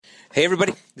Hey,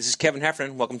 everybody. This is Kevin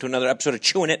Heffernan. Welcome to another episode of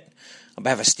Chewing It. On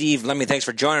behalf of Steve, Lemmy, thanks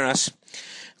for joining us.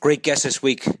 Great guest this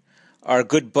week. Our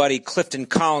good buddy Clifton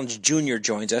Collins Jr.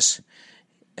 joins us.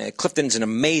 Clifton's an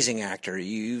amazing actor.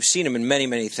 You've seen him in many,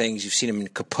 many things. You've seen him in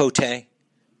Capote,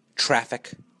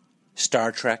 Traffic,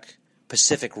 Star Trek,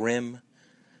 Pacific Rim,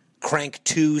 Crank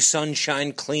 2,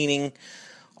 Sunshine Cleaning,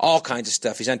 all kinds of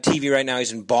stuff. He's on TV right now.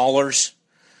 He's in Ballers.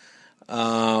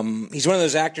 He's one of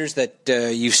those actors that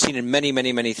you've seen in many,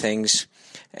 many, many things,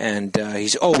 and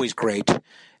he's always great.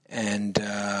 And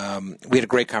we had a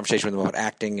great conversation with him about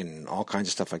acting and all kinds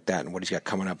of stuff like that and what he's got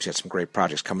coming up. He's got some great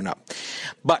projects coming up.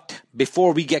 But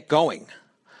before we get going,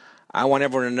 I want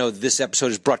everyone to know that this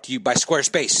episode is brought to you by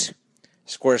Squarespace.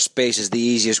 Squarespace is the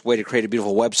easiest way to create a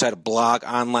beautiful website, a blog,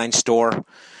 online store.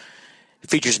 It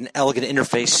features an elegant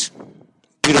interface,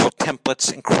 beautiful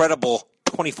templates, incredible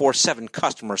 24/7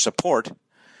 customer support.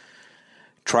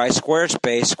 Try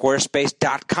Squarespace,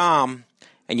 squarespace.com,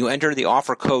 and you enter the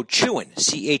offer code CHEWIN,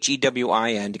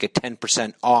 CHEWIN, to get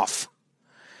 10% off.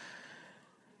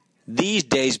 These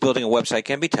days, building a website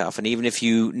can be tough, and even if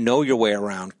you know your way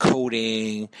around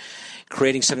coding,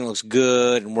 creating something that looks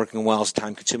good, and working well, it's a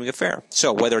time-consuming affair.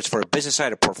 So whether it's for a business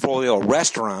site, a portfolio, a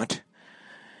restaurant,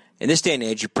 in this day and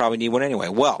age, you probably need one anyway.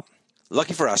 Well,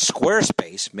 lucky for us,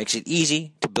 Squarespace makes it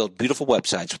easy to build beautiful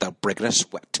websites without breaking a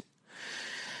sweat.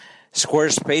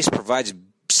 Squarespace provides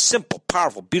simple,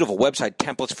 powerful, beautiful website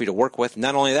templates for you to work with.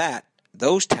 Not only that,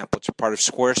 those templates are part of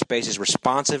Squarespace's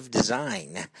responsive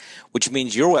design, which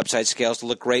means your website scales to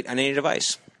look great on any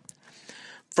device,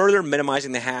 further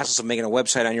minimizing the hassles of making a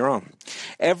website on your own.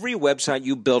 Every website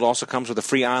you build also comes with a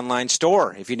free online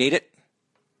store if you need it.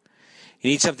 You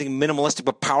need something minimalistic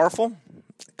but powerful?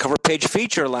 Cover Page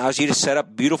feature allows you to set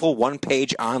up beautiful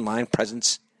one-page online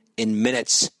presence in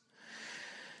minutes.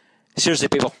 Seriously,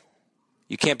 people,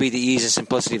 you can't beat the ease and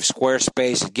simplicity of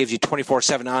Squarespace. It gives you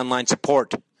 24/7 online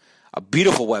support, a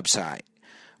beautiful website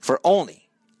for only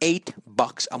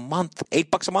 $8 a month.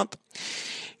 $8 a month.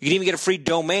 You can even get a free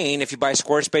domain if you buy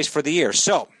Squarespace for the year.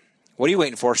 So, what are you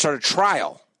waiting for? Start a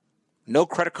trial. No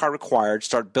credit card required.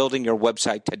 Start building your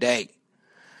website today.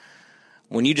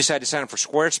 When you decide to sign up for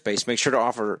Squarespace, make sure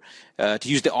to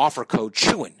use the offer code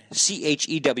CHEWIN,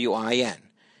 CHEWIN.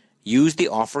 Use the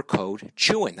offer code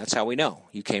CHEWIN. That's how we know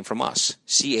you came from us,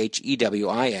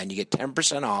 CHEWIN. You get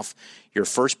 10% off your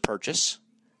first purchase,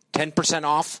 10%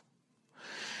 off,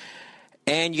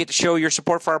 and you get to show your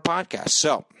support for our podcast.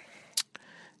 So,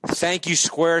 thank you,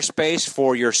 Squarespace,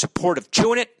 for your support of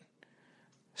Chewing It.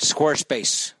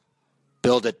 Squarespace,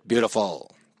 build it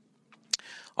beautiful.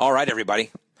 All right, everybody.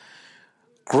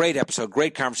 Great episode,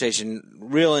 great conversation,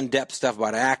 real in-depth stuff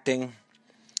about acting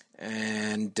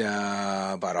and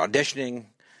about auditioning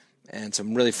and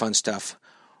some really fun stuff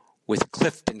with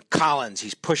Clifton Collins.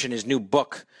 He's pushing his new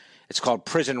book. It's called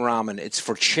Prison Ramen. It's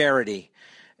for charity,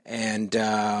 and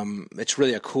it's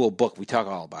really a cool book. We talk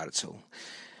all about it, so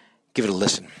give it a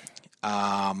listen.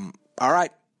 All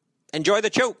right, enjoy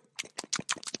the show.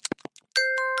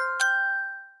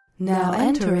 Now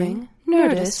entering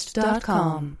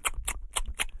Nerdist.com.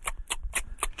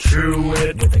 Chewing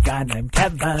it with a guy named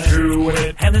Kevin. Chewing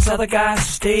it. And this other guy,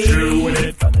 Steve. Chewing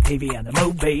it. From the TV and the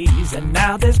movies. And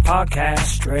now this podcast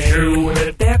straight. Chewing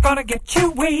it. They're gonna get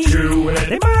chewy. Chewing it.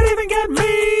 They might even get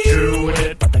me. Chewing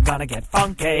it. But they're gonna get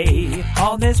funky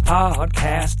on this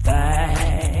podcast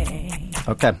thing.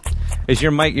 Okay. Is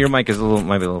your mic? Your mic is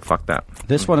might be a little fucked up.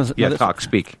 This one is. Yeah, talk,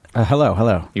 speak.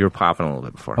 Hello. You were popping a little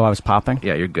bit before. Oh, I was popping?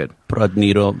 Yeah, you're good.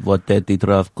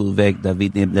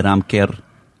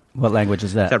 What language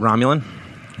is that? Is that Romulan?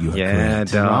 Yeah,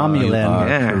 Romulan.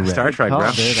 Yeah, correct. Star Trek, bro.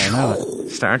 Dude, I know it.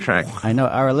 Star Trek. I know.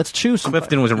 All right, let's chew some.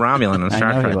 Clifton was a Romulan on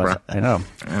Star Trek, bro. I know.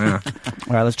 All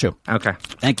right, let's chew. Okay.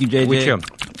 Thank you, JJ. We chew.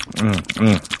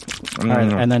 All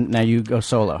right, and then now you go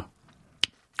solo.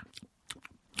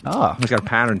 Oh, It's got a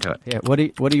pattern to it. yeah. What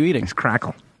are you eating? It's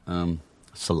crackle.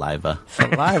 Saliva.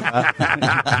 Saliva.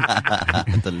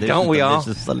 Don't we all?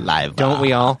 Saliva. Don't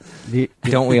we all?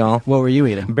 Don't we all? What were you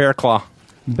eating? Bear claw.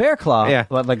 Bear claw. Yeah.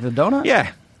 What, like the donut?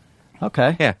 Yeah.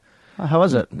 Okay. Yeah. How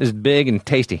was it? It's big and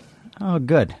tasty. Oh,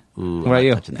 good. Ooh, What about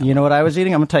you? You know what I was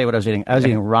eating? I'm gonna tell you what I was eating. I was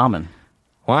eating ramen.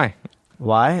 Why?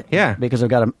 Why? Yeah. Because I've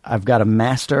got a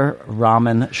master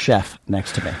ramen chef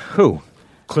next to me. Who?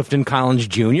 Clifton Collins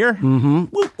Jr.? Mm-hmm.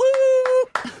 Woo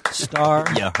woo. Star.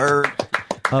 You heard.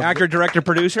 Actor, director,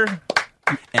 producer?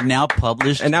 And now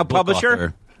published. And now book publisher?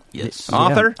 author. Yes. Yeah.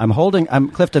 Author? I'm holding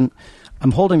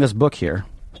this book here.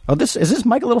 Oh, is this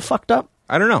mic a little fucked up?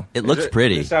 I don't know. It looks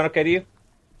pretty. Does it sound okay to you?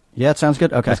 Yeah, it sounds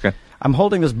good. Okay. That's good. I'm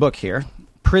holding this book here,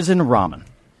 Prison Ramen.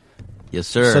 Yes,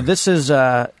 sir. So this is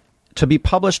to be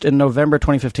published in November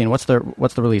 2015. What's the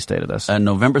release date of this?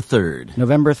 November 3rd.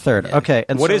 November 3rd. Yeah. Okay.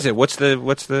 And What is it? What's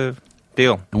the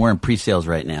deal? And we're in pre-sales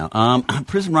right now.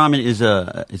 Prison Ramen is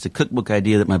a cookbook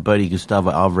idea that my buddy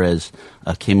Gustavo Alvarez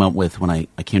came up with when I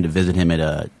came to visit him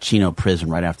at Chino Prison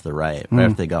right after the riot, right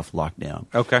after they got off lockdown.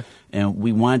 Okay. And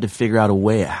we wanted to figure out a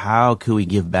way, how could we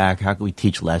give back? How could we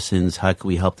teach lessons? How could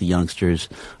we help the youngsters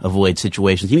avoid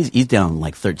situations? He's down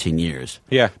like 13 years.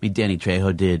 Yeah. I mean, Danny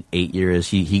Trejo did 8 years.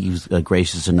 He was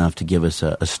gracious enough to give us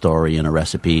a story and a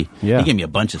recipe. Yeah. He gave me a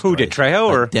bunch of stories. Who did, Trejo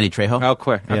or? Danny Trejo. Oh,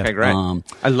 quick. Okay, Yeah. great.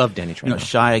 I love Danny Trejo. You know,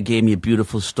 Shia gave me a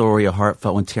beautiful story, a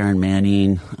heartfelt one. Taryn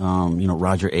Manning,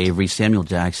 Roger Avery, Samuel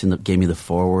Jackson gave me the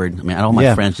foreword. I mean, all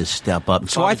my friends just step up.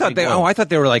 So I thought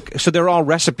they were like. So they're all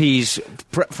recipes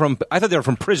from. I thought they were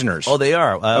from prisoners. Oh, they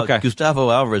are. Okay. Gustavo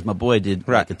Alvarez, my boy, did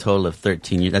Right. like a total of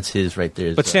 13 years. That's his right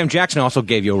there. But Sam Jackson also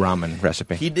gave you a ramen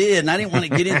recipe. He did, and I didn't want to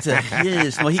get into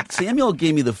his. Well, Samuel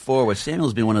gave me the foreword.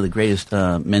 Samuel's been one of the greatest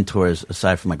mentors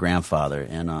aside from my grandfather,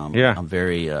 and I'm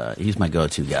very. He's my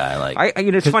go-to guy. Like,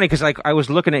 it's funny because like I was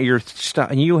looking at your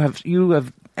stuff, and you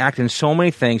have acted in so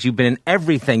many things. You've been in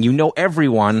everything. You know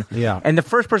everyone. Yeah. And the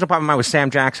first person popped in my mind was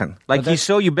Sam Jackson. Like he's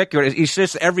so ubiquitous. He's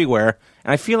just everywhere.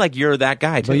 And I feel like you're that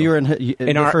guy too. But you were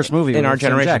in our first movie in our with Sam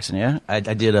generation. Jackson, yeah. I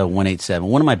did a 187.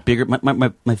 One of my bigger,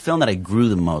 my film that I grew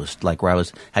the most, like where I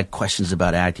had questions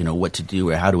about acting or what to do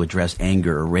or how to address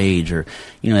anger or rage or,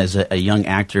 as a young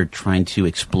actor trying to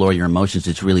explore your emotions,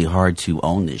 it's really hard to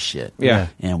own this shit. Yeah.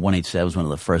 And 187 was one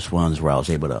of the first ones where I was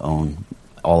able to own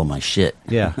all of my shit.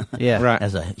 Yeah, yeah. Right.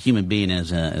 As a human being,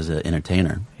 as an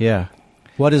entertainer. Yeah.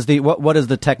 What is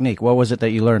the technique? What was it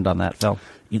that you learned on that film?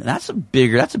 That's a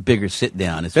bigger sit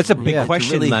down. That's a big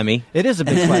question, Lemmy. It is a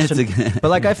big question. But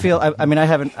like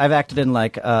I've acted in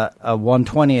like a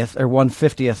 1/20th or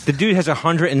 1/50th. The dude has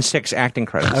 106 acting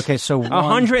credits. Okay, so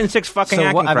 106 fucking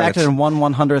acting I've credits. acted in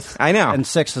 1/100th. I know. And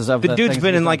sixes of the dude's things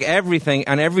been in we've like done. everything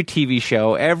on every TV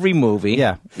show, every movie.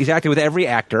 Yeah. He's acted with every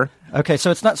actor. Okay,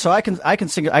 so it's not. So I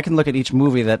can look at each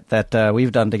movie that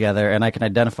we've done together, and I can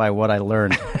identify what I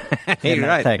learned in that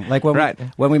Right. thing. Like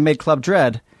when we made Club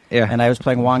Dread, and I was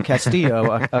playing Juan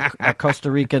Castillo, a Costa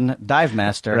Rican dive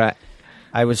master. Right.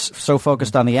 I was so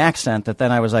focused on the accent that then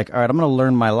I was like, all right, I'm going to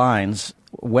learn my lines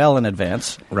well in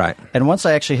advance. Right. And once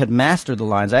I actually had mastered the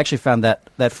lines, I actually found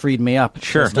that freed me up.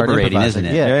 Sure. to start Liberating, improvising.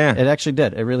 isn't it? Yeah, Yeah. it actually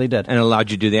did. It really did. And it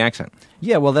allowed you to do the accent.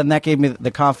 Yeah, well, then that gave me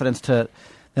the confidence to.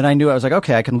 Then I knew I was like,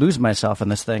 okay, I can lose myself in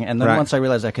this thing. And then Right. once I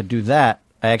realized I could do that,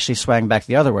 I actually swang back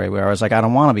the other way, where I was like, I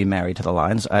don't want to be married to the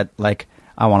lines.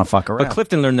 I want to fuck around. But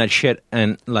Clifton learned that shit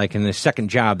in the second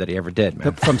job that he ever did,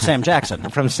 man. From Sam Jackson.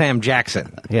 From Sam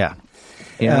Jackson. Yeah.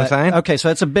 You know what I'm saying? Okay, so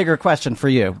it's a bigger question for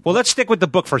you. Well, let's stick with the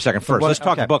book for a second first. What- Let's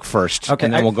talk okay. book first, Okay,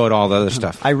 and then we'll go to all the other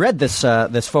stuff. I read this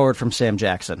forward from Sam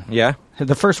Jackson. Yeah?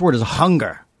 The first word is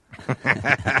hunger.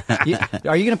 Are you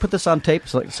going to put this on tape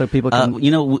so people can?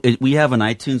 We have an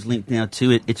iTunes link now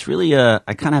too. It's really I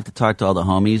kind of have to talk to all the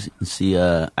homies and see.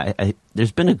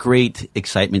 There's been a great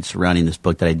excitement surrounding this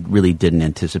book that I really didn't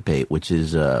anticipate, which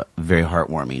is very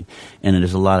heartwarming. And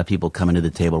there's a lot of people coming to the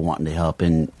table wanting to help.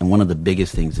 And one of the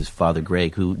biggest things is Father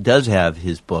Greg, who does have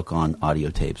his book on audio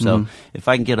tape. So if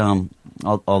I can get all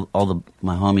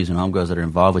my homies and homegirls that are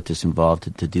involved with this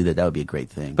to do that would be a great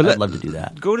thing. I'd love to do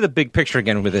that. Go to the big picture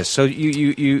again with this. So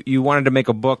you wanted to make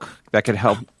a book that could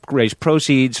help raise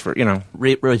proceeds for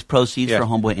Raise proceeds Yeah. for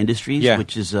Homeboy Industries, Yeah.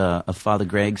 which is a Father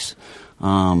Greg's.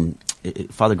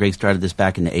 Father Greg started this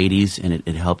back in the 80s, and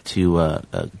it helped to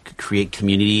create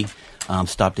community,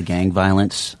 stop the gang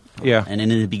violence. Yeah. And in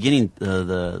the beginning,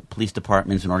 the police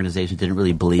departments and organizations didn't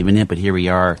really believe in it, but here we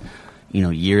are,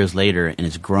 years later, and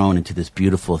it's grown into this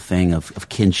beautiful thing of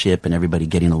kinship and everybody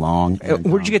getting along. And,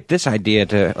 Where'd you get this idea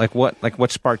to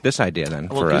what sparked this idea then?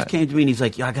 Well, Chris came to me and he's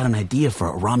like, I got an idea for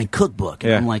a ramen cookbook. And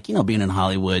Yeah. I'm like, being in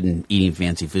Hollywood and eating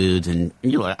fancy foods, and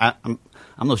you're like,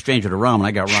 I'm no stranger to ramen. I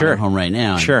got ramen Sure. at home right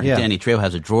now. And Sure. Yeah. Danny Trejo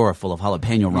has a drawer full of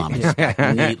jalapeno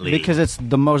ramen neatly. because it's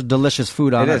the most delicious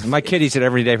food on It earth. is. My kid eats it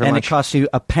every day for and lunch. it costs you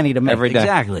a penny to make. Every day.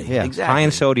 Exactly. Yeah. Exactly. High in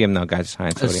sodium, though, guys. High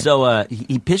in sodium. So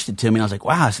he pitched it to me, and I was like,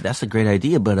 "Wow, that's a great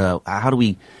idea." But how do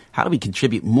we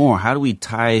contribute more? How do we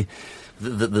tie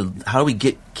how do we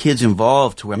get kids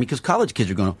involved to where? Because college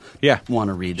kids are going to want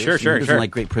to read this. Sure, Who doesn't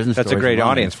like great prison That's a stories great and ramen?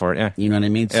 audience for it. Yeah. You know what I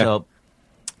mean? Yeah. So.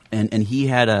 And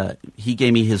he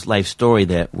gave me his life story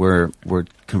that we're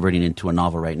converting into a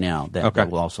novel right now that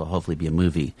will also hopefully be a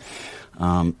movie.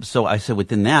 So I said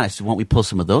within that, why don't we pull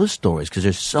some of those stories, because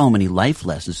there's so many life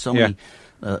lessons, so many.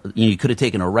 You could have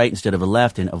taken a right instead of a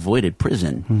left and avoided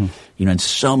prison. In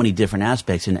so many different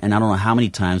aspects. And I don't know how many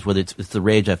times, whether it's the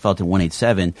rage I felt in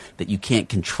 187 that you can't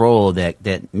control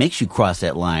that makes you cross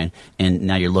that line, and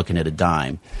now you're looking at a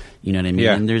dime. You know what I mean?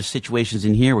 Yeah. And there's situations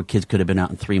in here where kids could have been out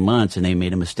in 3 months and they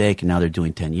made a mistake and now they're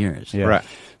doing 10 years. Yeah. Right.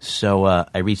 So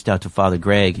I reached out to Father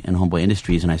Greg in Homeboy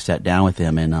Industries and I sat down with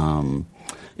him and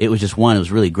it was just it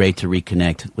was really great to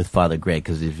reconnect with Father Greg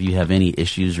because if you have any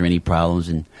issues or any problems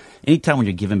and anytime when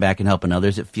you're giving back and helping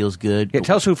others, it feels good. Yeah,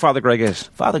 tell us who Father Greg is.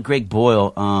 Father Greg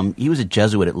Boyle, he was a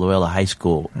Jesuit at Loyola High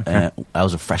School. I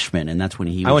was a freshman, and that's when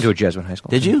he was... I went to a Jesuit high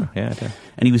school. Did you? Yeah, I did.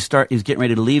 And he was getting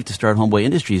ready to leave to start Homeboy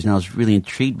Industries, and I was really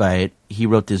intrigued by it. He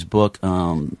wrote this book,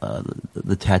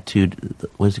 the tattooed...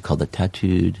 What is it called? The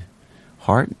Tattooed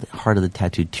Heart? The Heart of the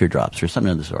Tattooed Teardrops, or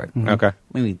something of the sort. Okay.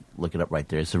 Let me look it up right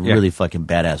there. It's a really fucking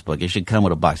badass book. It should come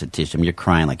with a box of tissue. I mean, you're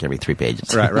crying like every 3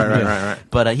 pages. Right.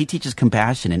 But he teaches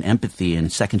compassion and empathy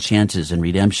and second chances and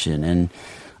redemption. And,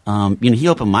 he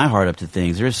opened my heart up to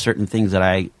things. There's certain things that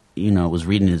I, was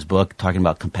reading in his book, talking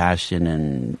about compassion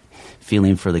and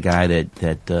feeling for the guy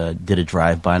that did a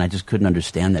drive-by, and I just couldn't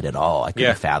understand that at all. I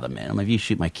couldn't fathom it. I'm like, if you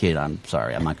shoot my kid, I'm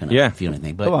sorry. I'm not going to feel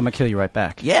anything. But I'm going to kill you right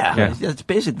back. Yeah, that's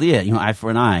basically it. Eye for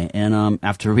an eye. And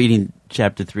after reading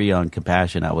Chapter 3 on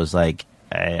compassion, I was like,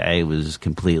 I was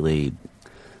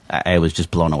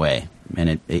just blown away.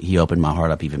 And he opened my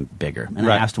heart up even bigger. And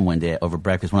I asked him one day over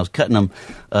breakfast when I was cutting him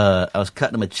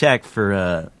a check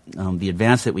for the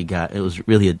advance that we got. It was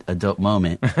really a dope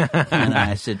moment. And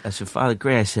I said, Father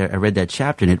Gray, I read that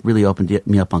chapter and it really opened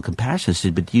me up on compassion. I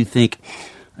said, but do you think,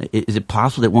 is it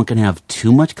possible that one can have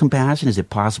too much compassion? Is it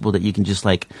possible that you can just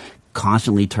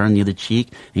constantly turn the other cheek?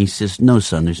 And he says, no,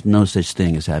 son, there's no such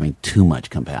thing as having too much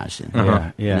compassion.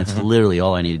 Yeah. And it's literally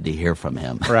all I needed to hear from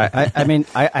him. Right. I mean,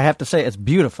 I have to say it's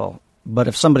beautiful. But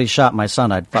if somebody shot my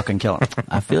son, I'd fucking kill him.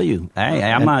 I feel you.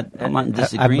 I'm not in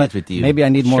disagreement with you. Maybe I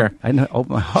need more. Sure. I know,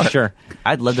 open my heart. Sure.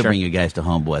 I'd love to bring you guys to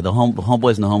Homeboy. The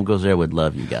homeboys and the homegirls there would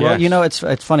love you guys. Well,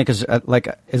 it's funny because is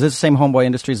this the same Homeboy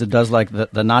Industries that does the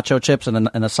nacho chips and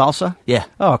the salsa? Yeah.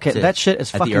 Oh, okay. That's That shit is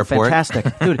at the fucking airport.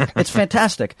 fantastic, dude. It's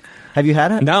fantastic. Have you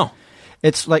had it? No.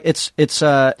 It's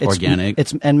organic.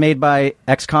 It's and made by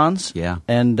ex-cons. Yeah.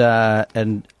 And I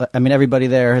mean everybody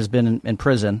there has been in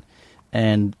prison,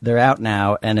 and they're out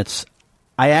now, and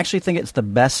I actually think it's the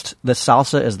best. The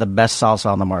salsa is the best salsa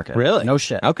on the market. Really? No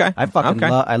shit. Okay. I fucking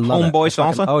okay. I love it. Homeboy I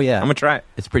fucking- salsa? Oh yeah. I'm going to try it.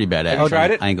 It's pretty badass. Have you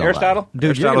tried it? I ain't gonna Aristotle? lie. Dude,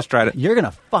 Aristotle's tried it. You're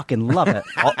gonna fucking love it.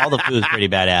 All the food's pretty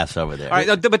badass over there. All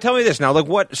right, but tell me this now.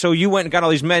 What? So you went and got all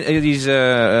these Were you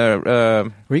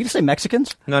gonna say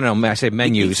Mexicans? No, I say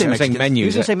menus. say I'm saying Mexicans. menus. You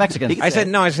was gonna say Mexicans. I said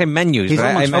no. I say menus. He's But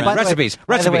I almost meant French. recipes.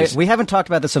 By the way, Recipes. we haven't talked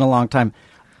about this in a long time.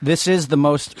 This is the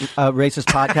most racist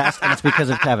podcast, and it's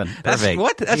because of Kevin. That's Perfect.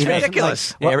 what? That's He doesn't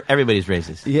ridiculous. Everybody's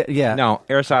racist. Yeah. No,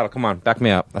 Aristotle, come on, back me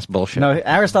up. That's bullshit. No,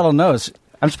 Aristotle knows.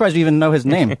 I'm surprised you even know his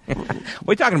name. What are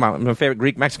you talking about? My favorite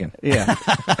Greek Mexican. Yeah.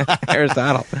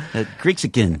 Aristotle.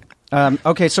 Greeksican.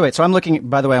 Okay, so wait. So I'm looking.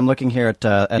 By the way, I'm looking here at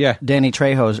Danny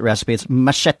Trejo's recipe. It's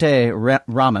machete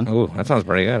ramen. Ooh, that sounds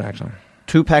pretty good, actually.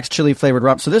 2 packs chili flavored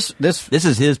ramen. So this This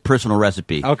is his personal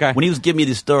recipe. Okay. When he was giving me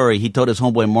this story, he told his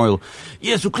homeboy Mario,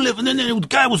 yeah, so Cliff, and then the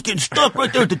guy was getting stuck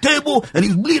right there at the table, and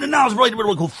he was bleeding out. I was right there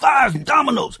with fires and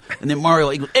dominoes. And then Mario,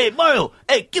 he goes, hey, Mario,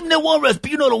 give me that one recipe.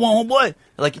 You know the one, homeboy.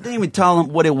 Like, he didn't even tell him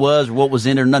what it was or what was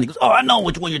in it or nothing. He goes, oh, I know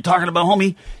which one you're talking about,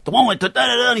 homie. The one with the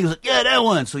da-da-da. And he was like, yeah, that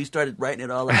one. So he started writing it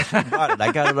all out. I bought it.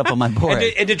 I got it up on my board.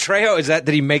 And did Trejo,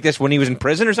 did he make this when he was in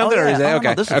prison or something? Oh, Or is yeah. that, Oh, okay.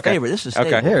 no, this is favorite. This is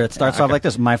favorite. Here, it starts off like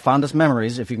this. My fondest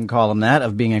memories, if you can call them that,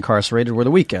 of being incarcerated were the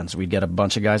weekends. We'd get a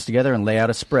bunch of guys together and lay out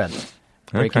a spread.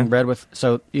 Breaking bread with...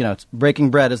 So, it's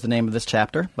Breaking Bread is the name of this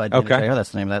chapter by Danny Trejo.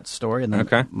 That's the name of that story. And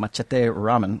then Machete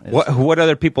Ramen is... What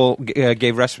other people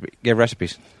gave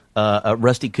recipes?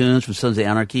 Rusty Coons from Sons of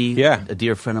Anarchy. Yeah. A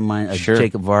dear friend of mine, Sure.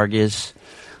 Jacob Vargas.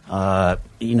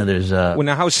 There's... Well,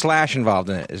 now, how's Slash involved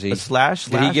in it? Is he... Slash,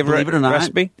 Did he give believe it or not,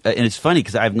 recipe? And it's funny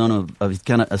because I've known him of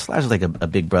kind of Slash is like a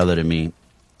big brother to me,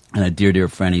 and a dear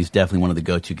friend. He's definitely one of the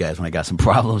go-to guys when I got some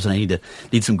problems and I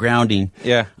need some grounding.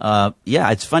 Yeah.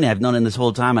 It's funny. I've known him this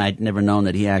whole time, and I'd never known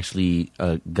that he actually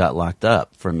got locked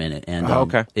up for a minute. And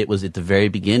it was at the very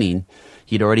beginning.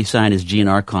 He'd already signed his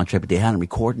GNR contract, but they hadn't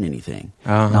recorded anything.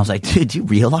 And I was like, dude, do you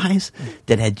realize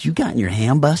that had you gotten your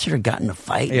hand busted or gotten in a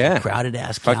fight in a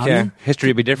crowded-ass county, yeah. History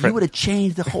would be different. You would have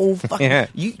changed the whole fucking... Yeah.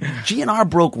 GNR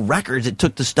broke records it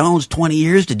took the Stones 20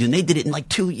 years to do, and they did it in like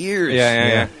 2 years.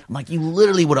 Yeah. I'm like, you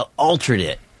literally would have altered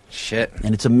it. Shit.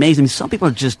 And it's amazing. Some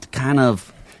people just kind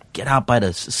of get out by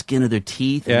the skin of their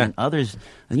teeth, and then others...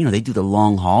 they do the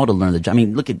long haul to learn the job. I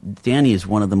mean, look at Danny is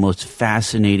one of the most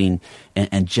fascinating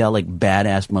and angelic,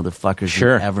 badass motherfuckers you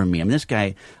ever meet. I mean, this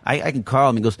guy, I can call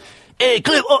him. He goes, "Hey,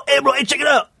 Cliff, hey, bro, hey, check it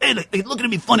out. Hey, look at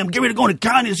me funny. I'm getting ready to go to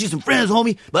county to see some friends,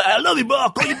 homie. But I love you, bro.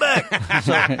 I'll call you back."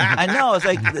 So I know. It's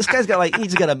like, this guy's got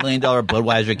he's got $1 million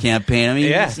Budweiser campaign. I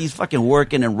mean, he's fucking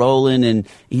working and rolling, and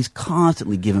he's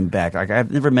constantly giving back. Like,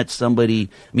 I've never met somebody.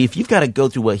 I mean, if you've got to go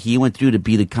through what he went through to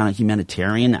be the kind of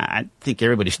humanitarian, I think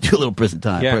everybody should do a little prison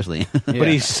time, personally. But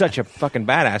he's such a fucking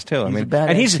badass, too. He's a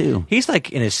badass, too. He's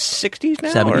like in his 60s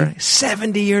now? 70. Or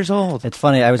 70 years old. It's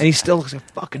funny. And he still looks a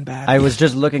fucking badass. I was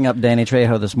just looking up Danny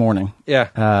Trejo this morning. Yeah.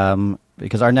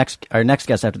 Because our next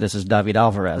guest after this is David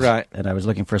Alvarez. Right. And I was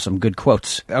looking for some good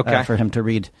quotes for him to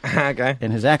read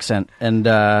in his accent. And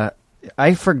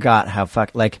I forgot how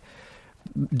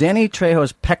Danny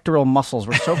Trejo's pectoral muscles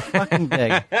were so fucking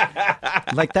big.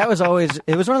 Like, that was always,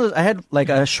 it was one of those, I had like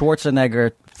a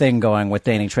Schwarzenegger thing going with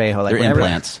Danny Trejo. Like, they're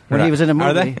implants. When he was in a movie.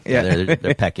 Are they? Yeah,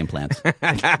 they're pec implants.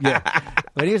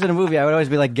 When he was in a movie, I would always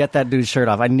be like, get that dude's shirt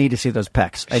off. I need to see those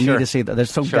pecs. I need to see that. They're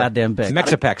so goddamn big.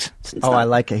 Mexipex. I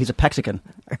like it. He's a Mexican.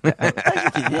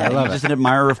 I love it. Just an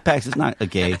admirer of pecs. It's not a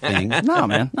gay thing. No,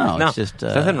 man. No, it's just...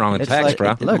 nothing wrong with pecs, like,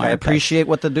 bro. Look, I appreciate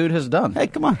what the dude has done. Hey,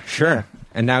 come on. Sure.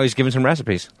 And now he's giving some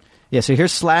recipes. Yeah, so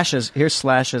here's Slash's.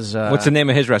 What's the name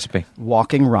of his recipe?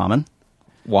 Walking Ramen.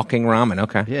 Walking Ramen,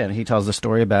 okay. Yeah, and he tells the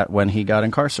story about when he got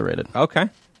incarcerated. Okay.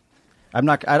 I don't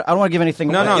want to give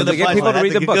anything away. No, get people to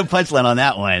read the book. Good punchline on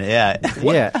that one, yeah.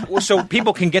 Yeah. Well, so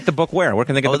people can get the book where? Where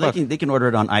can they get the book? They can order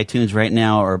it on iTunes right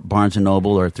now, or Barnes &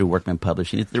 Noble, or through Workman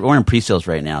Publishing. We're in pre-sales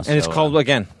right now. And it's called,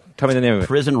 again, tell me the name of it.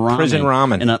 Prison Ramen. Prison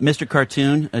Ramen. And Mr.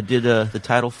 Cartoon did the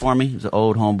title for me. He's an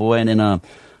old homeboy. And then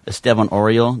Esteban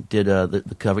Oriol did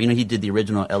the cover. He did the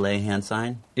original L.A. hand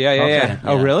sign. Yeah.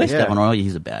 Oh, really? Esteban Oriol,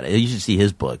 he's a badass. You should see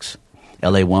his books.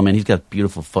 L.A. Woman. He's got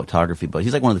beautiful photography books.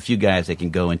 He's like one of the few guys that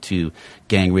can go into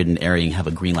gang-ridden area and have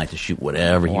a green light to shoot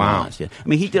whatever he wants. Yeah. I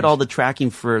mean, he did all the tracking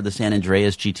for the San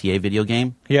Andreas GTA video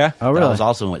game. Yeah. Oh, really? That was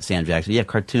also with Sam Jackson. Yeah,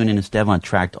 Cartoon and Esteban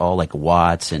tracked all like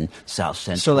Watts and South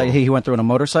Central. So like he went through in a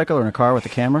motorcycle or in a car with a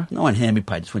camera? No, on him, he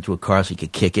probably just went to a car so he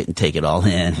could kick it and take it all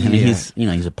in. I mean, he's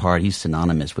he's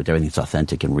synonymous with everything that's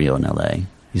authentic and real in L.A.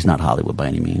 He's not Hollywood by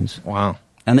any means. Wow.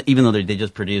 And even though they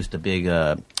just produced a big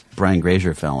Brian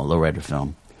Grazer film, a lowrider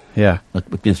film. Yeah. With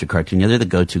Mr. Cartoon. Yeah, they're the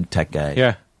go-to tech guys.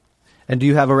 Yeah. And do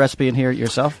you have a recipe in here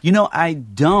yourself? I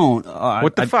don't.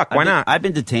 What the fuck? Why not? I've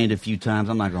been detained a few times.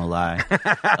 I'm not going to lie.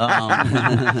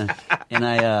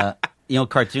 And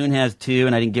Cartoon has two,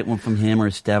 and I didn't get one from him or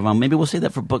Esteban. Maybe we'll say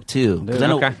that for book 2. Because I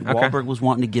know Wahlberg was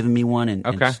wanting to give me one, and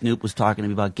Snoop was talking to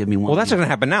me about giving me one. Well, that's not going to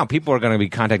happen now. People are going to be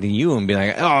contacting you and be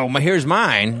like, oh, here's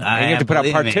mine. And you have to put out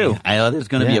part 2. I know there's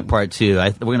going to be a part 2.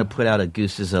 We're going to put out a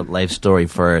Goose's life story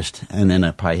first, and then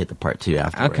I'll probably hit the part 2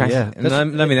 afterwards. Okay. Yeah.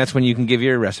 And that's when you can give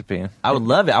your recipe. I would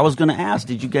love it. I was going to ask,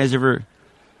 did you guys ever...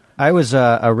 I was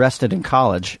arrested in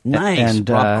college. Nice. And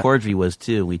Rob Corddry was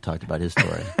too. We talked about his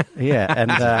story. Yeah,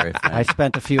 and I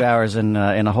spent a few hours in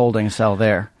a holding cell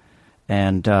there.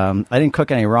 And I didn't cook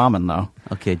any ramen, though.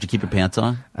 Okay, did you keep your pants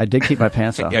on? I did keep my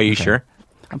pants off. Are you sure?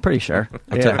 I'm pretty sure.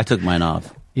 I took mine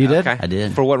off. You did? I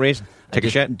did. For what reason? Take a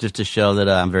shit? Just to show that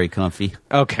I'm very comfy.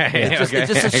 Okay.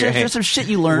 There's some shit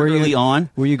you learn early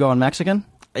on. Were you going Mexican?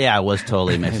 Yeah, I was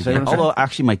totally Mexican. Although,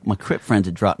 actually, my Crip friends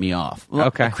had dropped me off. Well,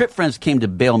 okay. My Crip friends came to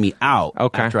bail me out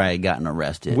okay. after I had gotten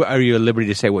arrested. Are you at liberty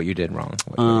to say what you did wrong?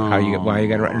 Why you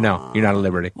got arrested? No, you're not at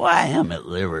liberty. Well, I am at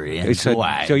liberty. So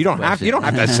you don't have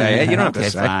to say it. You don't have to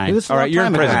say fine. All right, you're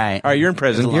in prison. All right, you're in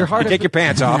prison. You're hard. Take your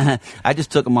pants off. I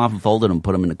just took them off and folded them,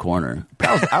 put them in the corner.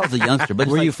 I was a youngster, but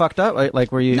were you fucked up?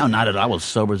 Like were you? No, not at all. I was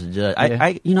sober as a judge.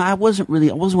 I wasn't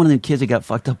one of them kids that got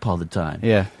fucked up all the time.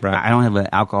 Yeah, right. I don't have an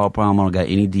alcohol problem. I don't got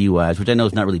any DUIs, which I know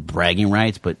is not really bragging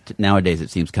rights, but nowadays it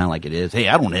seems kind of like it is. Hey,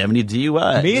 I don't have any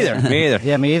DUIs. Me either.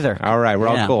 Yeah, me either. All right, we're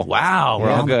all cool. Wow,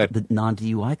 we're all good. The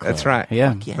non-DUI club. That's right.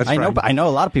 Yeah, that's I know. right. But I know a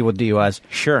lot of people with DUIs.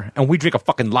 Sure, and we drink a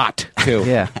fucking lot too.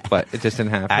 Yeah, but it just didn't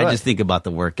happen. I just think about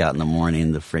the workout in the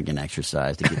morning, the friggin'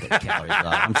 exercise to get the calories off.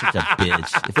 I'm such a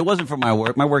bitch. If it wasn't for my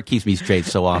work keeps me straight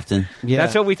so often. Yeah,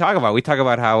 that's what we talk about. We talk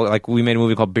about how we made a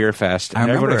movie called Beer Fest,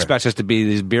 and everyone expects us to be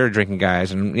these beer drinking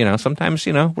guys, and sometimes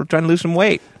we're trying to lose some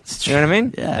weight. You know what I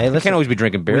mean? Yeah. Hey, we can't always be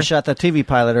drinking beer. We shot that TV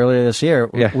pilot earlier this year.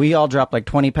 Yeah. We all dropped like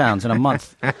 20 pounds in a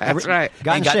month. That's right.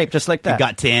 Got in shape just like that.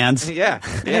 Got tans. Yeah,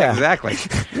 exactly.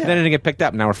 Then it didn't get picked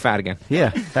up. Now we're fat again. Yeah,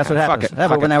 that's what happens.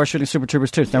 Fuck it. But now we're shooting Super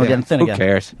Troopers 2. So now we're getting thin again. Who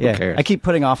cares? Yeah. Who cares? I keep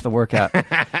putting off the workout. You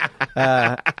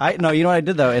know what I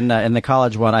did though in the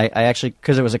college one? I actually,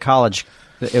 because it was a college.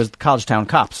 It was the college town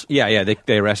cops. Yeah,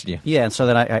 they arrested you. Yeah, and so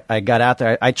then I got out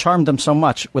there. I charmed them so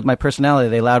much with my personality.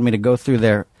 They allowed me to go through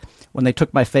when they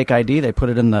took my fake ID, they put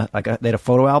it in they had a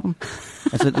photo album.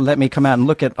 And said, let me come out and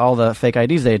look at all the fake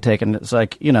IDs they had taken. It's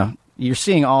like, you're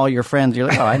seeing all your friends. You're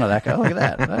like, oh, I know that guy. Oh, look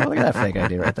at that. Oh, look at that fake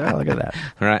ID right there. Oh, look at that.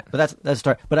 Right. But that's the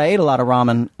story. But I ate a lot of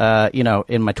ramen,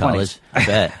 in my 20s. I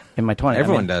bet. In my 20s.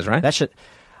 Everyone does, right? That shit.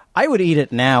 I would eat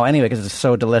it now anyway because it's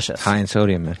so delicious. High in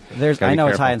sodium, man. I know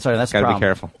it's high in sodium. That's the problem. Gotta be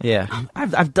careful. Yeah.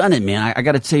 I've done it, man. I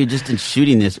got to tell you, just in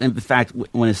shooting this. In fact,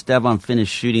 when Esteban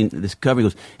finished shooting this cover, he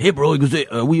goes, "Hey, bro," he goes, "Hey,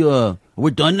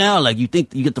 we're done now. Like, you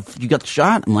think you got the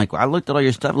shot?" I'm like, well, "I looked at all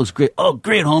your stuff. It looks great." "Oh,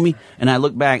 great, homie." And I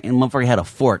looked back, and motherfucker had a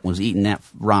fork and was eating that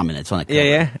ramen. It's on the cover.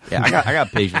 Yeah. I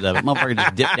got pictures of it. Motherfucker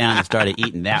just dipped down and started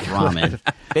eating that ramen.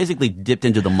 Basically dipped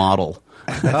into the model.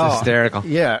 That's hysterical.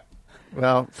 Yeah.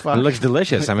 Well, fuck. It looks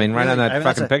delicious. I mean, right on that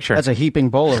fucking picture. That's a heaping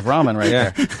bowl of ramen right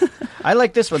there. I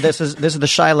like this one. This is the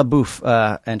Shia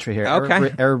LaBeouf entry here.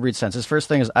 Okay. Arab Read Sense. His first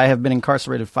thing is, I have been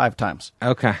incarcerated 5 times.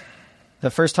 Okay. The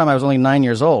first time I was only 9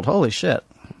 years old. Holy shit.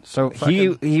 So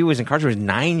he was incarcerated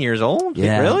 9 years old?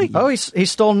 Yeah. Really? Oh, he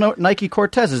stole Nike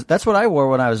Cortezes. That's what I wore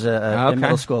when I was in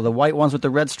middle school. The white ones with the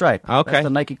red stripe. Okay. That's the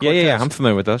Nike Cortez. Yeah. I'm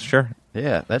familiar with those, sure.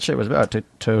 Yeah, that shit was about to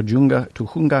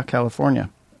Tujunga, California.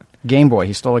 Game Boy.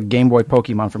 He stole a Game Boy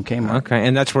Pokemon from Kmart. Okay,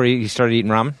 and that's where he started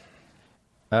eating ramen?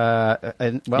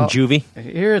 In juvie?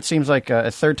 Here it seems like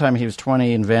a third time he was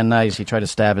 20 in Van Nuys, he tried to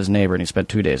stab his neighbor and he spent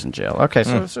 2 days in jail. Okay,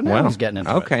 so now he's getting into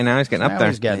it. Okay, now he's getting up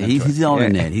there. He's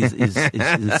owning it. He's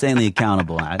insanely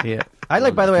accountable. Yeah. I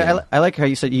like, by the way, I like how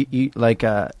you said you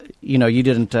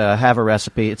didn't have a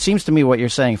recipe. It seems to me what you're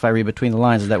saying, if I read between the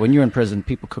lines, is that when you were in prison,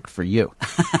 people cooked for you.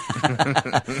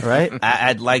 Right?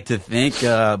 I'd like to think,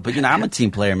 but I'm a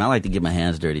team player, man. I like to get my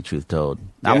hands dirty, truth told.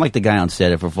 I'm like the guy on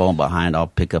set. If we're falling behind, I'll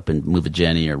pick up and move a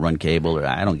Jenny or run cable, or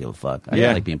I don't give a fuck. I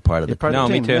like being part of the team. No,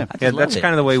 me too. Yeah, that's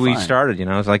kind of the way we started.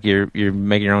 It's like you're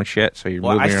making your own shit. So you're.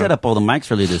 Well, I set up all the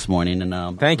mics early this morning,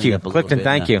 and thank you, Clifton.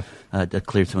 Thank you. That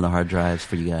cleared some of the hard drives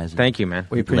for you guys. Thank you, man.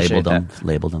 We appreciate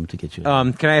labeled them to get you.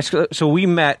 Can I ask? So we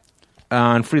met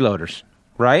on Freeloaders,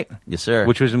 right? Yes, sir.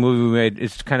 Which was a movie we made.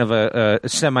 It's kind of a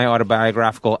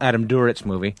semi-autobiographical Adam Duritz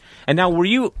movie. And now, were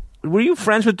you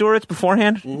friends with Duritz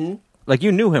beforehand? Mm-hmm. Like,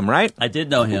 you knew him, right? I did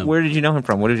know him. Where did you know him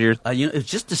from? What is your... it's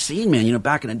just the scene, man.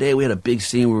 Back in the day, we had a big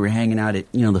scene where we were hanging out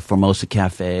at, the Formosa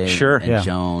Cafe. Sure. And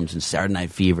Jones and Saturday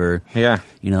Night Fever. Yeah.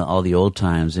 All the old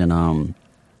times. And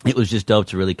it was just dope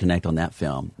to really connect on that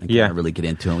film and kind of really get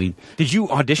into it. Did you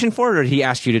audition for it, or did he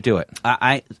ask you to do it?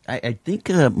 I think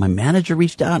my manager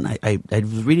reached out, and I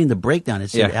was reading the breakdown. It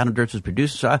said Adam Duritz was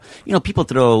producer. So, people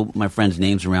throw my friends'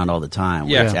 names around all the time.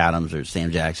 Whether it's Adams or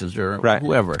Sam Jackson's or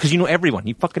whoever. Because you know everyone.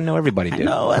 You fucking know everybody, dude. I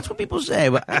know. That's what people say.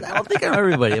 But I don't think I know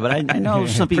everybody. But I know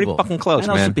some people. Pretty fucking close,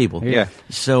 man. I know some people. Yeah.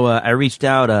 So I reached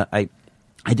out.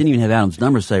 I didn't even have Adam's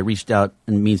number, so I reached out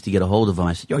and means to get a hold of him.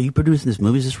 I said, "Yo, are you producing this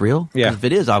movie? Is this real? Yeah. If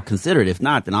it is, I'll consider it. If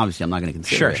not, then obviously I'm not going to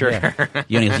consider it." Sure. Yeah.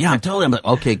 He goes, "Yeah, I'm totally." I'm like,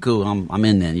 "Okay, cool. I'm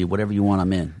in then. Whatever you want,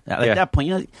 I'm in." At that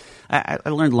point, I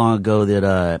learned long ago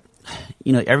that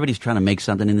everybody's trying to make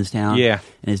something in this town. Yeah.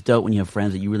 And it's dope when you have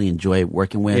friends that you really enjoy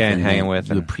working with. Yeah, and hanging with.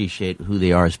 You appreciate who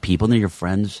they are as people, and they're your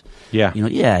friends. Yeah.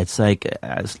 It's like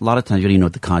a lot of times you don't even know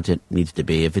what the content needs to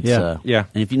be. If it's and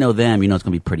if you know them, it's going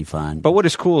to be pretty fun. But what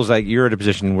is cool is like you're at a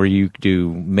position where you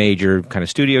do major kind of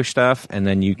studio stuff, and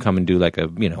then you come and do like a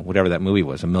whatever that movie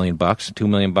was, $1 million, $2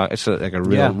 million. It's like a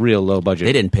real low budget.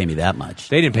 They didn't pay me that much.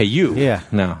 They didn't pay you. Yeah.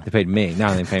 No, they paid me. No,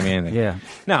 they didn't pay me anything. Yeah.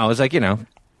 No, it was like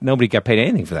nobody got paid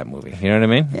anything for that movie. You know what I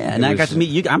mean? Yeah, and I got to meet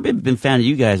you. I've been a fan of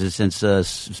you guys since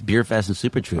Beer Fest and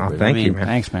Super Troopers. Oh, thank you, man.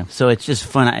 Thanks, man. So it's just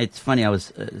fun. It's funny. I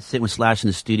was sitting with Slash in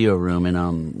the studio room,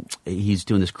 and he's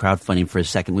doing this crowdfunding for his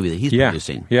second movie that he's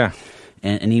producing. Yeah.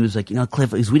 And he was like,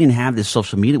 Cliff, because we didn't have this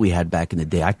social media we had back in the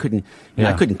day. I couldn't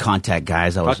contact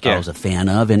guys I was a fan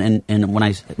of, and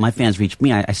when my fans reach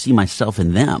me, I see myself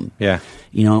in them. Yeah.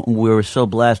 We were so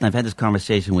blessed, and I've had this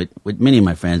conversation with many of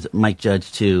my friends, Mike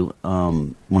Judge too,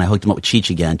 when I hooked him up with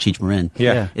Cheech Marin.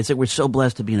 Yeah. It's like we're so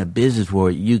blessed to be in a business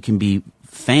where you can be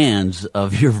fans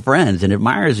of your friends and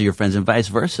admirers of your friends and vice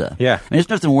versa. Yeah. There's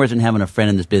nothing worse than having a friend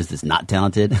in this business that's not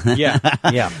talented. Yeah.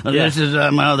 Yeah. This is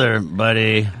my other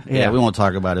buddy. Yeah, we won't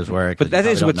talk about his work. But that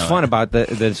is what's fun about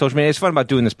the social media. It's fun about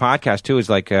doing this podcast, too, is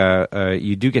like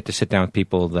you do get to sit down with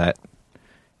people that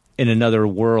in another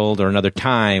world or another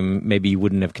time maybe you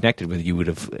wouldn't have connected with. You would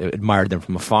have admired them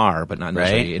from afar, but not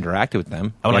necessarily interacted with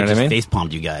them. I would like just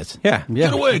face-palmed you guys. Yeah.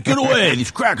 Get away!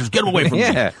 These crackers, get away from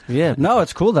me! Yeah. No,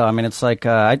 it's cool, though. I mean, it's like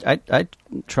I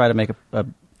try to make a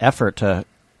effort to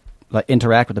like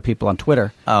interact with the people on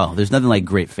Twitter. Oh, there's nothing like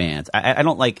great fans. I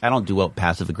don't do well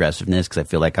passive aggressiveness because I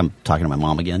feel like I'm talking to my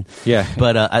mom again. Yeah.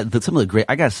 But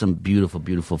I got some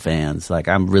beautiful fans. Like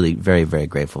I'm really very, very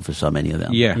grateful for so many of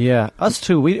them. Yeah. Yeah. Us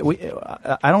too.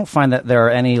 I don't find that there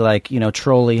are any like,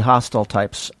 trolly hostile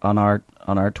types on our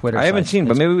Twitter. I haven't seen,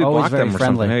 but maybe we blocked them or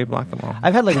something. Maybe block them all.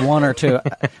 I've had like one or two.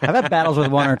 I've had battles with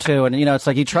one or two, and it's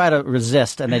like you try to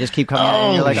resist, and they just keep coming.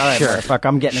 And you're like, all right, fuck,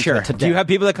 I'm getting into it today. Do you have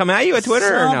people that come at you at Twitter?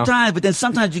 Sometimes, or no? but then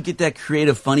sometimes you get that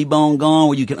creative funny bone going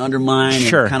where you can undermine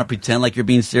and kind of pretend like you're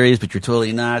being serious, but you're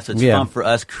totally not. So it's fun for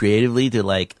us creatively to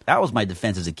like. That was my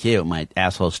defense as a kid with my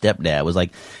asshole stepdad. Was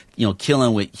like,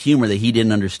 killing with humor that he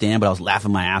didn't understand, but I was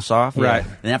laughing my ass off. Right.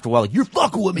 And after a while, like, you're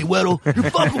fucking with me, Weddle.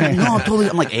 You're fucking with me. No,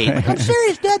 I'm like 8. Like, I'm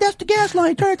serious, Dad. That's the gas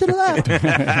line. Turn it to the left.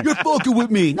 You're fucking with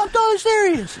me. I'm totally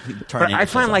serious. But I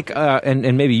find like,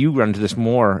 and maybe you run into this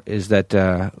more, is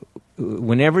that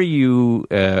whenever you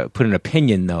put an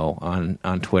opinion, though,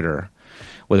 on Twitter,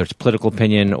 whether it's a political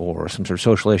opinion or some sort of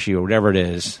social issue or whatever it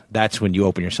is, that's when you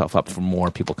open yourself up for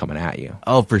more people coming at you.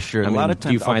 Oh, for sure. A lot of times,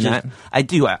 do you find that? I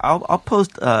do. I'll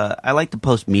post. I like to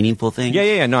post meaningful things.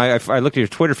 Yeah. No, I looked at your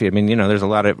Twitter feed. I mean, there's a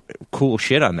lot of cool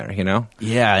shit on there.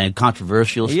 Yeah, and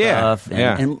controversial stuff.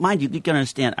 And mind you, you can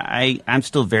understand. I'm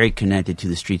still very connected to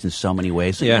the streets in so many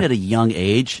ways. So even at a young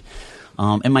age.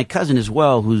 And my cousin as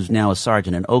well, who's now a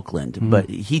sergeant in Oakland, but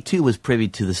he too was privy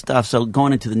to the stuff. So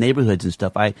going into the neighborhoods and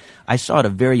stuff, I saw at a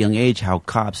very young age how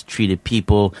cops treated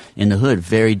people in the hood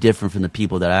very different from the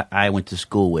people that I went to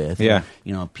school with. Yeah.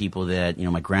 People that,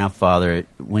 my grandfather,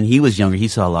 when he was younger, he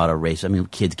saw a lot of race. I mean,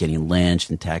 kids getting lynched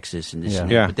in Texas and this and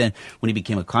that. Yeah. But then when he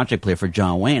became a contract player for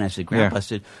John Wayne, I said, Grandpa,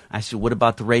 I said, what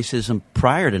about the racism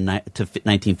prior to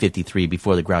 1953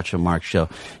 before the Groucho Marx show?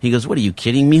 He goes, what are you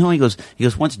kidding me? He goes,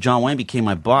 once John Wayne became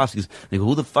my boss, he goes,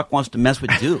 who the fuck wants to mess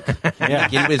with Duke?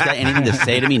 Anybody's got anything to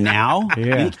say to me now? You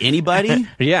think anybody?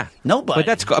 Yeah. Nobody. But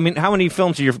that's cool. I mean, how many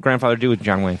films did your grandfather do with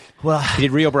John Wayne? Well, he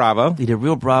did Rio Bravo.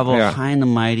 High and the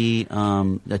Mighty,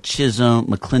 the Chisholm,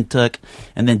 McClintock,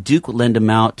 and then Duke would lend him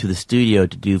out to the studio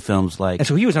to do films like... And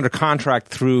so he was under contract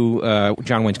through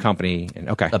John Wayne's company.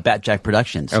 Bat Jack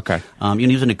Productions. Okay. He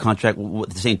was under contract at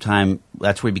the same time.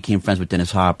 That's where he became friends with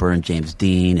Dennis Hopper and James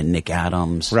Dean and Nick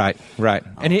Adams. Right.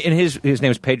 And his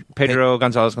name is Pedro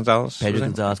Gonzalez Gonzalez? Pedro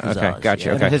Gonzalez Gonzalez. Okay, gotcha.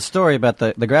 Yeah. Okay. His story about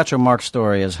the Groucho Marx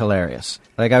story is hilarious.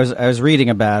 Like I was reading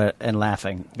about it and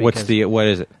laughing. What is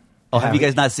it? Oh, have you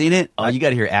guys not seen it? Oh, you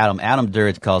got to hear Adam. Adam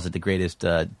Duritz calls it the greatest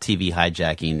TV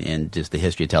hijacking in just the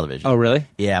history of television. Oh, really?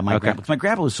 Yeah, my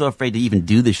grandpa was so afraid to even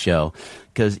do the show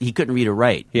because he couldn't read or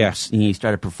write. Yeah. He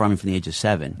started performing from the age of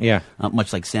 7. Yeah.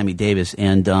 Much like Sammy Davis.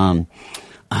 And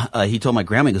he told my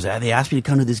grandma, he goes, they asked me to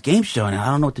come to this game show, and I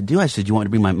don't know what to do. I said, you want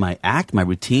me to bring my act, my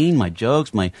routine, my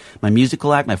jokes, my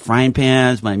musical act, my frying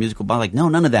pans, my musical ball? Like, no,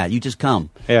 none of that. You just come.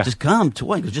 Yeah. Just come. To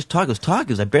what? He goes, just talk. He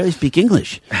goes, I barely speak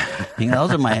English.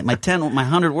 Those are my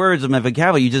 100 words of my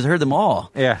vocabulary. You just heard them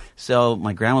all. Yeah. So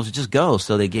my grandma was just go.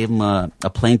 So they gave him a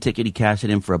plane ticket. He cashed it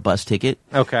in for a bus ticket.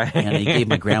 Okay. And he gave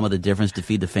my grandma the difference to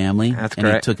feed the family. That's and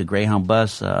great. he took a Greyhound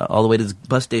bus all the way to the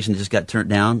bus station that just got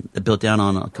built down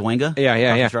on Cahuenga.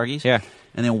 Yeah. Sharkies. Yeah.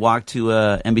 And then walked to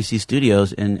NBC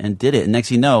Studios and did it. And next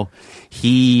thing you know,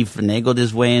 he finagled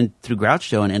his way in through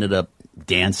Groucho and ended up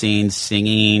dancing,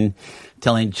 singing,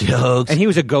 telling jokes. And he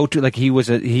was a go-to, like he was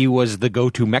the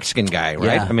go-to Mexican guy,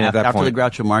 right? Yeah. I mean, at that after point. the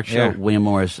Groucho Marx show, William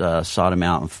Morris sought him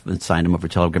out and signed him over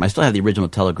telegram. I still have the original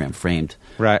telegram framed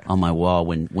on my wall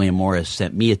when William Morris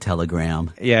sent me a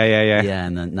telegram. Yeah. Yeah,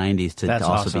 in the 90s to also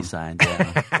awesome. be signed.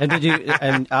 Yeah.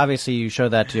 And obviously you showed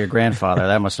that to your grandfather.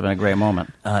 That must have been a great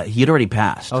moment. He had already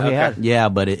passed. Oh, he had? Yeah,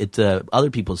 but it's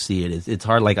other people see it. It's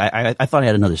hard. Like I thought I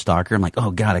had another stalker. I'm like, oh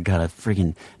God, I got a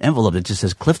freaking envelope that just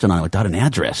says Clifton on it without an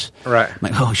address. Right. I'm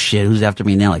like, oh shit, who's after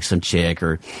me now? Like some chick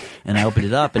and I opened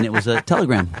it up and it was a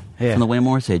telegram from the William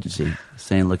Morris agency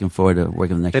saying, looking forward to working with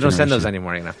the next They don't generation. send those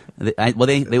anymore,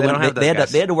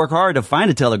 They had to work hard to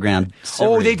find a telegram.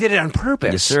 Oh, they did it on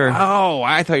purpose. Yes, sir. Oh,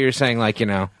 I thought you were saying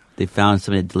they found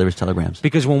somebody that delivers telegrams.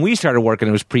 Because when we started working,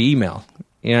 it was pre-email.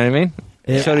 You know what I mean?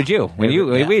 Yeah. So did you.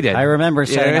 We did. I remember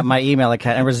setting up my email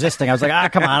account and resisting. I was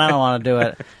like, come on, I don't want to do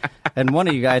it. And one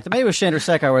of you guys, maybe it was Chandra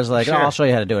Sekar, was like, I'll show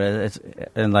you how to do it.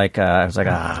 I was like,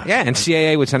 Yeah, and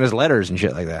CAA would send us letters and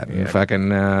shit like that. And fucking,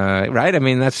 right? I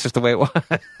mean, that's just the way it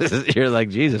was. You're like,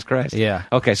 Jesus Christ. Yeah.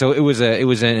 Okay, so it was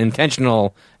an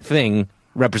intentional thing,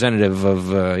 representative of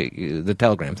the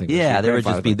telegram thing. Yeah,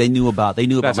 they knew about That's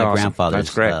my awesome. grandfather's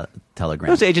That's great. telegram.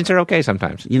 Those agents are okay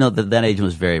sometimes. You know, that agent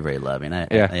was very, very loving.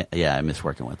 I miss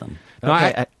working with him. No,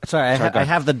 Okay, I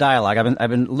have the dialogue. I've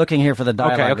been looking here for the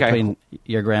dialogue between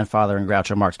your grandfather and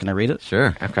Groucho Marx. Can I read it?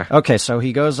 Sure. Okay, so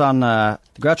he goes on the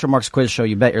Groucho Marx quiz show,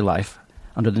 You Bet Your Life,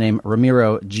 under the name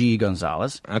Ramiro G.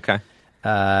 Gonzalez. Okay.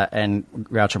 And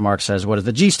Groucho Marx says, what does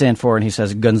the G stand for? And he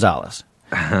says, Gonzalez.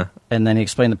 And then he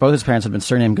explained that both his parents had been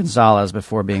surnamed Gonzalez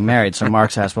before being married. So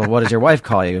Marx asked, well, what does your wife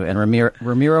call you? And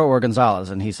Ramiro or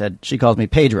Gonzalez? And he said, she calls me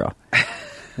Pedro,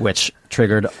 which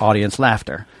triggered audience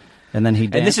laughter. And then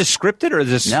And this is scripted, or is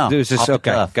this? No, this is off the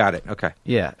okay. cuff. Got it. Okay.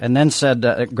 Yeah, and then said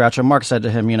Groucho Marx said to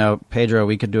him, you know, Pedro,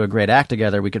 we could do a great act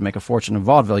together. We could make a fortune in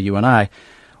vaudeville, you and I.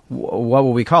 What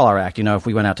will we call our act? You know, if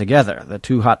we went out together, the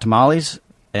Two Hot Tamales.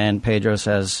 And Pedro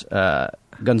says,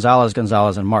 Gonzalez,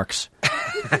 Gonzalez, and Marx.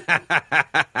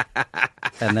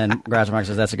 And then Groucho Marx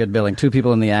says, that's a good billing. 2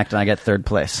 people in the act, and I get 3rd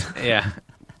place. Yeah.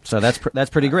 So that's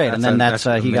pretty great. And then that's he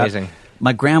amazing. got.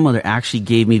 My grandmother actually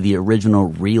gave me the original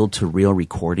reel-to-reel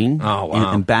recording. Oh,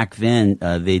 wow. And back then,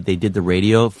 they did the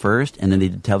radio first, and then they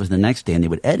did television the next day, and they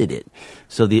would edit it.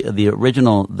 So the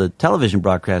original, the television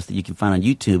broadcast that you can find on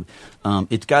YouTube,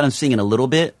 it's got him singing a little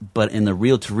bit, but in the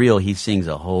reel-to-reel, he sings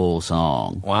a whole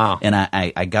song. Wow. And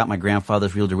I got my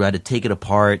grandfather's reel-to-reel. I had to take it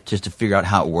apart just to figure out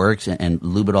how it works and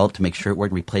lube it all up to make sure it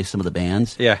worked and replace some of the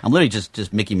bands. Yeah. I'm literally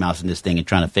just Mickey Mousing this thing and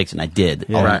trying to fix it, and I did.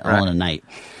 Yeah. All in a night.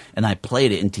 And I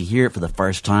played it, and to hear it for the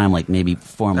first time, like maybe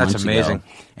 4 months That's amazing. ago.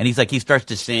 And he starts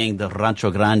to sing the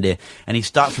Rancho Grande, and he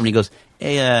stops and he goes,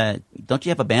 hey, don't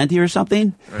you have a band here or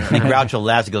something? And Groucho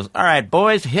laughs and goes, all right,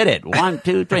 boys, hit it. 1,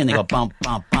 2, 3. And they go, bump,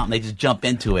 bump, bump. And they just jump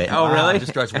into it. Oh, really? It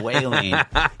just starts wailing.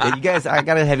 Yeah, you guys, I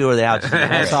got to have you over the house.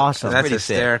 That's awesome. That's pretty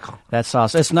hysterical. That's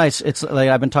awesome. It's nice. It's like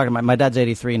I've been talking about. My dad's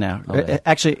 83 now. Okay.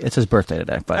 Actually, it's his birthday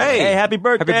today. But Hey, happy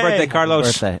birthday. Happy birthday, Carlos.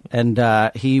 birthday. And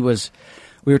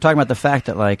we were talking about the fact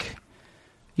that, like,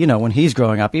 you know, when he's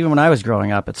growing up, even when I was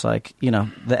growing up, it's like, you know,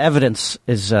 the evidence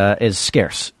is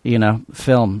scarce. You know,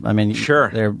 film. I mean,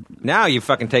 Sure. Now you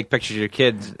fucking take pictures of your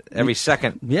kids every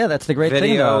second. Yeah, that's the great thing.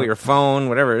 Video, Though. your phone,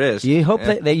 whatever it is. You hope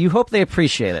you hope they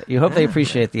appreciate it. You hope they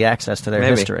appreciate the access to their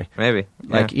history. Maybe.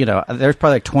 Like, you know, there's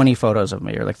probably like 20 photos of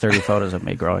me or like 30 photos of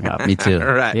me growing up. Me too.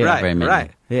 Right, Yeah, right, very many.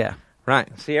 right. Yeah. Right.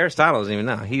 See, Aristotle doesn't even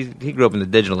know. He grew up in the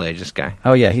digital age, this guy.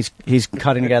 Oh yeah, he's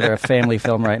cutting together a family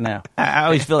film right now. I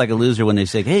always feel like a loser when they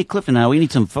say, "Hey, Clifton, we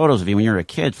need some photos of you when you were a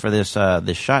kid for this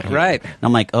shot here." Right. And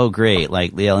I'm like, "Oh, great!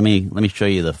 Like, yeah, let me show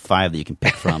you the 5 that you can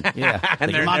pick from." Yeah. Like, they're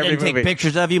your in mom every didn't take movie.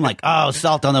 pictures of you. I'm like, "Oh,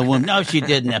 salt on the wound." No, she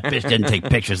didn't. That bitch didn't take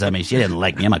pictures of me. She didn't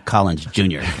like me. I'm a Collins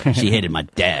Jr. She hated my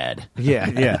dad.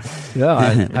 Yeah. No,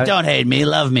 I Don't hate me.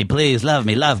 Love me, please. Love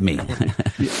me. Love me.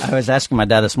 I was asking my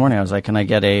dad this morning. I was like, "Can I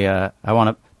get I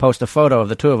want to post a photo of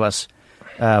the 2 of us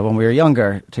when we were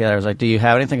younger together." I was like, "Do you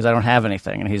have anything?" Because I don't have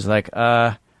anything. And he's like,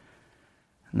 "No,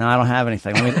 I don't have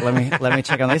anything. Let me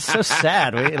check on this." It's so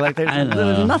sad.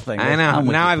 There's nothing. I know. I'm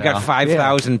with Now you, I've got pal.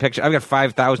 5,000 pictures. I've got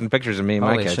 5,000 pictures of me and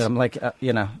my Holy kids. shit! I'm like,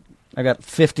 you know, I got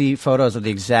 50 photos of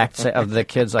the exact of the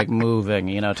kids like moving,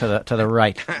 you know, to the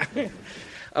right.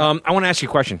 I want to ask you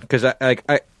a question because I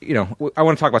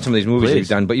want to talk about some of these movies that you've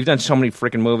done, but you've done so many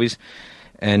freaking movies,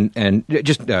 and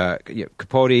just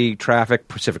Capote, Traffic,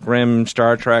 Pacific Rim,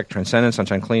 Star Trek, Transcendence,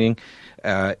 Sunshine Cleaning,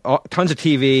 tons of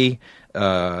TV,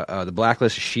 The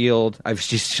Blacklist, Shield. I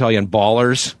just saw you on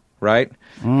Ballers, right?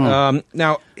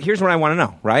 Now, here's what I want to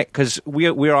know, right? Because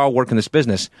we're all working this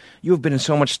business. You have been in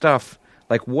so much stuff.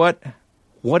 Like, what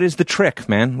is the trick,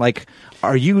 man? Like,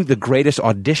 are you the greatest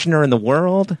auditioner in the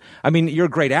world? I mean, you're a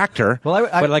great actor. Well,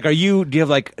 but like, do you have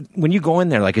like, when you go in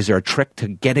there, like, is there a trick to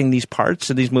getting these parts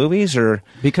in these movies, or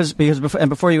because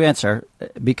before you answer,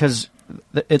 because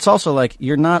it's also like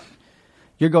you're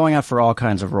going out for all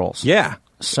kinds of roles. yeah,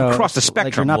 So across the like,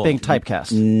 spectrum? you're not being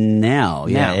typecast. Now,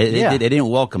 yeah, Yeah. They didn't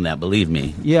welcome that. Believe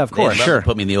me. Yeah, of course. They'd love Sure. to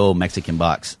put me in the old Mexican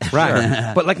box.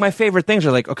 Right. But like, my favorite things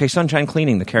are like, okay, Sunshine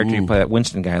Cleaning, the character you play, that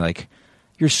Winston guy, like,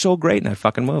 you're so great in that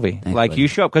fucking movie. Thanks, like, buddy. you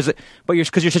show up because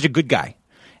you're such a good guy,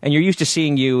 and you're used to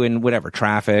seeing you in whatever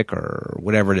Traffic or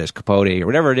whatever it is, Capote or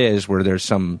whatever it is, where there's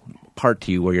some part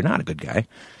to you where you're not a good guy.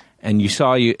 And you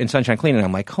saw you in Sunshine Cleaning, and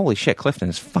I'm like, holy shit, Clifton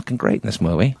is fucking great in this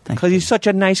movie because he's such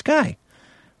a nice guy.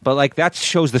 But like, that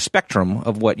shows the spectrum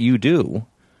of what you do,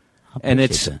 and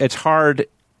appreciate that. it's hard.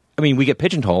 I mean, we get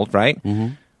pigeonholed, right?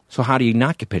 Mm-hmm. So how do you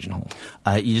not get pigeonholed?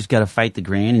 You just got to fight the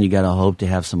grain, and you got to hope to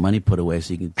have some money put away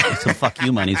so you can some fuck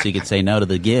you money so you can say no to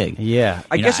the gig. Yeah.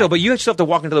 I guess so, but you still have to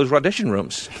walk into those audition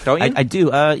rooms, don't you? I do.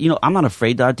 I'm not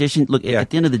afraid to audition. Look, Yeah.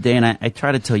 at the end of the day, and I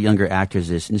try to tell younger actors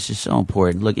this, and it's just so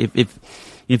important. Look,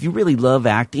 if you really love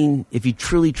acting, if you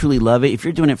truly, truly love it, if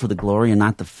you're doing it for the glory and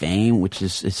not the fame, which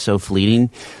is so fleeting,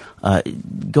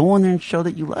 go in there and show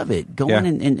that you love it. Go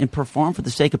in and perform for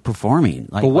the sake of performing.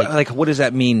 But what does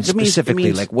that mean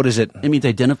specifically? What is it? It means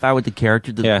identify with the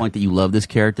character to the point that you love this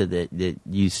character, that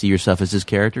you see yourself as this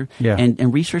character,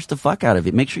 and research the fuck out of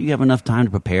it. Make sure you have enough time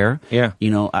to prepare. Yeah.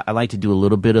 I like to do a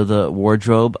little bit of the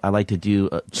wardrobe. I like to do.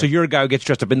 So you're a guy who gets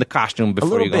dressed up in the costume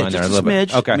before you go in there. A little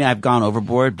bit. Okay. I mean, I've gone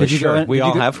overboard. But did you go in, we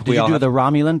all have. Did you do the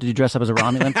Romulan? Did you dress up as a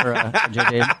Romulan for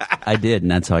JJ? I did,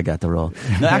 and that's how I got the role.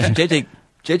 No, actually,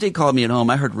 JJ called me at home.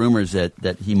 I heard rumors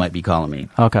that he might be calling me.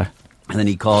 Okay. And then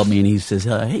he called me and he says,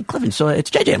 hey, Clifton, so it's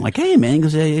JJ. I'm like, hey, man. He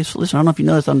goes, hey, so listen, I don't know if you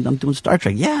know this. I'm doing Star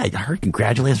Trek. Yeah, I heard.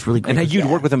 Congratulations. It's really great. And you'd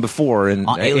worked with him before in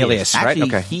Alias, right?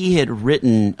 Actually, he had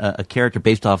written a character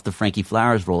based off the Frankie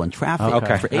Flowers role in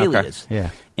Traffic for Alias. Okay. Yeah.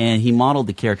 And he modeled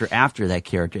the character after that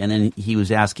character. And then he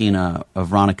was asking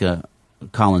Veronica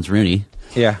Collins Rooney.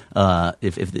 Yeah.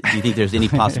 If do you think there's any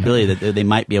possibility that they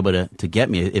might be able to get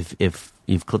me if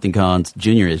Clifton Collins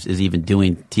Jr. is even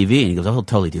doing TV? And he goes, oh, he'll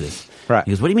totally do this. Right.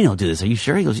 He goes, what do you mean he'll do this? Are you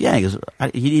sure? He goes, yeah. He goes,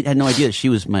 he had no idea that she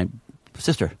was my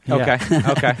sister. Okay.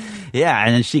 Okay. Yeah,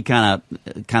 and then she kind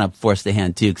of forced the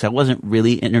hand too, because I wasn't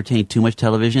really entertaining too much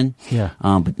television. Yeah.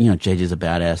 But JJ's a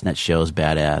badass, and that show's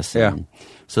badass. Yeah. And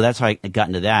so that's how I got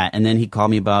into that. And then he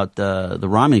called me about the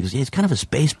Ramen. He goes, yeah, it's kind of a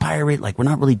space pirate. Like, we're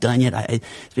not really done yet.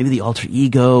 It's maybe the alter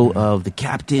ego of the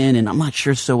captain, and I'm not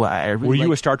sure. So I really were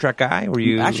you a Star Trek guy? Were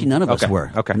you? Actually, none of us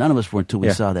were. Okay. None of us were until we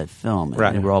saw that film,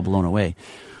 and we were all blown away.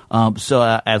 So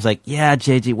I was like, yeah,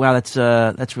 JJ, wow,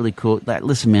 that's really cool.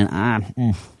 Listen, man, I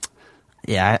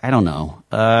don't know.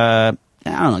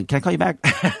 I don't know. Can I call you back?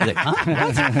 He's like, huh? Why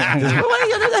are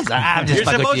you going to do this? I'm just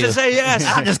You're supposed to say yes.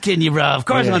 I'm just kidding you, bro. Of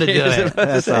course I'm going to do it.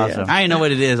 That's awesome. I know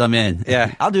what it is. I'm in.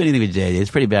 Yeah. I'll do anything with JJ. It's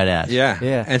pretty badass. Yeah.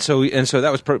 Yeah. And so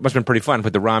that was must have been pretty fun.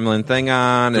 Put the Romulan thing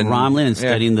on. The Romulan and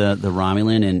studying the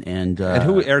Romulan and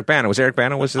who? Eric Bana. Was Eric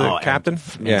Bana was the captain?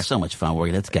 Man, it's so much fun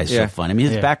working. That guy's so fun. I mean,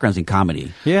 his background's in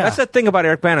comedy. Yeah. That's the thing about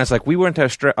Eric Bana. It's like we went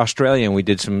to Australia and we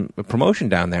did some promotion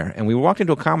down there, and we walked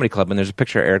into a comedy club and there's a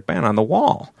picture of Eric Bana on the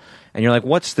wall. And you're like,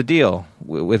 what's the deal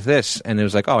with this? And it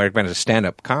was like, oh, Eric Bana's a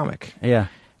stand-up comic. Yeah.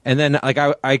 And then,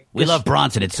 like, we love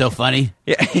Bronson. It's so funny.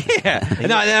 Yeah. Yeah.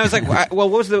 And I was like, well,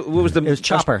 what was the? It was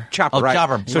Chopper. Chopper, oh, right.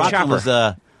 Chopper. So Bronson Chopper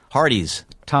was Hardy's.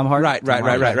 Tom Hardy.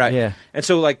 Right. Yeah. And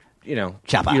so, like,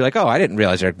 Chopper. You're like, oh, I didn't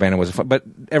realize Eric Bana was a fun. But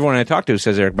everyone I talked to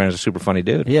says Eric Bana's a super funny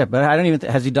dude. Yeah, but I don't even.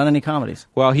 Has he done any comedies?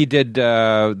 Well, he did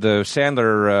the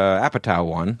Sandler Apatow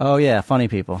one. Oh yeah, Funny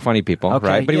People. Okay,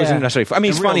 right? But he wasn't necessarily. I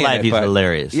mean, he's in real funny. Life, he's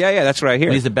hilarious. Yeah, that's what I hear.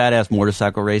 And he's a badass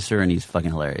motorcycle racer, and he's fucking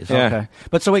hilarious. Yeah. Okay,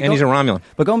 but so wait, and he's a Romulan.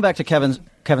 But going back to Kevin's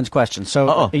question,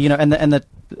 so and the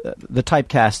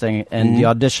typecasting and the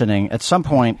auditioning. At some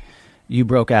point, you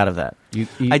broke out of that.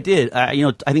 I did. I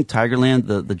think Tigerland,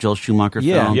 the Joel Schumacher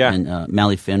film, and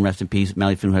Mally Finn, rest in peace.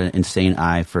 Mally Finn had an insane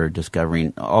eye for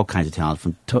discovering all kinds of talent,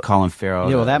 from Colin Farrell.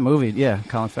 Yeah, well, that movie,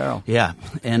 Colin Farrell. Yeah,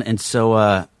 and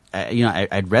so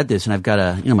I'd read this, and I've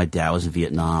got my dad was in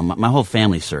Vietnam. My whole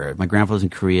family served. My grandfather was in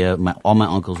Korea. All my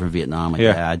uncles were in Vietnam. My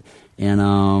dad, and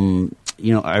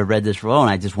I read this role, and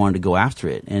I just wanted to go after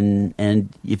it. And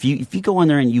if you go in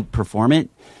there and you perform it,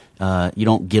 you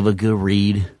don't give a good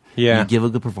read. Yeah. You give a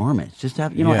good performance. Just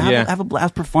have a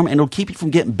blast performance, and it'll keep you from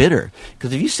getting bitter.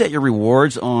 Because if you set your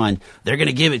rewards on, they're going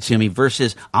to give it to me,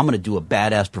 versus I'm going to do a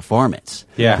badass performance.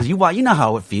 Yeah. Because you know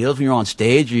how it feels when you're on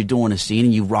stage or you're doing a scene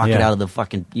and you rock it out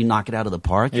of you knock it out of the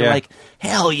park. You're like,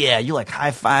 hell yeah. You're like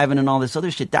high-fiving and all this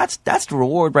other shit. That's the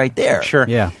reward right there. Sure.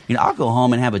 Yeah. I'll go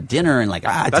home and have a dinner and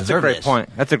that's a great point.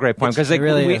 That's a great point.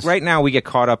 Because right now we get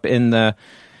caught up in the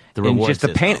just the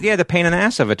pain, the pain in the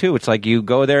ass of it too. It's like you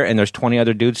go there and there's 20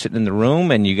 other dudes sitting in the room,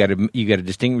 and you got to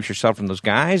distinguish yourself from those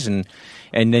guys, and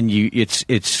then it's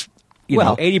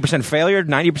 80% failure,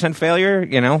 90% failure,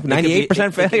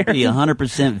 98% failure. It could be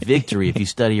 100% victory if you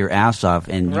study your ass off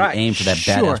and you aim for that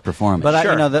badass performance. But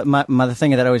the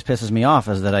thing that always pisses me off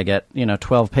is that I get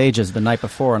 12 pages the night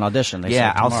before an audition.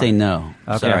 I'll say no.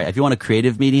 Okay. Sorry. If you want a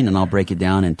creative meeting, and I'll break it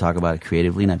down and talk about it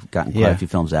creatively, and I've gotten quite a few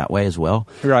films that way as well.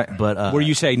 Right. But where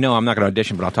you say no, I'm not going to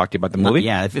audition, but I'll talk to you about the movie.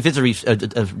 If it's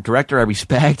a director I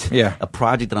respect, a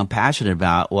project that I'm passionate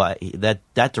about, well,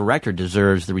 that director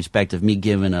deserves the respect of me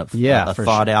giving a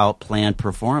thought-out, planned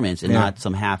performance, and not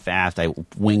some half-assed, I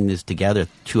wing this together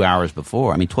 2 hours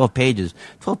before. I mean, 12 pages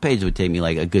would take me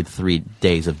like a good 3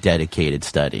 days of dedicated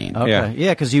studying. Okay.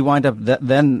 Yeah, because you wind up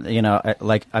then,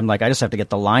 I just have to get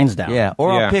the lines down. Yeah,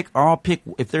 I'll pick,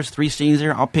 if there's 3 scenes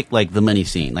there, I'll pick like the money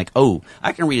scene. Like,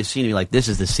 I can read a scene and be like, this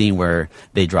is the scene where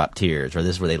they drop tears, or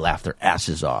this is where they laugh their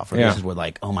asses off, or this is where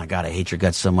like, oh my God, I hate your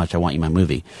guts so much, I want you in my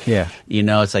movie. Yeah.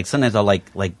 It's like sometimes I'll like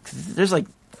there's like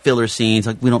filler scenes.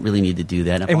 Like, we don't really need to do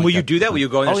that. And will you do that? Will you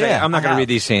go in and say, I'm not going to read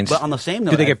these scenes? But on the same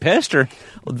note, do they get pissed or?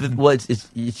 Well,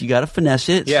 you got to finesse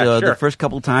it. Yeah, so sure. the first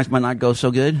couple of times might not go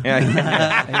so good.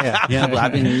 Yeah. But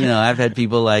I've been, I've had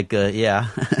people like,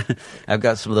 I've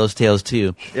got some of those tales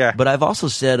too. Yeah. But I've also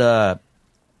said,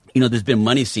 there's been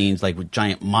money scenes like with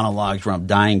giant monologues where I'm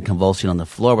dying, convulsing on the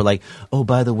floor. We're like, oh,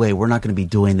 by the way, we're not going to be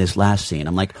doing this last scene.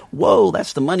 I'm like, whoa,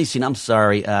 that's the money scene. I'm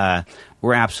sorry.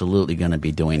 We're absolutely going to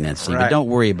be doing that scene. Right. But don't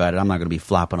worry about it. I'm not going to be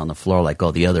flopping on the floor like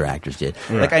all the other actors did.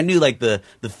 Yeah. Like, I knew, like, the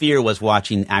fear was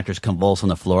watching actors convulse on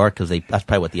the floor because that's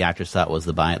probably what the actors thought was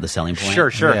the selling point.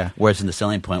 Sure. Yeah. Whereas in the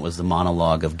selling point was the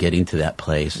monologue of getting to that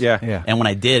place. Yeah. And when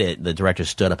I did it, the director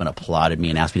stood up and applauded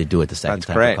me and asked me to do it the second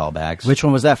time for callbacks. Which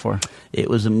one was that for? It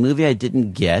was a movie I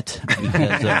didn't get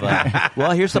because of,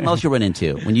 well, here's something else you'll run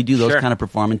into. When you do those kind of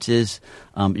performances,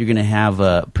 you're going to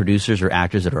have producers or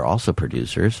actors that are also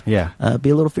producers be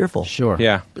a little fearful. Sure.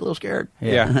 Yeah. Be a little scared.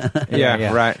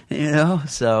 Yeah. Right.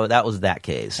 So that was that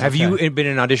case. Have you been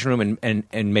in an audition room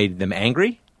and made them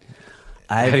angry?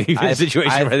 I've been in a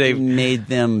situation where they've made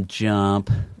them jump.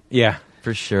 Yeah.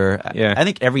 For sure. Yeah. I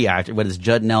think every actor, whether it's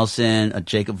Judd Nelson,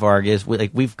 Jacob Vargas,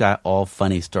 we've got all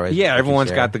funny stories. Yeah,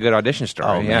 everyone's got the good audition story.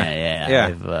 Oh, yeah.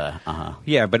 Yeah.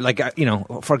 Yeah, but like,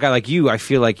 for a guy like you, I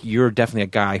feel like you're definitely a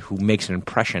guy who makes an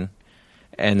impression.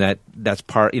 And that's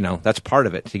part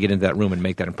of it, to get into that room and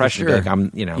make that impression. Sure.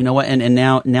 Like, You know what? And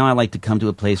now I like to come to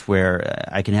a place where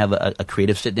I can have a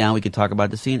creative sit down. We can talk about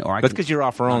the scene, or that's because you're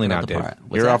offer only now, dude.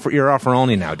 You're offer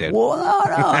only now, dude. Well,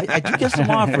 no, I do get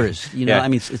some offers. I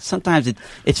mean, sometimes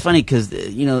it's funny because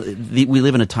we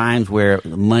live in a times where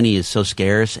money is so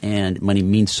scarce and money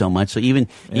means so much. So even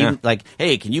like,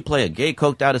 hey, can you play a gay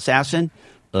coked out assassin?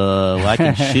 Well, I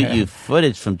can shoot you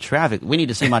footage from traffic. We need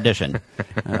to see him audition.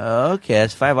 Okay,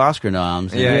 that's 5 Oscar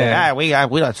noms. We got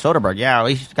Soderbergh. Yeah,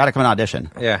 he's got to come and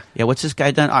audition. Yeah. What's this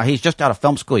guy done? Oh, he's just out of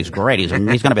film school. He's great. He's going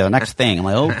to be the next thing. I'm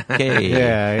like,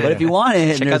 okay. But if you want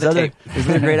it, and there's other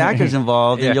great actors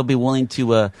involved, and you'll be willing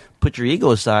to put your ego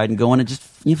aside and go in and just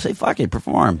say fuck it,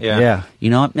 perform. Yeah.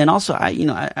 And also I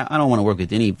don't want to work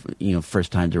with any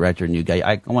first time director, new guy.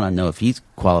 I want to know if he's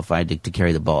qualified to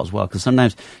carry the ball as well, because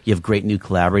sometimes you have great new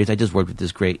collaborators. I just worked with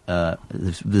this great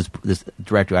this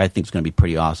director I think is going to be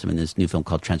pretty awesome in this new film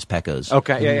called Trent Pecos.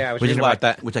 Okay, yeah. Which is about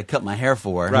that. Which I cut my hair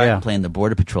for. Right. I'm playing the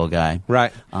Border Patrol guy.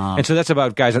 Right. And so that's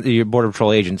about guys, your Border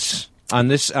Patrol agents. On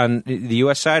the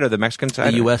U.S. side or the Mexican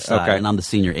side? The U.S. side, and I'm the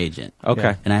senior agent. Okay.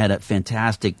 Yeah. And I had a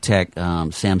fantastic tech,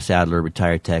 Sam Sadler,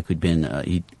 retired tech,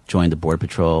 he joined the Border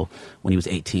Patrol when he was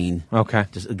 18. Okay.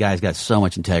 The guy's got so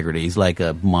much integrity. He's like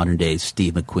a modern-day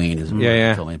Steve McQueen. Is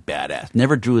totally badass.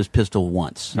 Never drew his pistol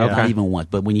once. Okay. Not even once.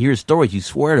 But when you hear his stories, you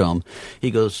swear to him. He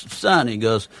goes, son,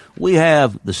 we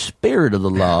have the spirit of the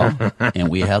law, and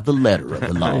we have the letter of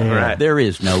the law. Right. There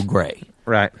is no gray.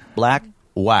 Right. Black,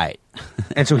 white.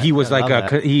 And so he was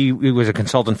like he was a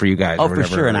consultant for you guys. Oh, for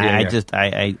sure. And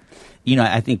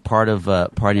I think part of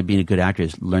being a good actor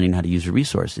is learning how to use your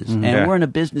resources. Mm-hmm. And we're in a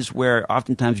business where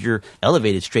oftentimes you're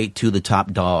elevated straight to the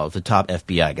top dog, the top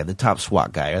FBI guy, the top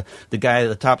SWAT guy,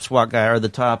 the top SWAT guy, or the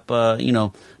top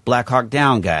Black Hawk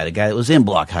Down guy, the guy that was in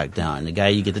Black Hawk Down, the guy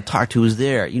you get to talk to is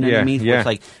there. You know what I mean? Yeah. It's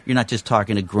like you're not just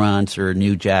talking to grunts or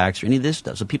new jacks or any of this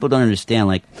stuff. So people don't understand,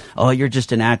 like, oh, you're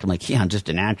just an actor. I'm like, yeah, I'm just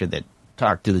an actor that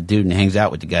talked to the dude and hangs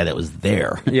out with the guy that was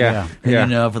there. Yeah. For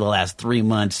the last 3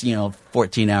 months,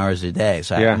 14 hours a day.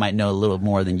 So I might know a little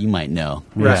more than you might know,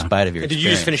 in spite of your experience. Did you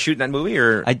just finish shooting that movie,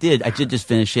 or? I did. I did just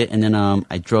finish it, and then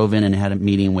I drove in and had a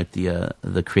meeting with the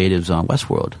creatives on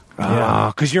Westworld.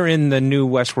 Because you're in the new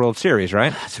Westworld series,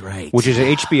 right? That's right. Which is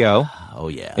HBO. Oh,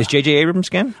 yeah. Is J.J. Abrams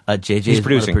again? J.J. is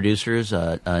producing. One of the producers.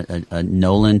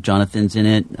 Nolan, Jonathan's in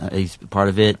it. He's part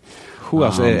of it. Who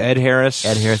else? Ed Harris,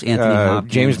 Anthony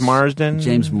Hopkins. James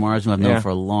Marsden, I've known for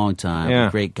a long time. Yeah.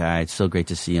 A great guy. It's so great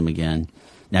to see him again.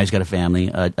 Now he's got a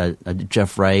family.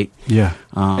 Jeff Wright. Yeah.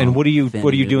 And what are you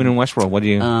doing in Westworld? What do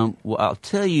you? Well, I'll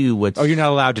tell you what's. Oh, you're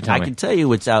not allowed to tell me. I can tell you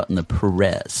what's out in the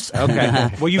press. Okay.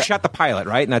 Well, you shot the pilot,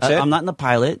 right? And that's it. I'm not in the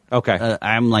pilot. Okay.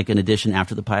 I'm like an addition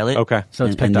after the pilot. Okay. So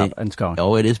it's picked up and it's going.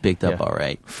 Oh, it is picked up. All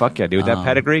right. Fuck yeah, dude. That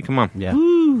pedigree. Come on. Yeah.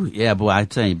 Woo. Yeah, boy. I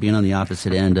tell you, being on the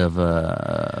opposite end of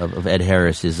Ed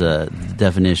Harris is the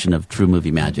definition of true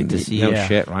movie magic. To see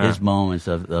shit. Wow. his moments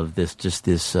of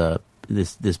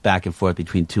this back and forth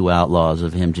between two outlaws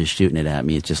of him just shooting it at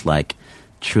me. It's just like,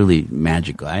 truly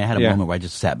magical. I had a moment where I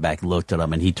just sat back, looked at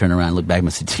him, and he turned around and looked back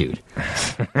and said, dude,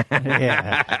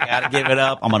 I gotta give it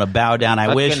up. I'm gonna bow down. I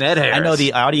know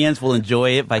the audience will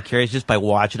enjoy it vicarious just by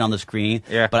watching on the screen,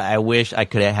 but I wish I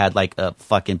could have had like a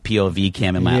fucking POV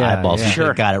cam in my eyeballs.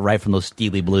 Sure, got it right from those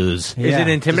Steely Blues. Is it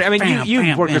intimidating? I mean,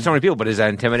 you've worked with so many people, but is that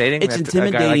intimidating? It's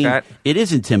intimidating. Like it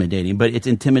is intimidating, but it's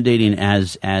intimidating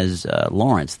as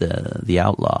Lawrence, the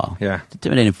outlaw. Yeah, it's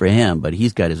intimidating for him, but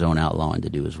he's got his own outlawing to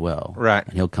do as well. Right,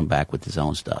 and he'll come back with his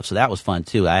own stuff. So that was fun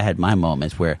too. I had my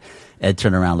moments where Ed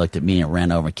turned around, looked at me, and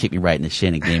ran over and kicked me right in the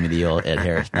shin and gave me the old Ed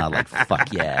Harris nod, like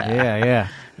fuck yeah, yeah.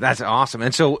 That's awesome.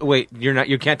 And so, wait,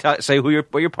 you can't say what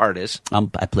your part is.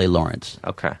 I play Lawrence.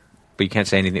 Okay. But you can't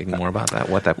say anything more about that.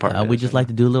 What that part is. We just like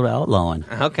to do a little outlawing.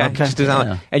 Okay. Just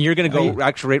and you're going to go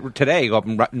actually today. Go up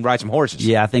and ride some horses.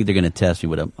 Yeah, I think they're going to test me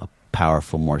with a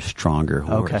powerful, more stronger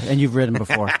horse. Okay. And you've ridden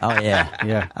before. Oh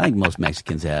yeah. I think most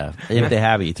Mexicans have. If they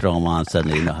have it, you throw them on,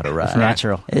 suddenly you know how to ride. It's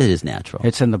natural. It is natural.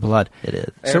 It's in the blood. It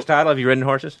is. Aristotle, have you ridden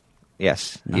horses?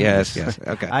 Yes. No. Yes.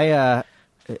 Okay.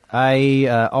 I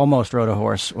almost rode a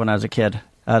horse when I was a kid.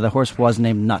 The horse was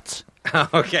named Nuts.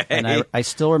 Okay. And I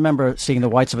still remember seeing the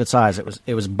whites of its eyes.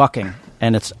 It was bucking,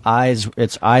 and its eyes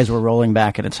were rolling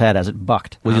back in its head as it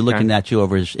bucked. Was he looking at you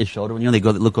over his shoulder? When they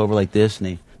look over like this,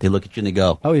 and they look at you and they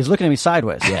go, "Oh, he's looking at me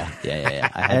sideways." Yeah.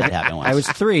 I had that happen once. I was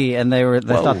 3, and they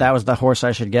thought that was the horse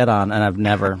I should get on, and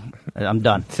I'm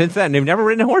done. Since then, you've never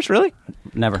ridden a horse, really?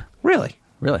 Never. Really?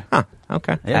 Huh.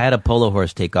 Okay. Yeah. I had a polo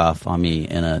horse take off on me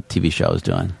in a TV show I was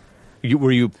doing.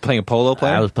 Were you playing a polo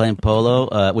player? I was playing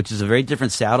polo, which is a very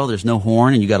different saddle. There's no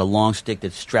horn, and you got a long stick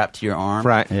that's strapped to your arm.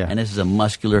 Right. Yeah. And this is a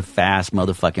muscular, fast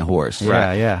motherfucking horse.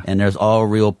 Right. Yeah. And there's all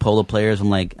real polo players. I'm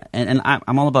like, and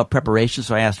I'm all about preparation.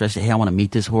 So I asked her, I said, hey, I want to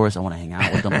meet this horse. I want to hang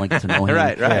out with him. I want to get to know him.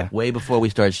 Right. Yeah. Way before we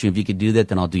started shooting, if you could do that,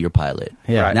 then I'll do your pilot.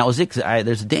 Yeah. And that was it. 'Cause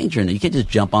there's a danger in it. You can't just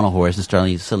jump on a horse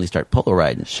and suddenly start polo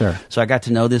riding. Sure. So I got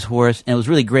to know this horse, and it was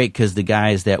really great because the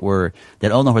guys that owned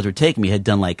the horse were taking me had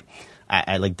done like.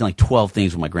 I done like 12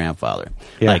 things with my grandfather.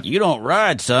 Yeah. Like, you don't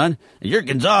ride, son. You're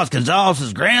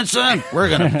Gonzalez's grandson. We're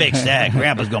going to fix that.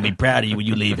 Grandpa's going to be proud of you when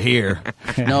you leave here.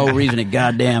 No reason in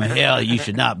goddamn hell you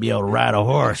should not be able to ride a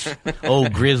horse.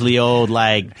 Old grizzly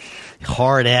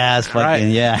hard ass fucking,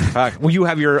 yeah. Fuck. Will you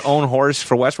have your own horse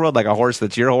for Westworld? Like a horse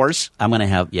that's your horse? I'm going to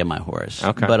have, my horse.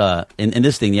 Okay. But in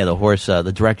this thing, the horse,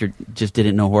 the director just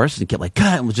didn't know horses and kept like,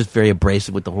 God, and was just very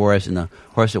abrasive with the horse. And the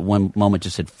horse at one moment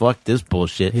just said, fuck this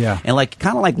bullshit. Yeah. And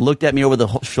kind of looked at me over the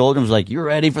shoulder and was like, you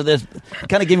ready for this?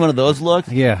 Kind of gave me one of those looks.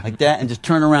 Yeah. Like that, and just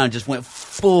turned around and just went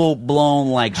full blown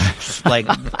like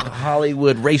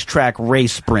Hollywood racetrack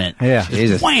race sprint. Yeah.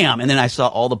 Jesus. Wham! And then I saw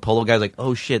all the polo guys like,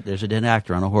 oh shit, there's a dead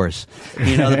actor on a horse.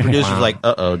 The producer's like,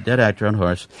 uh-oh, dead actor on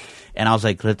horse. And I was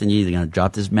like, Clifton, you're either going to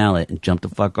drop this mallet and jump the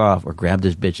fuck off or grab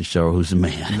this bitch and show her who's the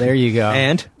man. There you go.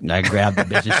 And I grabbed the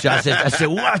bitch and shot. I said,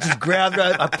 watch, just grabbed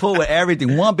her. I pulled with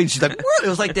everything. One bitch, she's like, what? It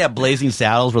was like that Blazing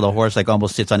Saddles where the horse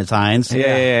almost sits on its hinds.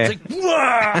 Yeah. It's like,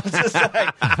 whoa! It's just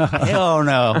like, hell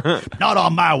no. Not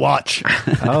on my watch.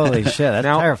 Holy shit, that's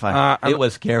terrifying. It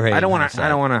was scary. I don't want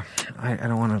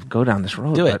to go down this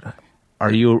road. Do it.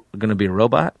 Are you going to be a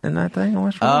robot in that thing? I'm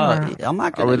not going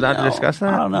to. Are we allowed to discuss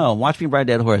that? I don't know. Watch me ride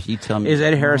that horse. You tell me. Is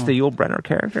Ed Harris the Yul Brynner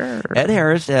character? Ed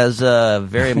Harris has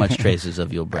very much traces of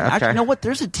Yul Brynner. Okay. Actually, you know what?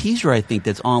 There's a teaser, I think,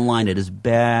 that's online that is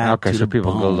bad. Okay, to so the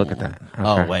people bone. go look at that. Okay.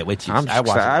 Oh, wait.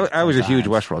 I was a huge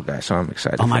Westworld guy, so I'm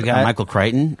excited. Oh, my for God. that. Michael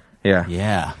Crichton? Yeah.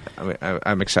 Yeah.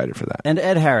 I'm excited for that. And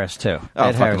Ed Harris too. Oh,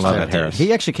 Ed Harris love too. Ed Harris.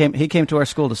 He actually came to our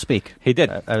school to speak. He did.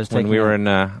 I was when taking we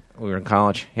were in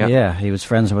college. Yeah. Yeah, he was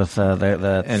friends with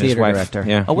the And theater his wife. director.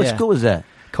 Yeah. Oh, what school was that?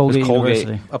 Colgate Colgate,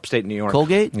 University. upstate New York.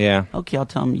 Colgate? Yeah. Okay, I'll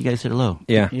tell him you guys said hello.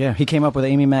 Yeah. Yeah, he came up with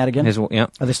Amy Madigan. Yeah.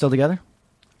 Are they still together?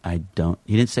 I don't.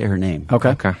 He didn't say her name.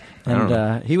 Okay.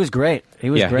 And he was great.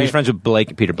 He was great. He was friends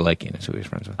with Peter Blakey. That's who he was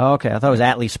friends with. Oh, okay. I thought it was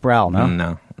Atlee Sproul. No,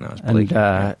 No, it's Blakey.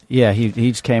 And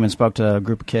he just came and spoke to a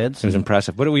group of kids. It was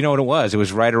impressive. What do we know what it was? It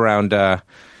was right around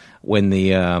when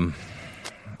the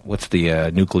what's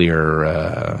the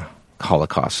nuclear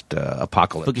Holocaust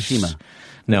apocalypse? Fukushima.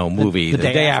 No, movie. The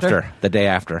day after? The day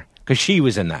after. Because she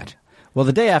was in that. Well,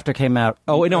 the day after came out.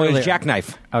 Oh, no, it earlier. was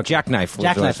Jackknife. Okay. Jackknife.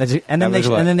 And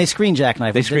then they screened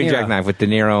Jackknife. They screened Jackknife with De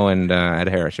Niro and Ed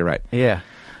Harris. You're right. Yeah.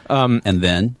 And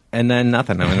then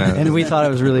nothing. And we thought it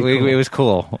was really cool. It was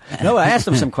cool. No, I asked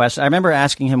him some questions. I remember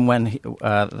asking him when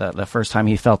the first time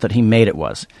he felt that he made it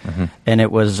was. Mm-hmm. And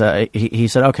it was, he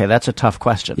said, okay, that's a tough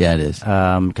question. Yeah, it is.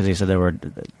 Because he said there were...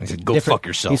 He said, go fuck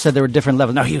yourself. He said there were different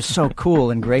levels. No, he was so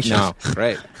cool and gracious. No,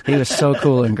 right. He was so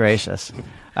cool and gracious.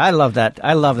 I love that.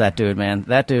 I love that dude, man.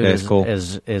 That dude is cool.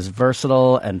 is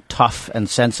versatile and tough and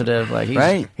sensitive. Like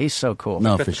he's so cool.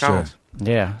 No, for sure.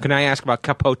 Yeah. Can I ask about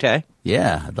Capote?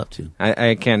 Yeah, I'd love to.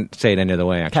 I can't say it any other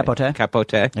way, actually.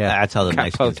 Capote? Yeah. That's how the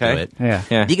Mexicans do it. Yeah.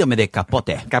 Dígame de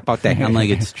Capote. Capote. I'm like,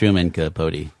 it's Truman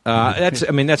Capote. That's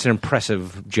an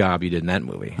impressive job you did in that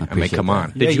movie. I mean, come on.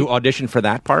 that. Did you audition for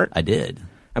that part? I did.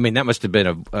 I mean, that must have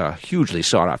been a hugely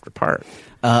sought-after part.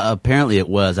 Apparently it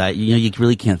was. You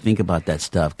really can't think about that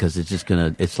stuff because it's just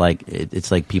it's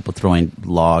like people throwing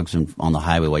logs on the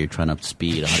highway while you're trying to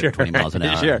speed 120 miles an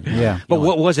hour. Sure. Yeah. But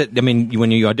what was it? I mean, when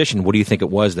you auditioned, what do you think it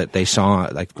was that they saw?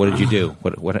 Like, what did you do?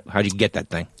 How did you get that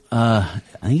thing? I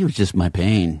think it was just my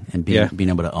pain and being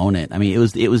able to own it. I mean, it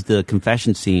was the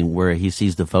confession scene where he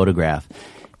sees the photograph.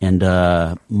 And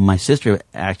my sister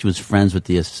actually was friends with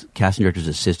the casting director's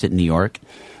assistant in New York.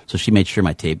 So she made sure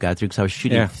my tape got through because I was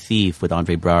shooting Thief with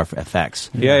Andre Braugher for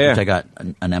FX, which I got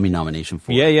an Emmy nomination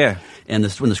for. Yeah. And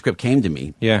when the script came to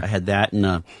me, I had that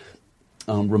and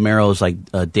Romero's like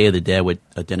Day of the Dead with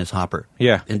Dennis Hopper.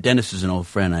 Yeah. And Dennis is an old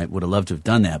friend. I would have loved to have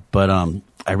done that. But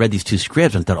I read these two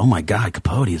scripts and thought, oh my God,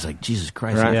 Capote is like, Jesus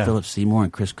Christ, like Philip Seymour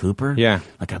and Chris Cooper. Yeah.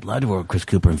 Like I'd love to work with Chris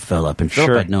Cooper and Philip. And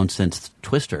Philip I'd known since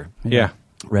Twister. Yeah.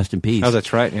 Rest in peace. Oh,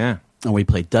 that's right, yeah. And we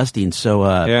played Dusty. And so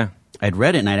I'd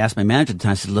read it and I'd asked my manager at the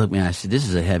time, I said, look, man, this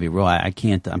is a heavy role. I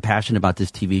can't, I'm passionate about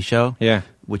this TV show. Yeah.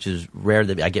 Which is rare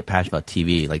that I get passionate about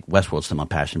TV. Like Westworld's something I'm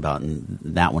passionate about, and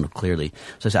that one clearly.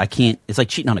 So I said, I can't. It's like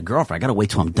cheating on a girlfriend. I got to wait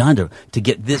till I'm done to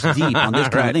get this deep on this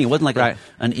kind of thing. It wasn't like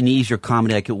an easier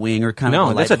comedy like a Wing or kind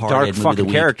of a that's a dark fucking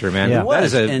character, man. Yeah.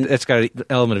 It's got an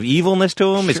element of evilness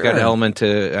to him. It's got an element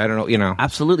to I don't know,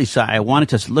 Absolutely. So I wanted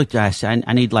to look. I said,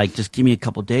 I need just give me a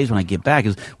couple days when I get back.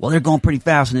 Because they're going pretty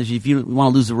fast, and if you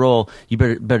want to lose the role, you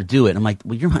better do it. And I'm like,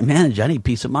 well, you're my manager. I need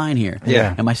peace of mind here.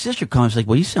 Yeah. And my sister comes, she's like,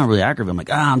 well, you sound really aggravated. I'm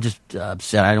like, I'm just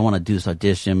upset. I don't want to do this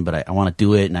audition, but I want to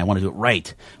do it, and I want to do it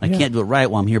right. I can't do it right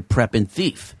while I'm here prepping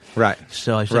Thief. Right.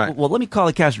 So I said, well, let me call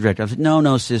the casting director. I said,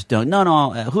 no, sis, don't.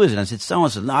 No, who is it? I said, someone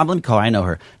said, no, let me call her. I know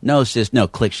her. No, sis, no.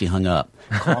 Click, she hung up.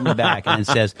 Call me back, and it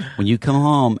says, when you come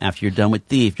home after you're done with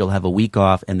Thief, you'll have a week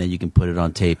off, and then you can put it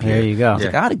on tape here. There you go. I was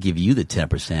like, I ought to give you the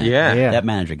 10%. Yeah. That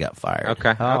manager got fired.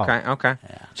 Okay. Oh. Okay.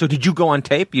 Yeah. So did you go on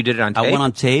tape? You did it on tape? I went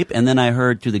on tape, and then I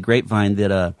heard through the grapevine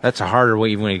that that's a harder way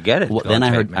even when you get it. Well, then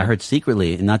I heard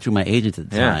secretly, and not through my agent at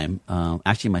the time.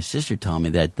 Actually, my sister told me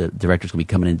that the director's going to be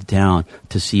coming into town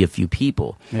to see a few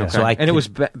people. Yeah. So and it was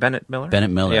Bennett Miller.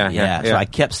 Bennett Miller. Yeah. So I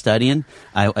kept studying.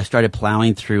 I started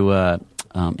plowing through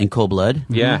In Cold Blood.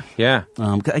 Yeah.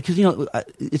 Because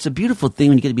it's a beautiful thing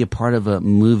when you get to be a part of a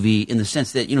movie in the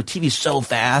sense that TV's so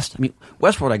fast. I mean,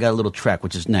 Westworld, I got a little trek,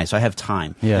 which is nice. So I have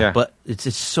time. Yeah. But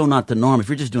it's so not the norm. If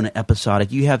you're just doing an episodic,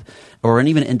 or an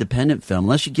even independent film,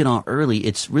 unless you get on early,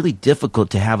 it's really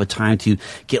difficult to have a time to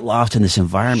get lost in this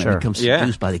environment. Sure. Become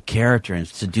seduced by the character and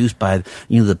seduced by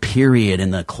the period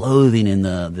and the clothing and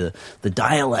the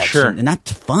dialects. Sure. And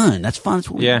that's fun. That's fun. That's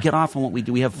what we get off on what we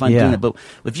do. We have fun doing it. But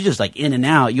if you're just like in and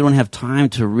out, you don't have time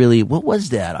to really, what was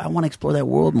that? I want to explore that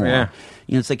world more. Yeah.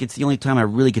 It's like it's the only time I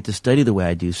really get to study the way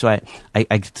I do. So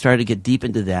I started to get deep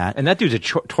into that. And that dude's a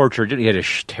tortured. He had a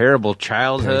terrible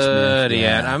childhood. He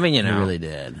really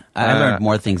did. I learned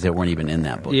more things that weren't even in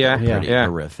that book. Yeah, Pretty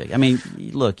horrific. I mean,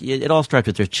 look, it all starts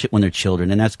with when they're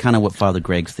children, and that's kind of what Father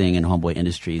Greg's thing in Homeboy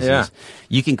Industries is.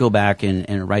 You can go back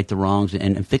and right the wrongs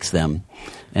and fix them.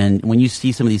 And when you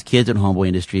see some of these kids in Homeboy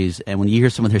Industries, and when you hear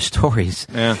some of their stories,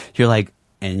 you're like,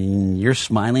 and you're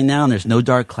smiling now, and there's no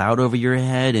dark cloud over your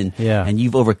head, and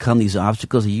you've overcome these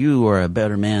obstacles. You are a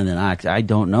better man than I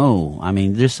don't know. I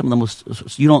mean, there's some of the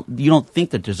most you don't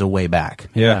think that there's a way back.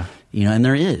 Yeah. And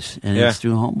there is, and it's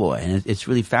through Homeboy, and it's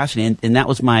really fascinating. And that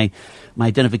was my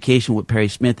identification with Perry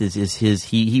Smith is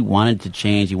he wanted to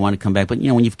change, he wanted to come back, but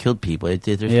when you've killed people,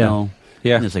 there's no.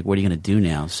 Yeah. It's like, what are you going to do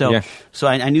now? So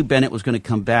I knew Bennett was going to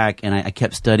come back, and I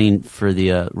kept studying for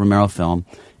the Romero film.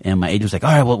 And my agent was like,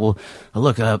 all right, well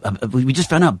look, we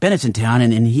just found out Bennett's in town,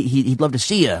 and he'd love to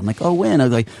see you. I'm like, oh, when? I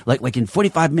was like in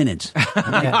 45 minutes.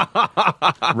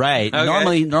 Right.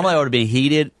 Okay. Normally I would have been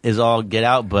heated as all get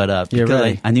out, but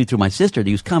because I knew through my sister that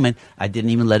he was coming, I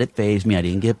didn't even let it faze me. I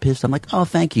didn't get pissed. I'm like, oh,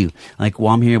 thank you. I'm like,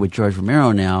 well, I'm here with George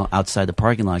Romero now outside the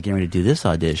parking lot getting ready to do this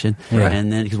audition. Right.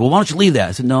 And then he goes, well, why don't you leave that?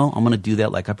 I said, no, I'm going to do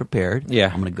that like I prepared. Yeah.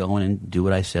 I'm going to go in and do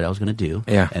what I said I was going to do.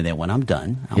 Yeah. And then when I'm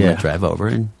done, I'm going to drive over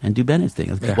and do Bennett's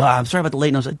thing. Well, I'm sorry about the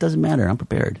late notice. It doesn't matter. I'm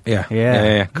prepared.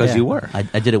 Yeah. Because you were. I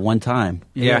did it one time.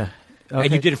 Yeah. Okay.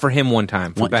 And you did it for him one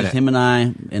time. Just him and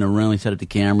I in a room. He set up the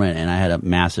camera, and I had a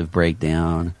massive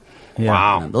breakdown. Yeah.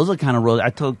 Wow. Those are the kind of roles. I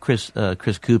told Chris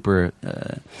Cooper,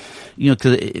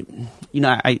 because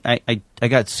I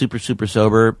got super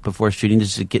sober before shooting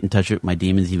just to get in touch with my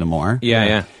demons even more.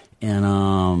 Yeah.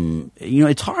 And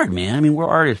it's hard, man. I mean, we're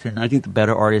artists, and I think the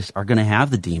better artists are going to have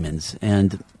the demons.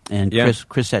 And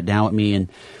Chris sat down with me and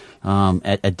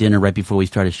at dinner right before we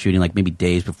started shooting, like maybe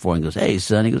days before, and goes, "Hey,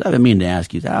 son," he goes, "I've been meaning to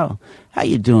ask you, how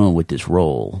you doing with this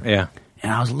role?" Yeah.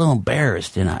 And I was a little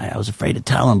embarrassed, and I was afraid to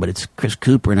tell him, but it's Chris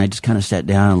Cooper, and I just kind of sat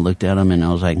down and looked at him, and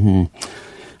I was like,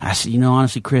 I said,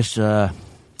 honestly, Chris, I've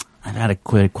had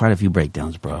quite a few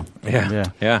breakdowns, bro.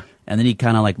 Yeah. And then he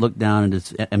kind of like looked down at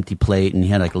his empty plate, and he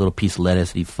had like a little piece of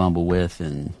lettuce that he fumbled with,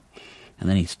 and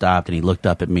then he stopped and he looked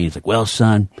up at me. He's like, "Well,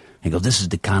 son," he goes, "this is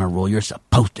the kind of role you're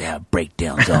supposed to have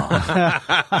breakdowns on."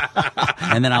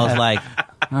 And then I was like,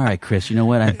 "All right, Chris, you know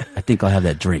what? I think I'll have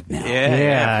that drink now."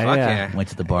 Yeah. Went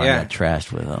to the bar and got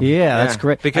trashed with him. Yeah, that's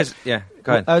great. Because go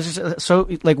ahead. I was just, so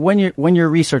like when you're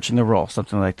researching the role,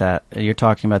 something like that, you're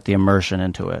talking about the immersion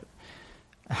into it.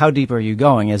 How deep are you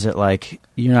going? Is it like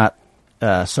you're not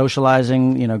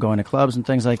socializing, going to clubs and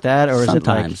things like that, or is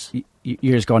Sometimes. it like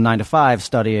you're just going 9 to 5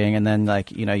 studying, and then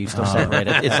like you still separate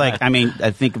it? It's like, I mean,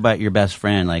 I think about your best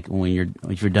friend. Like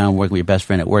if you're done working with your best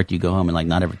friend at work, you go home and like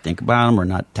not ever think about them or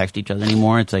not text each other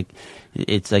anymore. It's like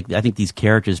I think these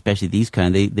characters, especially these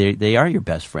kind, they are your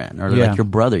best friend, or they're like your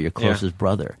brother, your closest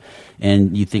brother,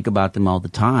 and you think about them all the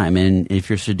time. And if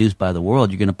you're seduced by the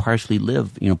world, you're going to partially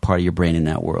live, part of your brain in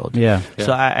that world. Yeah.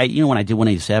 So I when I did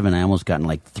 187, I almost got in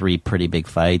like 3 pretty big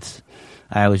fights.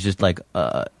 I was just like,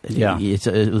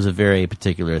 it was a very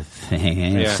particular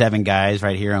thing. Yeah. 7 guys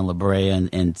right here on La Brea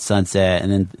and Sunset,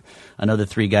 and then another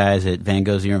 3 guys at Van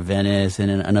Gogh in Venice, and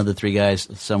then another 3 guys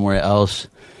somewhere else.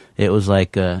 It was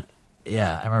like, I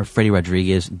remember Freddie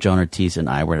Rodriguez, Joan Ortiz, and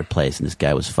I were at a place, and this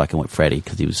guy was fucking with Freddie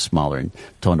because he was smaller and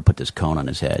told him to put this cone on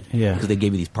his head. Yeah. Because they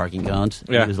gave you these parking cones.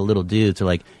 Yeah. He was a little dude, so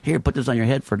like, "Here, put this on your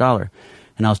head for $1."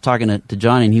 And I was talking to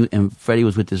Johnny, and Freddie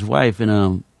was with his wife,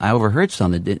 and I overheard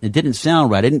something. It didn't sound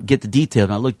right. I didn't get the details.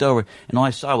 And I looked over, and all I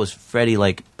saw was Freddie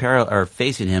like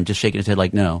facing him, just shaking his head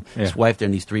like no. Yeah. His wife there,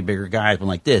 and these 3 bigger guys went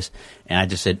like this. And I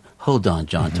just said, "Hold on,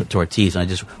 John," to Ortiz, and I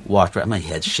just walked right. My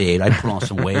head shaved. I put on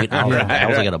some weight. I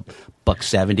was like at a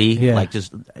 $170, like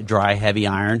just dry, heavy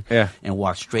iron, and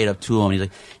walked straight up to him.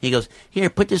 He goes,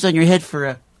 "Here, put this on your head for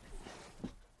a."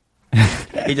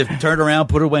 He just turned around,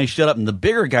 put it away, and shut up. And the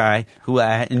bigger guy, who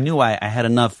I knew I had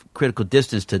enough critical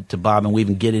distance to bob and weave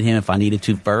and get at him if I needed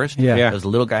to first. Because the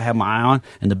little guy had my eye on,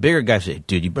 and the bigger guy said,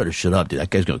 "Dude, you better shut up, dude. That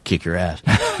guy's going to kick your ass."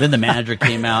 Then the manager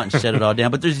came out and set it all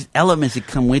down. But there's these elements that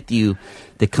come with you,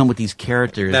 that come with these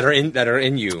characters that are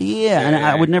in you. And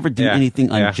I would never do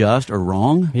anything unjust or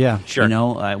wrong. Yeah, sure.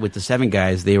 With the 7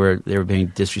 guys, they were being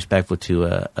disrespectful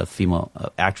to a female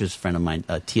actress friend of mine,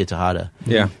 Tia Tejada.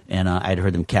 Yeah, and I'd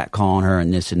heard them catcalling her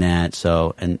and this and that.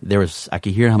 So, and I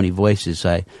could hear how many voices.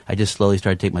 So I just slowly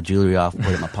started to take my jewelry off and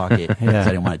put it in my pocket because I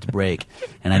didn't want it to break.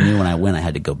 And I knew when I went, I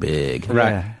had to go big.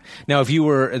 right. Yeah. Now, if you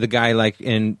were the guy like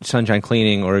in Sunshine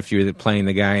Cleaning, or if you were playing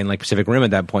the guy in like Pacific Rim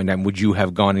at that point in time, would you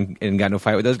have gone and gotten in a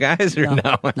fight with those guys, or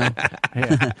no? Not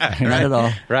at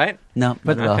all. Right? No,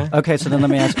 But not at all. okay, so then let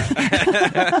me ask.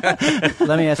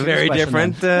 Let me ask you Very this question,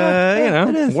 different,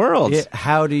 then. worlds. Yeah,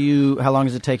 how long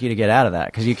does it take you to get out of that?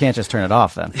 Because you can't just turn it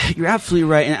off then. You're absolutely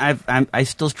right, and I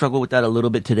still struggle with that a little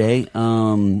bit today.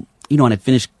 When I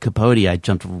finished Capote, I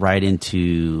jumped right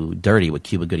into Dirty with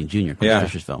Cuba Gooding Jr., Chris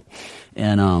Fisher's film.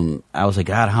 And I was like,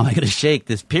 God, how am I going to shake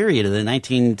this period of the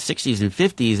 1960s and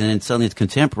 50s? And then suddenly it's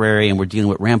contemporary, and we're dealing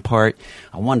with Rampart.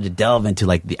 I wanted to delve into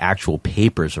like the actual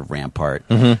papers of Rampart,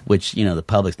 which the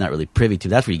public's not really privy to.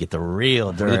 That's where you get the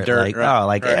real dirt.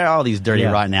 All these dirty,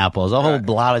 rotten apples. A whole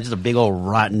lot of just a big old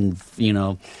rotten,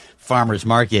 farmer's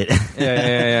market.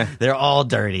 Yeah. They're all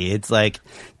dirty. It's like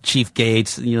Chief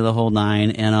Gates, the whole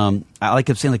nine. And I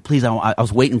kept saying, like, please, I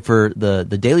was waiting for the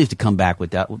dailies to come back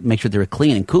with that, make sure they were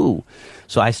clean and cool.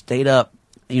 So I stayed up.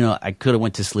 I could have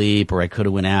went to sleep, or I could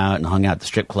have went out and hung out at the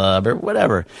strip club or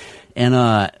whatever. And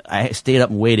I stayed up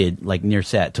and waited like near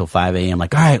set till 5 a.m.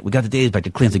 Like, all right, we got the dailies back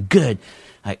to clean. I said, good.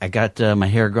 I got my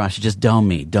hair grown. She just dome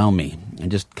me. And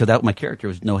just because my character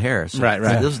was no hair. So, right.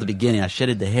 So this was the beginning. I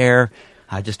shedded the hair.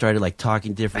 I just started like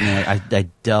talking differently. I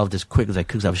delved as quick as I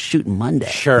could because I was shooting Monday.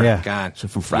 Sure. Yeah. God. So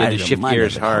from Friday to shift Monday,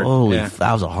 gears hard. Holy,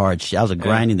 that was a hard shit. I was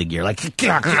grinding the gear like.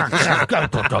 Yeah.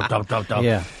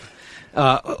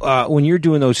 When you're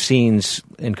doing those scenes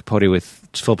in Capote with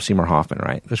Philip Seymour Hoffman,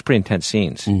 right? Those pretty intense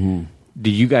scenes. Mm-hmm.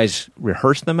 Did you guys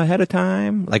rehearse them ahead of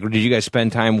time? Like, did you guys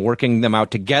spend time working them out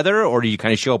together, or do you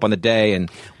kind of show up on the day and?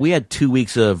 We had 2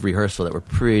 weeks of rehearsal that were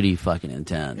pretty fucking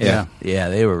intense. Yeah,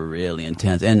 they were really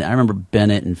intense. And I remember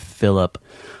Bennett and Philip.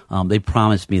 they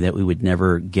promised me that we would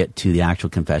never get to the actual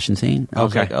confession scene. I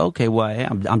was like, okay, well,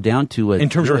 I'm down to it. In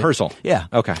terms of rehearsal? Yeah.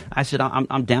 Okay. I said,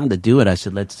 I'm down to do it. I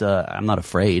said, I'm not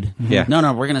afraid. Yeah. No,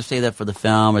 we're going to say that for the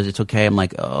film. It's okay. I'm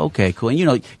like, oh, okay, cool. And,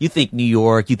 you think New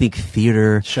York, you think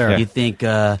theater. Sure. You think,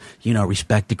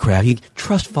 respect the crowd. You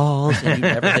trust falls and you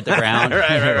never hit the ground.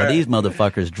 right. Well, these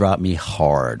motherfuckers dropped me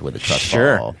hard with a trust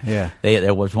fall. Yeah.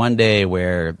 There was one day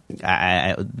where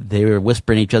they were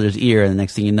whispering in each other's ear, and the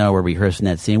next thing you know, we're rehearsing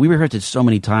that scene. We rehearsed it so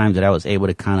many times that I was able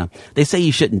to kind of, they say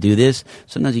you shouldn't do this.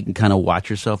 Sometimes you can kind of watch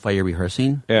yourself while you're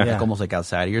rehearsing. Yeah. Like almost like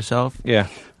outside of yourself. Yeah.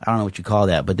 I don't know what you call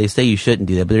that, but they say you shouldn't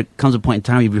do that. But there comes a point in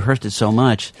time you've rehearsed it so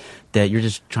much that you're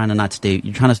just trying to not stay.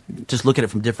 You're trying to just look at it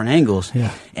from different angles.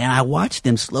 Yeah. And I watched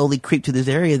them slowly creep to this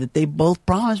area that they both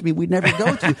promised me we'd never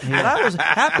go to. And I was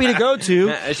happy to go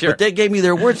to, Sure. but they gave me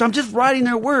their word. So I'm just writing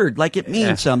their word like it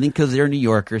means something because they're New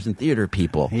Yorkers and theater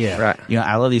people. Yeah. Right.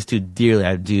 I love these two dearly.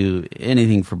 I'd do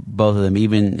anything for both of them,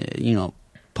 even,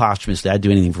 posthumously. I'd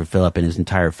do anything for Philip and his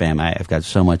entire family. I've got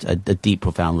so much, a deep,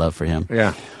 profound love for him.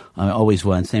 Yeah. I always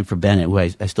was. Same for Bennett, who I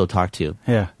still talk to.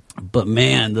 Yeah. But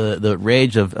man, the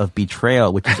rage of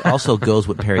betrayal, which also goes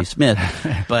with Perry Smith.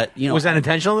 But was that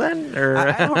intentional then? Or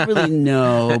I don't really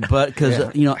know, but because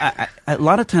I a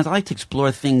lot of times I like to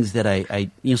explore things that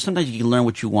I sometimes you can learn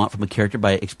what you want from a character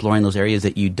by exploring those areas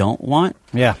that you don't want.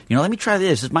 Yeah. Let me try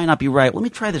this. This might not be right. Let me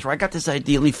try this. Or I got this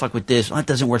idea. Let me fuck with this. Oh, that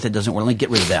doesn't work. That doesn't work. Let me get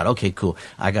rid of that. Okay, cool.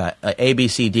 I got A, B,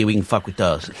 C, D. We can fuck with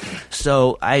those.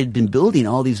 So I had been building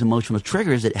all these emotional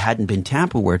triggers that hadn't been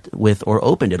tampered with or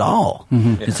opened at all.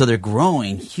 Mm-hmm. And so they're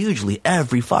growing hugely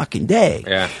every fucking day.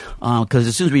 Yeah. Because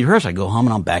as soon as we rehearse, I go home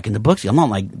and I'm back in the books. I'm not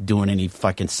like doing any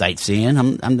fucking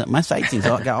sightseeing. My sightseeing's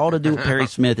got all to do with Perry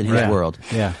Smith and his world.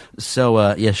 Yeah.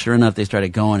 So sure enough, they started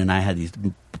going, and I had these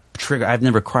trigger. I've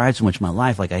never cried so much in my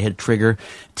life. Like I hit a trigger,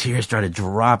 tears started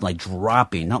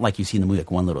dropping. Not like you see in the movie,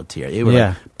 like one little tear. They were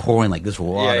like pouring like this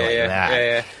water,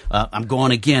 that. I'm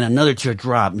going again. Another tear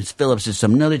drop. Miss Phillips says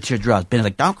another tear drops. Ben's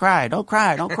like, don't cry.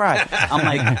 I'm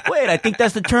like, wait, I think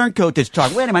that's the turncoat that's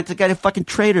talking. Wait a minute, the guy, the fucking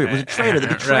traitor. It was a traitor, the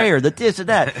betrayer, the this and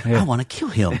that. I want to kill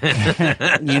him.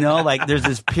 Like there's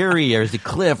this period, there's the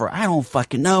cliff, or I don't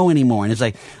fucking know anymore. And it's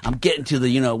like I'm getting to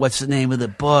the, what's the name of the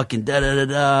book, and da da da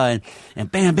da,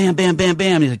 and bam, bam, bam, bam,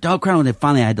 bam. And he's like, don't cry. And then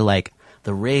finally I had to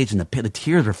the rage and the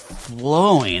tears were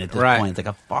flowing at this point. It's like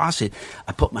a faucet.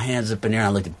 I put my hands up in there and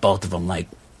I looked at both of them like,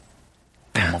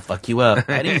 I'm going to fuck you up.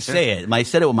 I didn't say it. I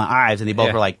said it with my eyes, and they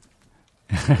both were like,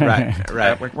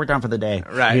 right. We're done for the day.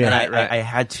 Right. And right. I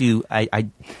had to.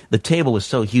 The table was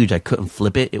so huge I couldn't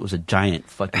flip it. It was a giant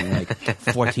fucking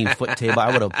 14-foot table. I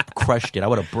would have crushed it. I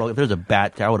would have broke. If there was a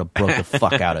bat there, I would have broke the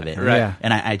fuck out of it. Right. Yeah.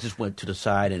 And I just went to the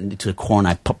side and to the corner.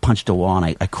 I punched a wall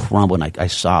and I crumbled and I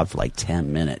sobbed for like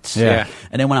 10 minutes. Yeah.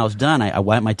 And then when I was done, I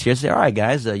wiped my tears. And said, all right,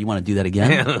 guys, you want to do that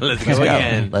again? Let's go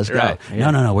again. Let's go. Right.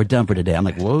 Yeah. No, we're done for today. I'm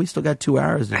like, well, we still got 2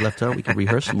 hours left over. We can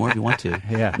rehearse some more if you want to.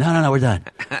 Yeah. No, we're done.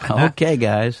 Okay,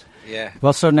 guys. Yeah.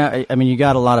 Well, so now, you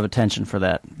got a lot of attention for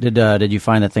that. Did you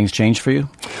find that things changed for you?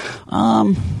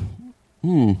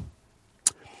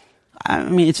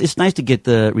 It's nice to get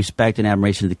the respect and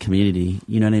admiration of the community.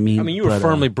 You know what I mean? You were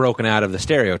firmly broken out of the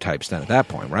stereotypes then at that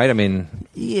point, right?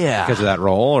 Yeah. Because of that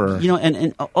role, or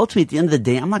and ultimately at the end of the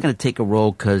day, I'm not going to take a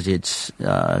role because it's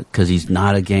because he's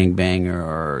not a gangbanger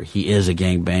or he is a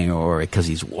gangbanger or because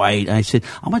he's white. I said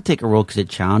I'm going to take a role because it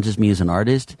challenges me as an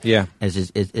artist. Yeah.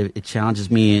 As it challenges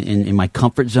me in my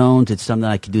comfort zones. It's something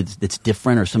that I can do that's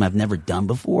different or something I've never done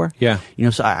before. Yeah.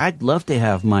 So I'd love to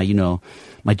have my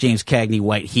my James Cagney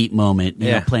white heat moment,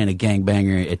 playing a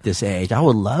gangbanger at this age. I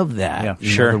would love that. Yeah,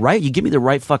 sure. You give me the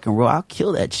right fucking role, I'll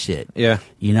kill that shit. Yeah.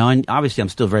 And obviously I'm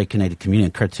still very connected to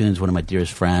community. Cartoon's one of my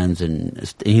dearest friends,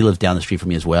 and he lives down the street from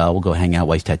me as well. We'll go hang out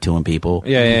while he's tattooing people.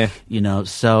 Yeah.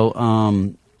 So,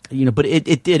 but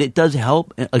it does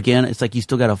help. Again, it's like you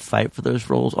still got to fight for those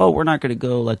roles. Oh, we're not going to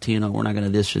go Latino. We're not going to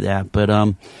this or that. But,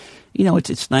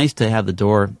 it's nice to have the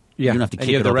door. Yeah. You don't have to kick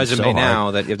you have it the open resume so now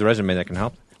hard. that you have the resume that can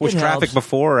help. Was It Traffic helps.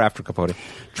 before or after Capote?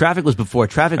 Traffic was before.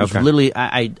 Traffic was Okay. literally.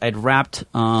 I'd wrapped.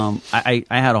 I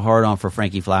had a hard on for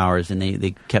Frankie Flowers, and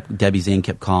they kept Debbie Zane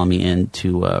kept calling me in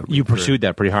to. You pursued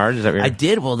that pretty hard. Is that weird? I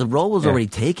did. Well, the role was already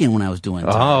taken when I was doing.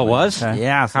 Oh, it was? Okay.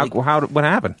 Yeah. So What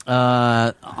happened?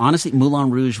 honestly, Moulin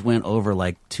Rouge went over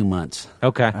like 2 months.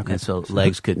 Okay. And so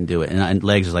Legs couldn't do it, and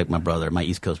Legs is like my brother, my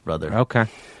East Coast brother. Okay.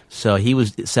 So he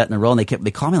was set in the role, and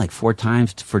they called me like 4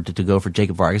 times to go for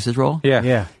Jacob Vargas's role.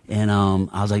 Yeah. And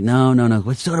I was like, no.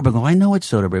 What's Soderbergh? Oh, I know it's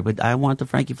Soderbergh, but I want the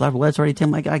Frankie Flowers. Well, it's already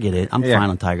Tim. Like, I get it. I'm fine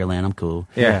on Tigerland. I'm cool.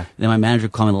 Yeah. And then my manager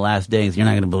called me the last day and said, you're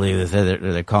not going to believe this.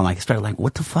 They're calling. Like, I started like,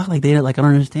 what the fuck? Like, I don't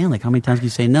understand. Like, how many times can you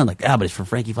say no? Like, but it's for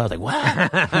Frankie Flowers. Like,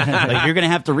 what? Like, you're going to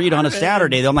have to read on a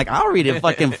Saturday. I'm like, I'll read it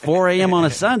fucking 4 a.m. on a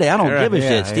Sunday. I don't give a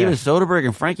shit. Steven Soderbergh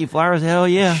and Frankie Flowers, hell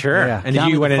yeah. Sure. Yeah. And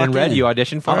you went in and read, you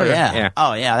auditioned for it? Yeah.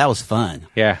 Oh, yeah, that was fun.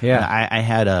 Yeah. I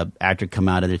had a actor come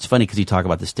out of it. It's funny because you talk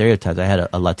about the stereotypes. I had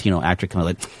a Latino actor come out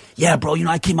like, yeah, bro,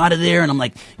 I came out of there and I'm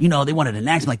like, they wanted an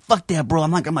accent. I'm like, fuck that, bro.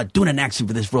 I'm not doing an accent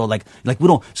for this role. Like we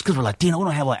don't, it's because we're Latino, we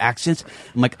don't have accents.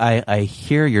 I'm like, I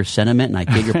hear your sentiment and I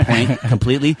get your point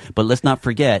completely, but let's not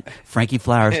forget, Frankie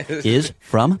Flowers is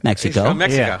from Mexico. He's from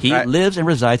Mexico. He lives and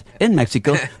resides in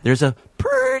Mexico. There's a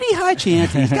pretty high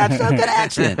chance he's got some good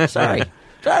accent. Sorry,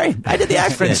 I did the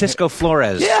accent. Francisco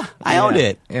Flores. Yeah, I owned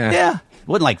it. Yeah. It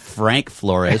wasn't like Frank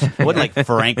Flores. It wasn't like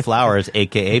Frank Flowers,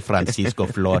 a.k.a. Francisco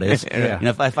Flores. Yeah.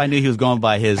 If I knew he was going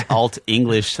by his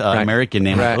alt-English American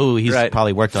name, he's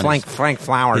probably worked on Frank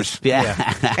Flowers.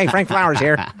 Hey, Frank Flowers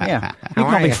here. Yeah. You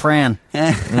call me Fran.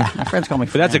 My friends call me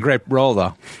Fran. But that's a great role,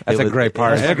 though. That's a great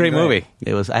part. It's a great movie.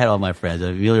 It was. I had all my friends.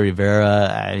 Emilio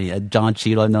Rivera, John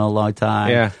Cheadle I've known a long time.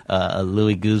 Yeah.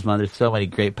 Louis Guzman. There's so many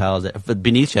great pals.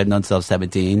 Benicio I'd known since I was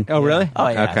 17. Oh, really? Oh,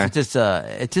 yeah. Okay.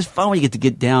 It's just fun when you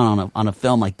get down on a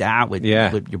film like that with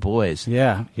your boys.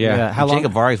 Yeah. How long?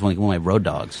 Jacob Vargas was one of my road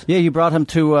dogs. Yeah, you brought him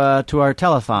to our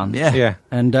telethon. Yeah.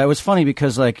 And it was funny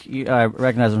because I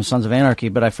recognize him from Sons of Anarchy,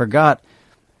 but I forgot.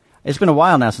 It's been a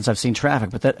while now since I've seen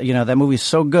Traffic, but that movie's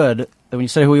so good that when you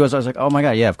said who he was, I was like, oh my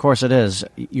god, yeah, of course it is.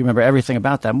 You remember everything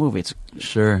about that movie. It's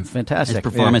fantastic. His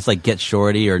performance, like Get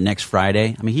Shorty or Next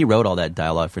Friday. I mean, he wrote all that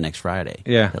dialogue for Next Friday.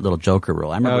 Yeah. That little Joker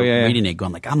role. I remember reading it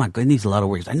going like, oh my god, it needs a lot of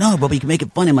work. He's like, no, but you can make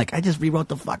it funny. I'm like, I just rewrote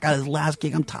the fuck out of his last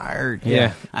gig. I'm tired.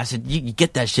 Yeah. I said, you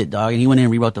get that shit, dog. And he went in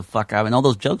and rewrote the fuck out of it. And all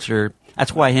those jokes are...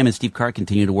 That's why him and Steve Carr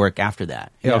continue to work after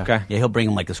that. Yeah. Okay. Yeah, he'll bring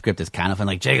him like a script that's kind of fun.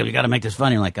 Like, Jacob, you got to make this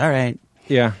funny. I'm like, all right.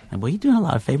 Yeah. And, well, you're doing a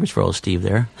lot of favors for old Steve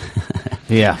there.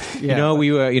 Yeah.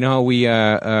 We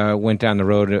went down the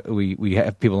road. We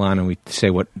have people on and we say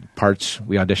what parts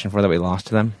we auditioned for that we lost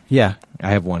to them. Yeah.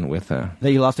 I have one with that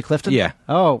you lost to Clifton. Yeah.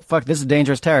 Oh fuck! This is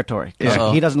dangerous territory.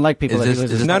 He doesn't like people. Is this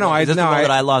the one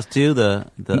that I lost to?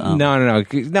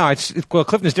 No. It's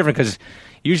Clifton's different because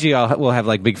usually we'll have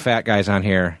like big fat guys on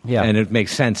here. Yeah. And it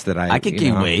makes sense that I could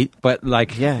gain weight, but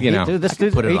like dude, this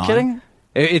dude. Are you kidding?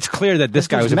 It's clear that this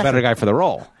guy was a better guy for the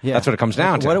role. Yeah. That's what it comes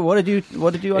down to. What did you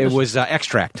audition? It was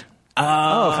Extract.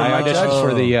 I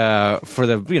auditioned for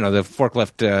the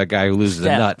forklift guy who loses the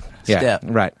nut. Yeah, Step.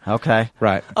 Right. Okay.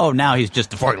 Right. Oh, now he's just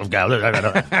the forklift guy.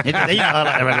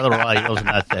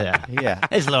 Yeah.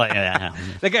 It's little,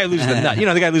 The guy who loses the nut. You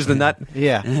know the guy who loses the nut?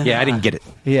 Yeah. Yeah, I didn't get it.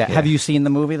 Yeah. Have you seen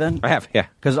the movie then? I have, yeah.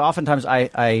 Because oftentimes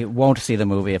I won't see the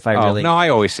movie if I really... No, I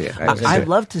always see it. I'd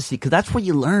love to see, because that's what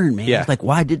you learn, man. Yeah. It's like,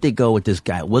 why did they go with this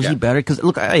guy? Was he better? Because,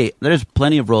 look, there's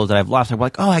plenty of roles that I've lost. I'm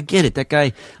like, oh, I get it. That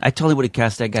guy, I totally would have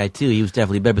cast that guy, too. He was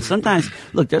definitely better. But sometimes,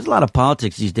 look, there's a lot of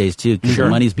politics these days, too. Because the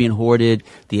money's being hoarded.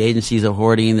 The agencies are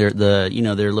hoarding their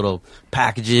little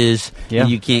packages. Yeah.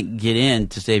 And you can't get in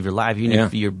to save your life. Even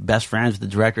if you're best friends with the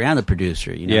director and the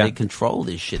producer. They control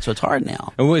this shit. So it's hard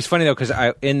now. And it's funny, though, because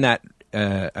I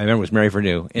remember it was Mary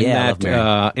Verdue. I love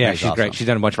Mary. She's great. She's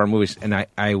done a bunch of our movies. And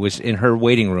I was in her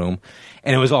waiting room,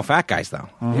 and it was all fat guys, though.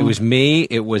 Mm-hmm. It was me.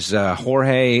 It was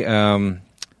Jorge, the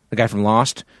guy from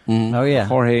Lost. Mm-hmm. Oh, yeah.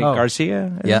 Jorge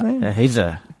Garcia. Yeah. He's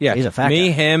a fat guy.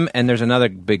 Me, him, and there's another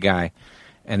big guy.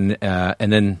 And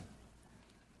then...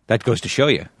 That goes to show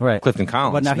you. Right. Clifton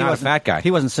Collins, now not a fat guy. He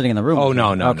wasn't sitting in the room. Oh,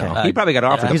 no. Okay. He probably got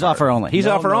offered. He's offer only. He's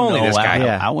offer only, this guy.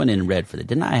 I went in red for that.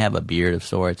 Didn't I have a beard of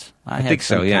sorts? I think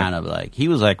so, yeah. Kind of like, he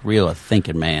was like real a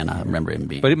thinking man. I remember him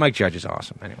being. But Mike Judge is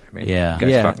awesome anyway. I mean, yeah. The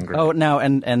guy's fucking great. Oh, now,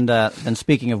 and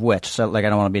speaking of which, so like I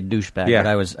don't want to be a douchebag,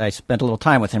 but I spent a little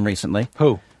time with him recently.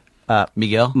 Who?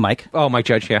 Miguel? Mike. Oh, Mike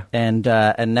Judge, yeah. And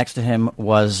next to him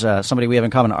was somebody we have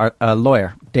in common, a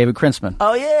lawyer, David Krinsman.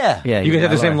 Oh, yeah. Yeah. You guys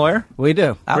have the same lawyer? We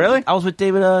do. Really? I was with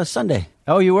David Sunday.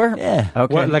 Oh, you were? Yeah.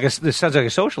 Okay. This sounds like a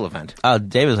social event.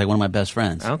 David's like one of my best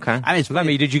friends. Okay. I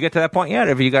mean, did you get to that point yet?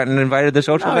 Have you gotten invited to the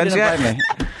social events yet? Invite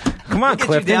me. Come on,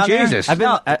 Clifton, Jesus. I've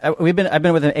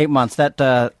been with him 8 months. At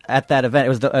that event, it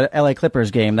was the LA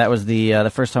Clippers game. That was the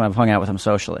first time I've hung out with him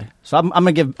socially. So I'm going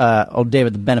to give old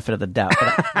David the benefit of the doubt,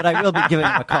 but I will be giving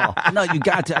him a call. No, you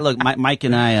got to look. Mike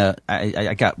and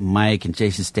I got Mike and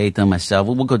Jason Statham, myself.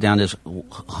 We'll go down this,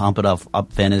 hump it up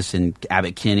Venice and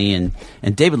Abbott Kinney, and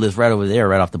David lives right over there,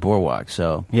 right off the boardwalk.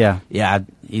 So yeah,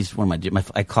 he's one of my.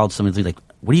 I called somebody like,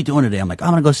 what are you doing today? I'm like, I'm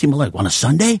going to go see Malick. On a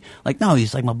Sunday? Like, no,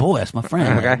 he's like my boy. That's my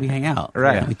friend. Okay. Like, we hang out.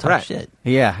 Right. We talk shit.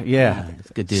 Yeah. It's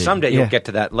a good dude. Someday you'll get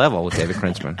to that level with David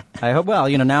Krinsman. I hope. Well,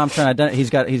 now I'm trying to. He's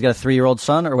got a 3-year-old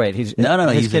son, or wait, he's No,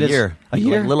 his he's kid a year. A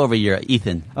year, Like a little over a year.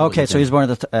 Ethan. Okay, so he's born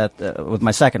with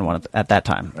my second one at that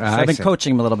time. So I've been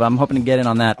coaching him a little bit. I'm hoping to get in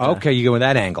on that. Okay, you go with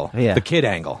that angle. Yeah. The kid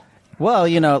angle. Well,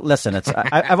 listen,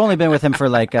 I've only been with him for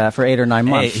for 8 or 9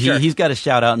 months. Hey, he's got a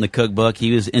shout out in the cookbook.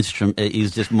 He was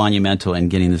he's just monumental in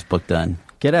getting this book done.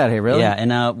 Get out of here, really? Yeah,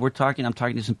 and I'm talking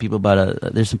to some people about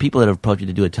there's some people that have approached me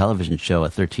to do a television show, a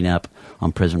 13-ep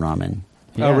on Prison Ramen.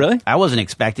 Yeah. Oh, really? I wasn't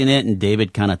expecting it, and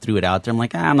David kind of threw it out there. I'm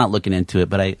like, I'm not looking into it,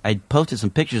 but I posted some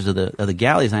pictures of the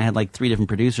galleys, and I had like 3 different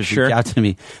producers reach out to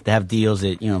me that have deals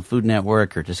at Food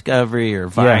Network or Discovery or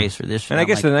Vice or this. And I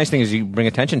guess the nice thing is you bring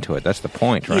attention to it. That's the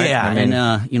point, right? Yeah, and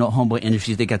Homeboy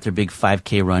Industries, they got their big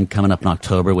 5K run coming up in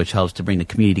October, which helps to bring the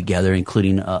community together,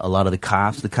 including a lot of the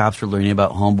cops. The cops are learning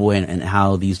about Homeboy and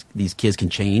how these kids can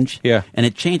change. Yeah, and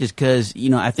it changes because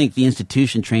I think the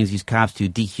institution trains these cops to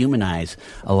dehumanize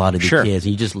a lot of the kids,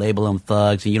 and you just label them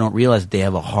thugs, and you don't realize that they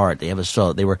have a heart, they have a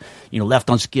soul. They were, left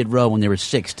on Skid Row when they were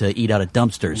 6 to eat out of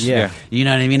dumpsters. Yeah, you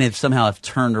know what I mean. If somehow have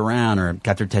turned around or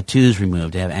got their tattoos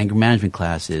removed, they have anger management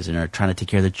classes, and are trying to take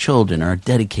care of their children, are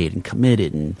dedicated and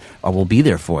committed, and will be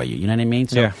there for you. You know what I mean?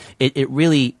 So it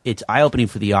really it's eye opening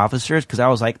for the officers, because I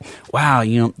was like, wow,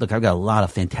 look, I've got a lot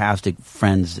of fantastic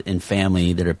friends and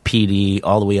family that are PD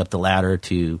all the way up the ladder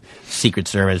to Secret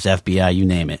Service, FBI, you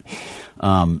name it.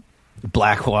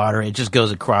 Blackwater, it just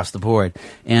goes across the board,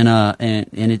 and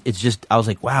it's just, I was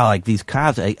like, wow, like these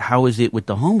cops, how is it with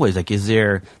the homeboys? Like,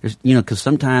 there's because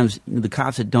sometimes the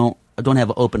cops that don't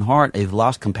have an open heart, they've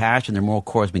lost compassion, their moral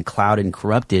core has been clouded and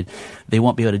corrupted, they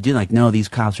won't be able to do it. Like, no, these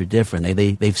cops are different.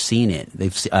 They've seen it.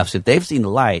 If they've seen the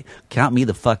light, count me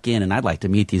the fuck in, and I'd like to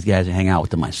meet these guys and hang out with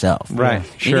them myself. Right.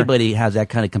 Sure. Anybody has that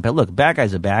kind of compassion. Look, bad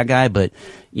guy's a bad guy, but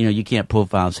you can't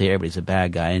profile and say everybody's a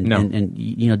bad guy, and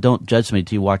don't judge somebody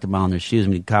until you walk them out in their shoes. I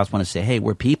mean, cops want to say, hey,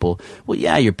 we're people. Well,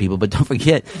 yeah, you're people, but don't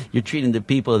forget, you're treating the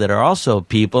people that are also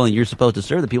people, and you're supposed to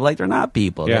serve the people like they're not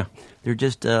people. Yeah. They're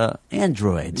just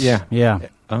androids. Yeah. Yeah.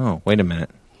 Oh, wait a minute.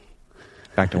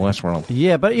 Back to Westworld.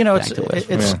 Yeah, but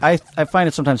I find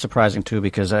it sometimes surprising too,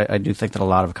 because I do think that a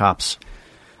lot of cops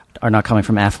are not coming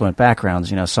from affluent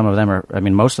backgrounds. Some of them are. I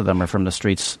mean, most of them are from the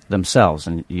streets themselves,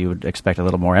 and you would expect a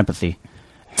little more empathy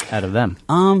out of them.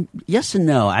 Yes and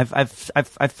no.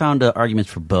 I've found arguments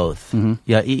for both. Mm-hmm.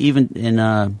 Yeah, even in.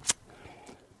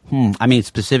 I mean,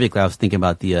 specifically, I was thinking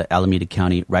about the Alameda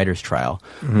County writers' trial,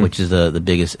 which is the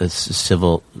biggest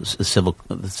civil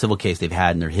case they've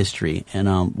had in their history.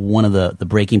 And one of the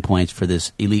breaking points for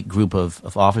this elite group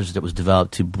of officers that was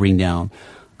developed to bring down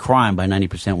crime by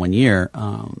 90% 1 year,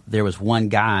 there was one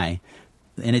guy.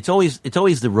 And it's always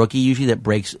the rookie usually that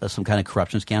breaks some kind of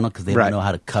corruption scandal, because they don't know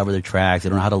how to cover their tracks, they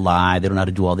don't know how to lie, they don't know how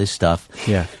to do all this stuff.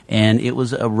 Yeah. And it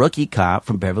was a rookie cop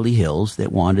from Beverly Hills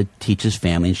that wanted to teach his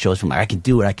family and show us, I can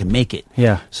do it, I can make it.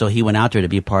 Yeah. So he went out there to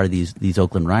be a part of these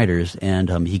Oakland Riders, and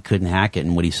he couldn't hack it.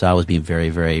 And what he saw was being very,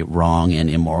 very wrong and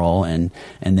immoral. And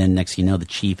then next thing you know, the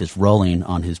chief is rolling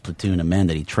on his platoon of men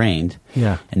that he trained.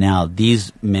 Yeah. And now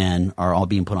these men are all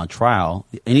being put on trial.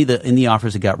 Any of the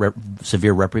officers that got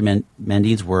severe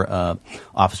reprimandings were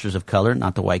officers of color,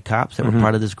 not the white cops that were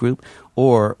part of this group,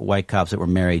 or white cops that were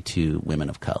married to women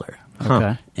of color.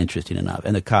 Okay. Interesting enough.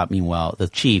 And the cop, meanwhile, the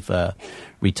chief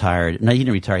retired. No, he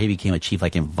didn't retire. He became a chief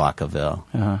like in Vacaville.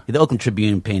 The Oakland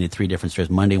Tribune painted 3 different stories,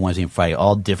 Monday, Wednesday, and Friday,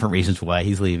 all different reasons why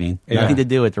he's leaving. Yeah. Nothing to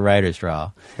do with the writers'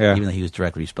 trial, yeah. even though he was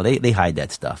directly responsible. They hide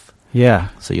that stuff. Yeah.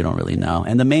 So you don't really know.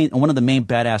 And one of the main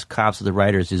badass cops of the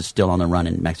writers is still on the run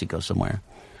in Mexico somewhere.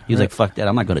 He was like, fuck that,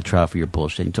 I'm not going to trial for your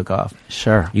bullshit. He took off.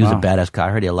 Sure. He was a badass cop.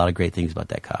 I heard he had a lot of great things about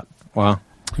that cop. Wow.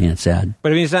 Yeah, it's sad.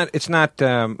 But I mean, it's not.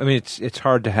 I mean, it's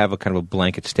hard to have a kind of a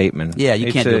blanket statement. Yeah,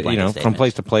 you can't do a blanket statement. From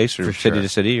place to place, or city to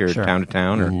city, or town to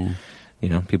town,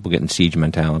 or people getting siege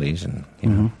mentalities, and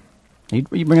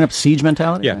You bringing up siege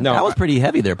mentality? Yeah, no, that was pretty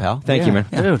heavy there, pal. Thank you, man.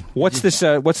 Yeah. Dude, what's this?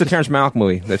 What's the Terrence Malick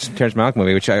movie? That's the Terrence Malick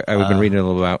movie, which I've been reading a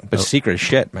little about. But secret as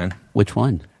shit, man. Which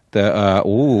one?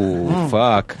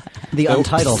 Fuck. The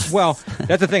Untitled. Well,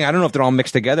 that's the thing. I don't know if they're all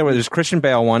mixed together. Where there's Christian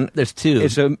Bale one. There's 2.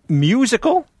 It's a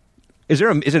musical. Is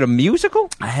it a musical?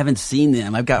 I haven't seen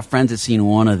them. I've got friends that seen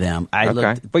one of them.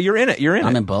 But you're in it.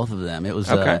 I'm in both of them. It was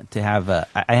to have.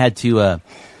 I had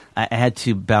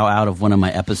to bow out of one of my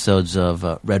episodes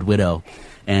of Red Widow,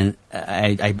 and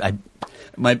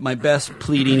my best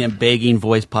pleading and begging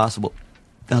voice possible.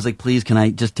 I was like, please, can I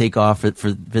just take off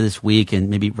for this week and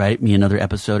maybe write me another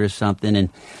episode or something? And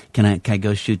can I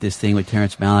go shoot this thing with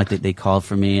Terrence Malick that they called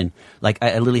for me? And like,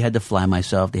 I literally had to fly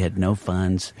myself. They had no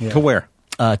funds. Yeah. To where?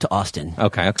 To Austin.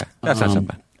 Okay. That's not so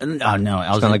bad. No,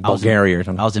 I was like Bulgaria or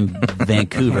something. I was in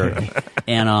Vancouver,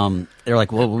 and they're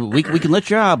like, "Well, we can let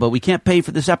you out, but we can't pay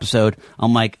for this episode."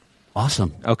 I'm like,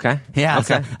 "Awesome, okay, yeah."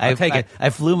 Okay. So I'll take it.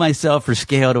 I flew myself for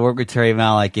scale to work with Terry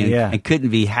Malick, and couldn't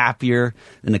be happier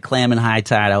than the clam and high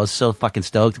tide. I was so fucking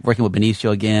stoked working with Benicio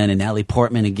again, and Natalie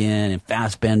Portman again, and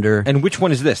Fassbender. And which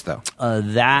one is this though?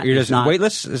 That You're is just not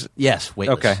Weightless. Yes,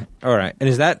 Weightless. Okay, all right. And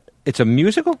is that it's a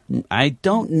musical? I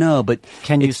don't know, but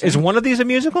is one of these a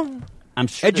musical? I'm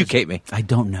sure. Educate me. I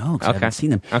don't know because I haven't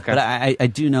seen them. Okay. But I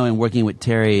do know in working with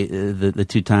Terry, the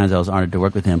 2 times I was honored to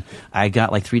work with him, I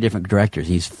got like 3 different directors.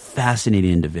 He's a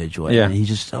fascinating individual. Yeah. And he's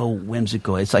just so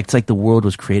whimsical. It's like the world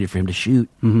was created for him to shoot.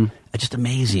 Mm-hmm. It's just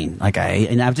amazing.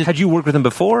 Had you worked with him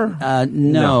before?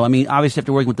 No. I mean, obviously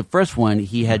after working with the first one,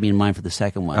 he had me in mind for the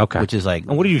second one. Okay. Which is like...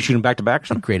 And what are you shooting back to back?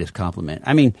 The greatest compliment.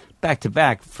 I mean, back to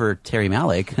back for Terry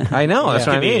Malick. I know. That's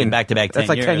what I mean. Back to back. That's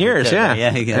like 10 years.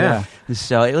 Yeah.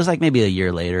 So it was like maybe a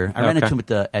year later. I ran into him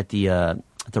at the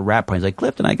rap party. He's like,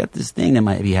 Clifton, I got this thing that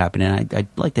might be happening. I'd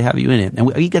like to have you in it.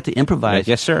 And we got to improvise.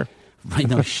 Yes, sir.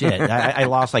 No shit. I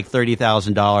lost like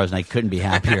 $30,000 and I couldn't be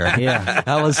happier. Yeah.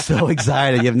 I was so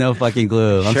excited. You have no fucking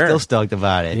clue. I'm still stoked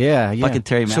about it. Yeah. Fucking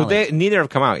Terry Malick. So neither have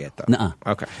come out yet, though?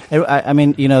 Nuh-uh. Okay. I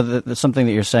mean, the something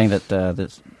that you're saying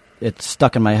that it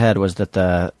stuck in my head was that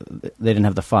they didn't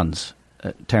have the funds.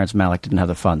 Terrence Malick didn't have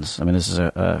the funds. I mean, this is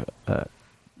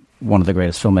one of the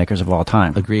greatest filmmakers of all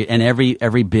time. Agreed. And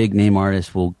every big name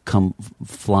artist will come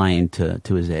flying to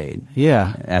his aid.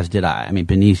 Yeah. As did I. I mean,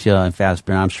 Benicio and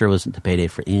Fassbender, I'm sure it wasn't the payday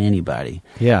for anybody.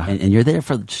 Yeah. And you're there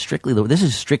for this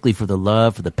is strictly for the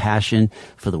love, for the passion,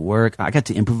 for the work. I got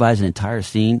to improvise an entire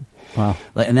scene. Wow.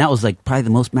 And that was like probably the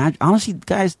most honestly,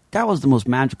 guys, that was the most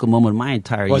magical moment of my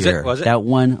entire year. Was it? That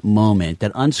one moment,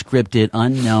 that unscripted,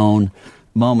 unknown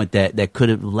moment that could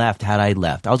have left had I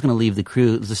left. I was going to leave the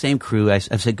crew. It was the same crew. I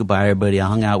said goodbye to everybody. I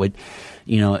hung out with,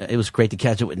 it was great to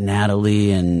catch up with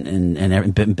Natalie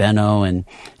and Benno. And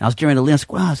I was getting ready to leave. I was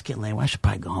like, well, it's getting late. Well, I should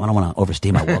probably go home. I don't want to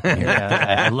overstay my welcome here.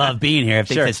 I love being here. If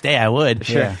they could stay, I would.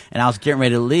 Sure. And I was getting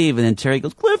ready to leave. And then Terry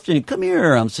goes, Clifton, come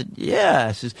here. I said, yeah.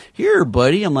 I says, here,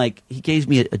 buddy. I'm like, he gave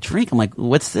me a drink. I'm like,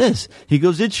 what's this? He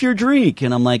goes, it's your drink.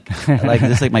 And I'm like, is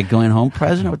this like my going home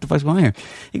present? Or what the fuck's going on here?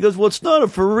 He goes, well, it's not a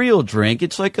for real drink.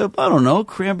 It's like I don't know,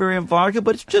 cranberry and vodka,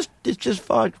 but it's just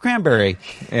cranberry.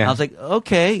 Yeah. And I was like,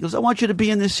 okay. He goes, I want you to be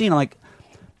in this scene. I'm like,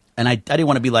 and I didn't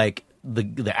want to be like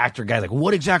the actor guy, like,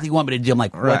 what exactly you want me to do? I'm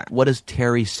like, what does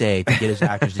Terry say to get his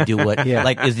actors to do what? Yeah.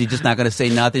 Like, is he just not going to say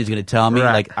nothing? He's going to tell me?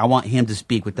 Right. Like, I want him to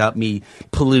speak without me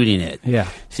polluting it. Yeah.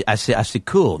 I said,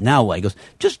 cool. Now what? He goes,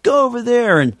 just go over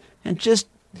there and just,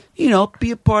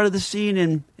 be a part of the scene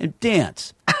and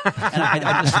dance. And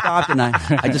I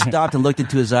just stopped and looked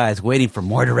into his eyes, waiting for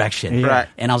more direction. Yeah. Right.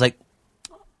 And I was like,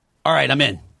 all right, I'm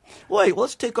in. Wait,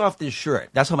 let's take off this shirt.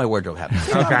 That's how my wardrobe happens.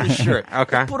 Take off this shirt.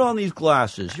 Okay. Put on these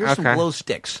glasses. Here's some glow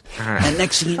sticks. Right. And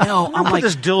next thing you know, I'm like, put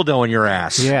this dildo in your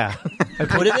ass. Yeah.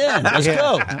 Put it in. Let's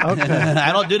go. Okay.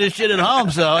 I don't do this shit at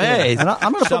home, so hey. And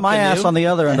I'm going to put my ass on the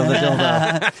other end of the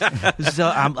dildo. So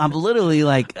I'm literally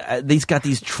like, these got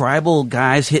these tribal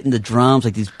guys hitting the drums,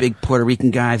 like these big Puerto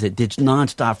Rican guys that did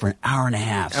nonstop for an hour and a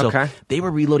half. So they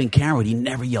were reloading camera, but he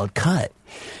never yelled cut.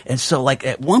 And so like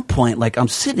at one point, like I'm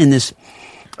sitting in this,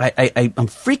 I'm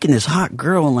freaking this hot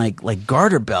girl in like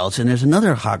garter belts, and there's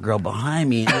another hot girl behind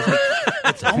me. And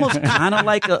it's almost kind of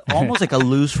like a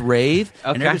loose rave,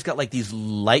 and everybody's got like these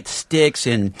light sticks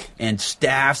and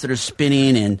staffs that are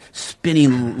spinning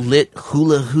lit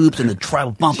hula hoops, and the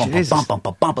tribal bump.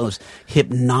 It was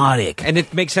hypnotic, and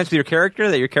it makes sense with your character.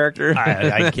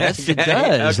 I guess it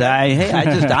does. Okay.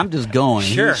 I'm just going.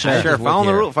 Sure. Following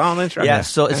the rule, following the instructions. Yeah.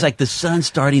 So it's like the sun's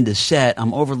starting to set.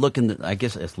 I'm overlooking I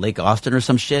guess it's Lake Austin or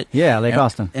some shit. Yeah, Lake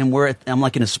Austin. And I'm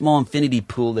like in a small infinity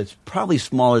pool that's probably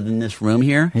smaller than this room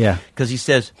here. Yeah. Because he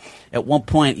says at one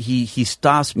point he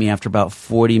stops me after about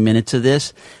 40 minutes of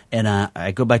this, and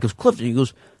I go back to Clifton. He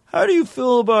goes, how do you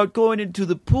feel about going into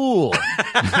the pool?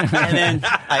 And then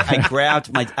I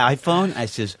grabbed my iPhone. I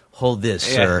says, hold this,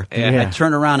 sir. Yeah. I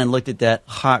turned around and looked at that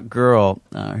hot girl.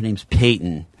 Her name's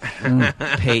Peyton.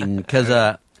 Peyton, because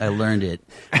I learned it.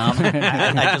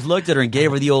 I just looked at her and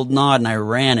gave her the old nod, and I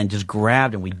ran and just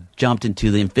grabbed, and we jumped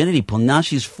into the infinity pool. Now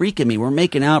she's freaking me. We're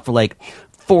making out for like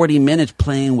 40 minutes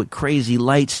playing with crazy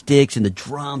light sticks and the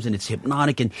drums, and it's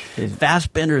hypnotic, and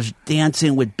Fassbender's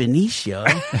dancing with Benicio.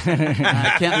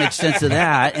 I can't make sense of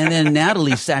that. And then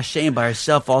Natalie sashaying by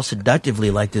herself all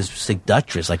seductively like this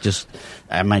seductress. Like just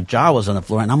my jaw was on the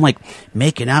floor, and I'm like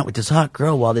making out with this hot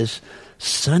girl while this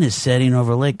sun is setting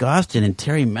over Lake Austin, and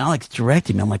Terry Malick's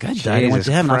directing me. I'm like, I died. I went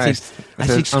to heaven. I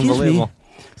said, excuse me.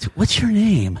 What's your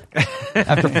name?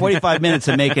 After 45 minutes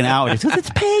of making out, he says, it's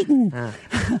Peyton.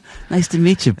 Nice to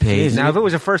meet you, Peyton. Now, if it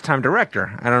was a first-time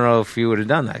director, I don't know if you would have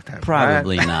done that.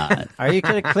 Probably not. Are you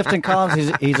kidding? Clifton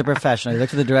Collins, he's a professional. He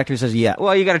looks at the director and says, yeah.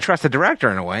 Well, you got to trust the director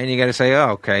in a way, and you got to say,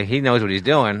 oh, okay, he knows what he's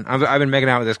doing. I've been making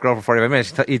out with this girl for 45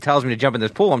 minutes. He tells me to jump in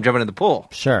this pool. I'm jumping in the pool.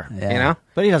 Sure. Yeah. You know?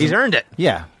 But he's earned it.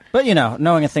 Yeah. But,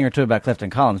 knowing a thing or two about Clifton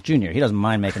Collins Jr., he doesn't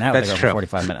mind making out with a girl for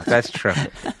 45 minutes. That's true.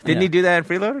 Didn't he do that in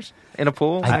Freeloaders? In a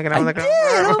pool? Hanging out with a girl?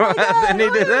 Didn't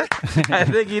he do that? I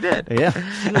think he did. Yeah.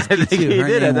 I think he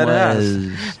did at that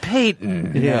house.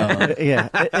 Peyton. Yeah. Yeah.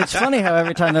 It's funny how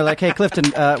every time they're like, hey,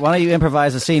 Clifton, why don't you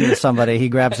improvise a scene with somebody? He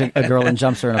grabs a girl and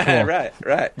jumps her in a pool.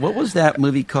 Right. What was that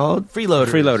movie called?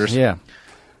 Freeloaders. Yeah.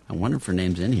 I wonder if her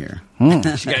name's in here.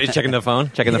 She's checking the phone?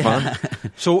 Checking the phone?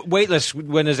 So, Waitlist,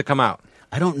 when does it come out?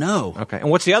 I don't know. Okay. And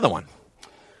what's the other one?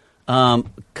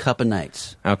 Couple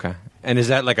Nights. Okay. And is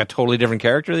that like a totally different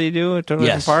character that you do? A totally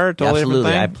Yes, different part? Totally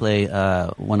absolutely. I different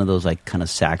play one of those like kind of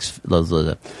sax, those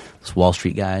Wall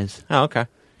Street guys. thing? Oh, okay.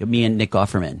 Me and Nick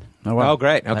Offerman. Oh, wow. Oh,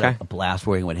 great. I had Okay. a blast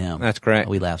working with him. That's great.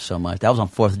 We laughed so much. That was on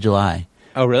 4th of July.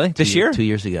 Oh, really? This year? 2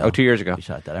 years ago. Oh, 2 years ago. We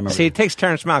shot that. I remember. See, it takes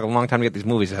Terrence Malick a long time to get these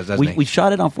movies, doesn't he? we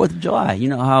shot it on 4th of July. You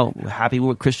know how happy we were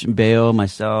with Christian Bale,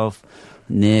 myself,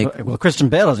 Nick. Well, Christian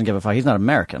Bale doesn't give a fuck. He's not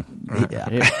American.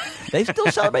 Yeah. They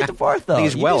still celebrate the 4th, though.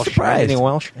 He's You'd be Welsh. surprised. Anything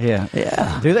Welsh? Yeah.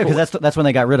 Yeah. Do they? Because that's when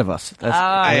they got rid of us.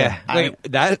 Yeah. Wait,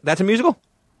 that's a musical?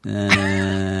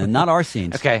 Not our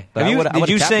scenes. Okay. But Did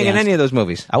you sing in any of those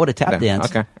movies? I would have tap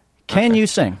danced. Okay. Can you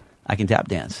sing? I can tap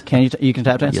dance. Can you? You can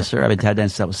tap dance? Yes, sir. I've been tap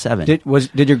dancing since I was 7.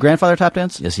 Did your grandfather tap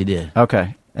dance? Yes, he did.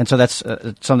 Okay. And so that's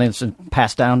something that's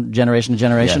passed down generation to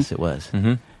generation? Yes, it was.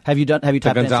 Mm-hmm. Have you tap danced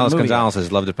in a movie? Gonzalez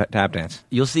has loved to tap dance.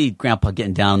 You'll see Grandpa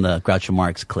getting down the Groucho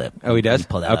Marx clip. Oh, he does?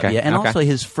 Pull that Okay. up. Yeah, and Okay. also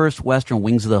his first Western,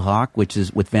 Wings of the Hawk, which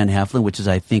is with Van Heflin, which is,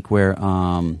 I think, where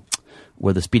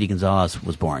the Speedy Gonzalez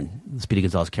was born. The Speedy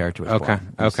Gonzalez character was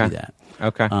born. You'll see that.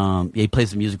 Okay. He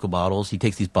plays the musical bottles. He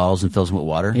takes these bottles and fills them with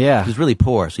water. Yeah. He's really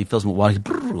poor, so he fills them with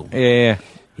water. Yeah.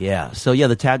 Yeah. So,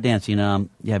 the tap dancing, I've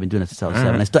been doing it since I was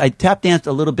 7. I tap danced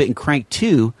a little bit in Crank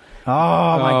 2.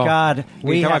 Oh, my God.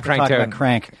 We talk have to about talk Crank about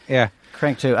Crank. Yeah.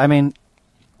 Crank 2. I mean,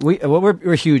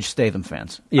 we're huge Statham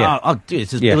fans. Yeah. Oh, dude,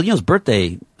 it's his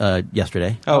birthday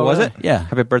yesterday. Oh, was it? Yeah.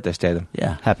 Happy birthday, Statham.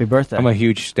 Yeah. Happy birthday. I'm a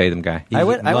huge Statham guy. He's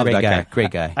great guy. Great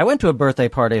guy. I went to a birthday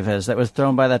party of his that was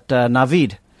thrown by that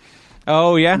Naveed.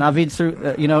 Oh, yeah? Naveed threw,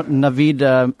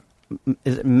 Naveed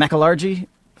is it Mekalarji?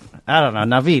 I don't know.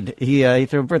 Naveed. He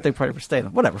threw a birthday party for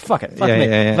Statham. Whatever. Fuck it. Fuck me.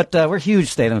 Yeah. But we're huge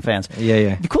Statham fans.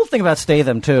 Yeah. The cool thing about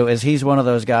Statham, too, is he's one of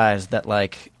those guys that,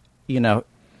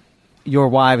 your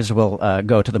wives will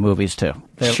go to the movies, too.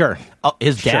 Sure. Oh,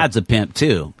 his dad's a pimp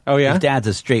too. Oh, yeah? His dad's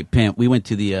a straight pimp. We went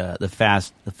to the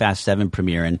Fast 7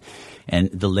 premiere and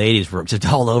the ladies were just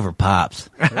all over Pops.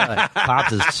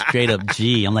 Pops is straight up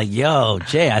G. I'm like, yo,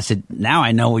 Jay. I said, now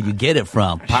I know where you get it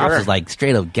from. Pops is like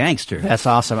straight up gangster. That's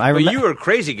awesome. But you were a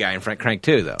crazy guy in Crank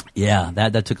 2, though. Yeah,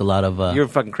 that took a lot of. You're a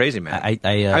fucking crazy man. I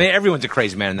mean, everyone's a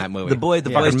crazy man in that movie. The boys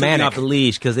took me off the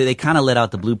leash because they kind of let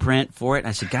out the blueprint for it. And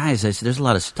I said, guys, there's a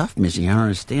lot of stuff missing. I don't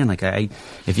understand. Like,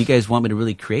 if you guys want me to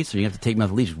really create something, you have to take me off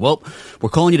the leash. Well, we're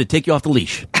calling you to take you off the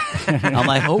leash. I'm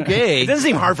like, okay. It doesn't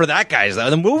seem hard for that guy, though.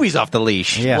 The movie's off the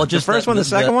leash. Yeah. Well, just the first one, the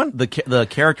second one? The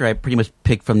character I pretty much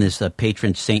picked from this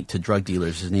patron saint to drug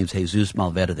dealers. His name's Jesus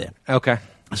Malverde. Okay.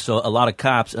 So a lot of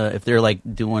cops, if they're like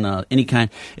doing any kind,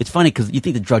 it's funny because you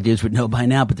think the drug dealers would know by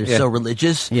now, but they're so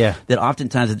religious that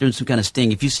oftentimes they're doing some kind of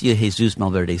sting. If you see a Jesus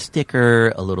Malverde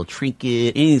sticker, a little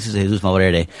trinket, anything that says Jesus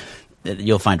Malverde,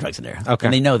 you'll find drugs in there. Okay.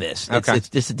 And they know this. It's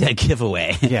just a dead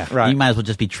giveaway. Yeah, right. You might as well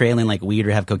just be trailing like weed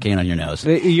or have cocaine on your nose.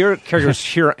 Your character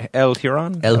is El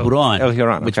Huron? El Huron. El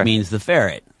Huron, which means the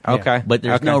ferret. Okay. But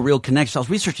there's no real connection. I was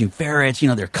researching ferrets.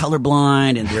 They're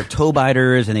colorblind and they're toe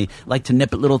biters and they like to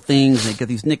nip at little things and they get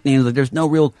these nicknames. Like, there's no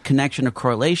real connection or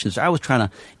correlation. So I was trying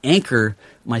to anchor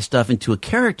my stuff into a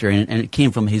character, and it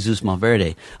came from Jesus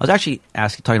Malverde. I was actually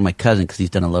talking to my cousin because he's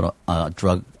done a little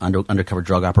undercover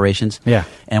drug operations. Yeah.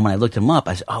 And when I looked him up,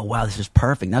 I said, "Oh wow, this is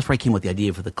perfect." And that's where I came with the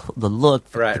idea for the look,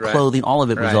 the clothing, all of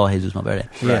it was all Jesus Malverde.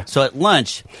 Yeah. So at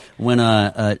lunch, when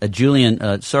Julian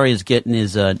is getting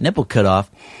his nipple cut off.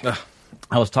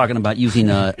 I was talking about using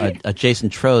a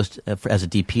Jason Trost as a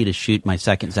DP to shoot my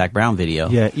second Zach Brown video.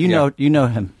 Yeah, you know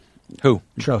him. Who?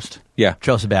 Trost. Yeah.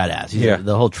 Trost a badass.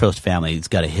 The whole Trost family has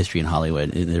got a history in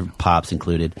Hollywood, their pops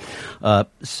included.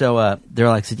 So they're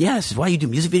like, said, yeah, this is why you do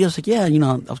music videos? Like, yeah, I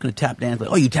was going to tap dance.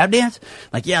 Like, oh, you tap dance?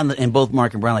 Like, yeah, and both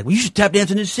Mark and Brian like, well, you should tap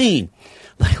dance in this scene.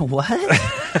 Like, what?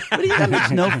 That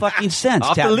makes no fucking sense.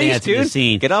 Off tap the leash, dance dude. in the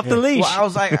scene. Get off the leash. Well, I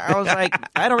was like,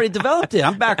 I'd already developed it.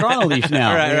 I'm back on the leash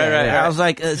now. Right. I was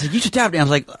like, you should tap dance. I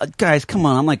was like, guys, come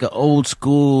on. I'm like an old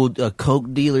school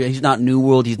coke dealer. He's not New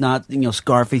World. He's not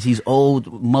Scarface. He's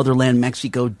old motherland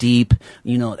Mexico deep.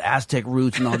 Aztec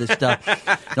roots and all this stuff.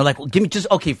 They're like, well,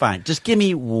 okay, fine. Just give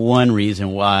me one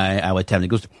reason why I would tap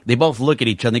dance. They both look at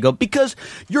each other and they go, because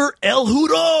you're El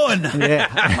Huron. Yeah.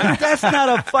 I'm like, that's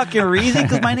not a fucking reason,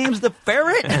 because my name's the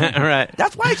Ferret. Right.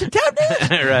 That's why I should tap dance.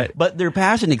 Right. But their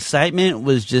passion, excitement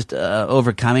was just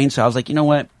overcoming. So I was like, you know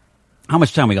what? How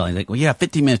much time are we going? He's like, well, yeah,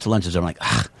 15 minutes to lunch is over. I'm like,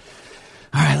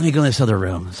 all right, let me go in this other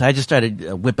room. So I just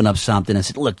started whipping up something. I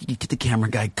said, look, you get the camera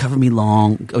guy, cover me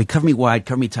cover me wide,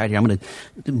 cover me tight here. I'm going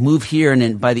to move here, and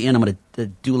then by the end, I'm going to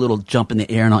do a little jump in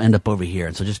the air, and I'll end up over here.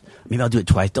 And so maybe I'll do it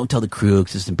twice. Don't tell the crew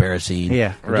because it's embarrassing.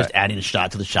 Yeah, right. Just adding a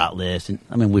shot to the shot list,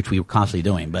 which we were constantly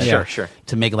doing. But Sure.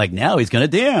 To make it like, now he's going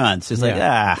to dance. It's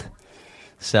like,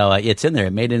 So it's in there.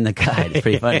 It made it in the guide. It's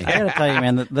pretty funny. I gotta tell you,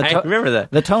 man, I remember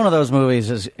that. The tone of those movies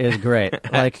is great.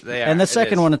 Like, and the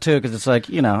second one too, because it's like,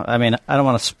 I don't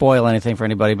want to spoil anything for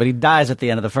anybody, but he dies at the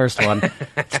end of the first one.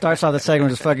 Starts off the second one,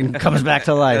 just fucking comes back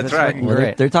to life. That's right. Well,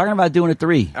 great. They're talking about doing a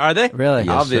 3. Are they? Really? Yes,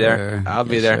 I'll be there. sir. I'll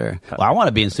be Yes, there. sir. Well, I want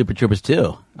to be in Super Troopers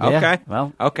too. Okay. Yeah,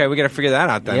 well, okay, we got to figure that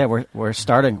out then. Yeah, we're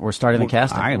starting the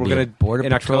casting. I'm We're gonna be gonna- a border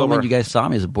in patrolman. October. You guys saw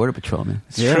me as a border patrolman.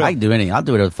 true. I can do anything. I'll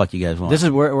do whatever the fuck you guys want.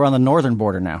 We're on the northern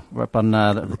border now. We're up on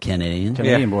the Canadian.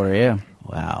 Canadian border. Yeah.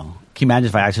 Wow. Can you imagine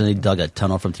if I accidentally dug a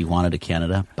tunnel from Tijuana to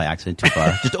Canada by accident too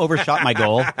far? Just overshot my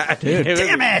goal. Dude,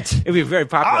 Damn it! It'd be very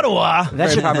popular. Ottawa.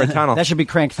 Very popular tunnel. That should be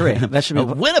Crank 3. That should be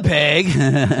Winnipeg.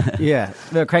 yeah.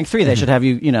 The Crank 3. They should have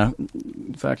you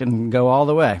fucking go all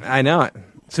the way. I know it.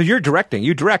 So you're directing.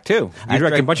 You direct too. You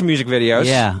direct a bunch of music videos.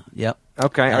 Yeah. Yep.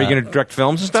 Okay. Are you going to direct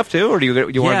films and stuff too, or do you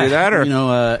want to do that?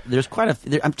 Or there's quite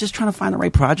I'm just trying to find the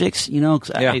right projects.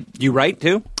 You write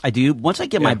too. I do. Once I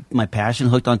get my passion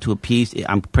hooked onto a piece,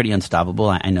 I'm pretty unstoppable.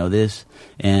 I know this,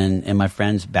 and my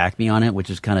friends back me on it, which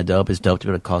is kind of dope. It's dope to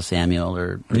be able to call Samuel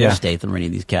or Statham or any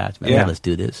of these cats. Yeah, let's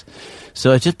do this.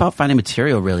 So it's just about finding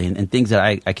material, really, and things that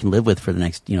I can live with for the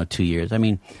next 2 years. I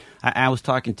mean, I was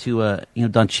talking to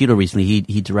Don Cheadle recently.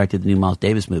 He directed the new Miles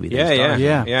Davis movie.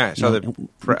 Yeah. So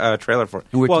the trailer for it.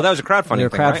 That was a crowdfunding. They were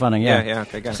crowdfunding, right? yeah. Yeah.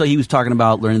 Okay, so he was talking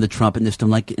about learning the trumpet and stuff.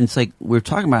 And it's like we're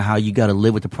talking about how you got to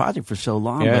live with the project for so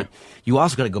long, but you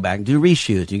also got to go back and do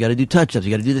reshoots. You got to do touch-ups.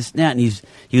 You got to do this and that. And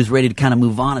he was ready to kind of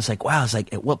move on. It's like, wow. It's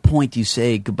like, at what point do you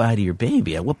say goodbye to your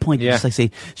baby? At what point do you just say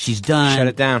she's done? Shut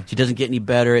it down. She doesn't get any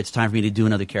better. It's time for me to do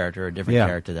another character or a different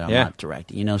character that I'm not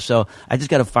directing. So I just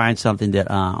got to find something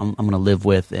that I'm going to live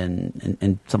with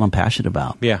and something I'm passionate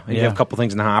about. Yeah. And you have a couple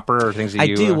things in the hopper or things that I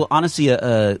do. Well, honestly,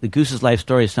 the Goose's life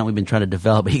story is something we've been trying to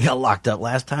develop. But he got locked up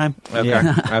last time.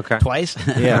 Okay. Twice.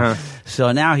 Yeah.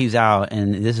 So now he's out,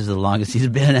 and this is the longest he's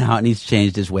been out, and he's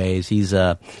changed his ways. He's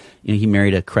he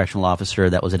married a correctional officer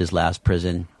that was at his last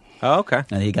prison. Oh, okay.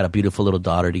 And he got a beautiful little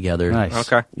daughter together.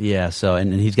 Nice. Okay. Yeah. So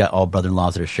and he's got all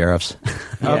brother-in-laws that are sheriffs.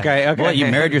 Okay. Boy, you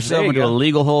married yourself into a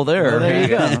legal hole there. Well, there you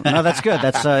go. No, that's good.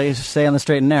 That's you stay on the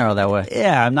straight and narrow that way.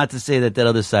 Yeah, I'm not to say that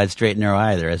other side's straight and narrow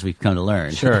either, as we've come to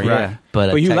learn. Sure, yeah.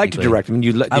 But you like to direct. I mean,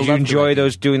 did you enjoy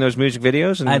directing. doing those music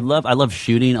videos? I love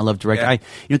shooting. I love directing. Yeah.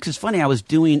 Because it's funny. I was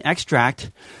doing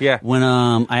Extract. Yeah. When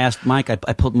I asked Mike, I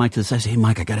pulled Mike to the side. I said, "Hey,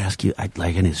 Mike, I got to ask you."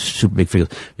 And he's super big figure.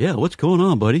 Yeah, what's going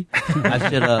on, buddy? I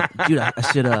said, "Dude, I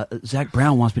said Zach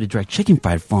Brown wants me to direct Chicken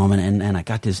Fried for him, and I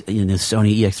got this this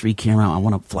Sony EX3 camera. I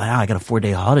want to fly out. I got a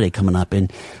 4-day holiday coming up,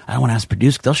 and I don't want to ask the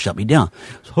producer. They'll shut me down."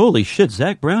 So, holy shit,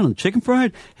 Zach Brown and Chicken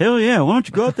Fried? Hell yeah! Why don't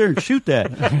you go out there and shoot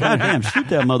that? Goddamn, shoot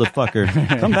that motherfucker!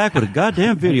 Come back with a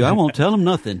goddamn video. I won't tell him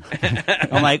nothing.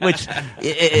 I'm like,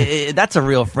 that's a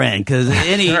real friend, because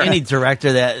any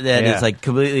director that is like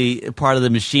completely part of the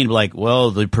machine be like,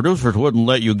 well, the producers wouldn't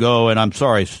let you go, and I'm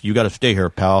sorry, you got to stay here,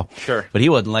 pal. Sure. But he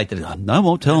wasn't like that. I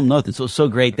won't tell him nothing. So it's so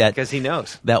great that because he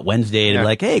knows that Wednesday to be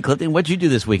like, hey, Clifton, what'd you do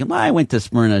this weekend? I went to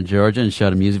Smyrna, Georgia, and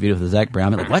shot a music video with Zach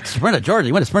Brown. I'm like, what? Smyrna, Georgia?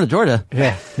 You went to Smyrna, Georgia?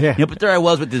 Yeah. But there I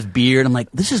was with this beard. I'm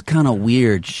like, this is kind of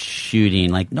weird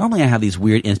shooting. Like, normally I have these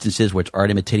weird instances where it's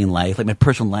art imitating life. Like, my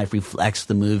personal life reflects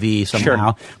the movie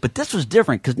somehow. Sure. But this was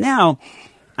different, because now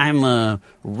I'm a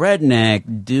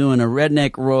redneck doing a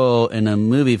redneck role in a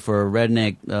movie for a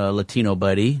redneck Latino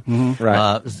buddy,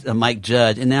 Mike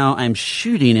Judge, and now I'm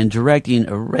shooting and directing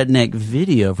a redneck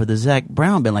video for the Zach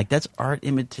Brown Band. Like, that's art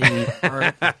imitating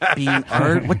art being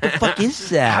art. What the fuck is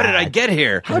that? How did I get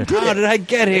here? How did I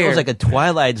get here? It was like a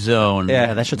Twilight Zone.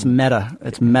 Yeah, that shit's meta.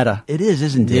 It's meta. It is,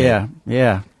 isn't it? Yeah,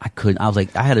 yeah. I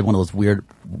had one of those weird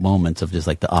moments of just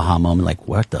like the aha moment, like,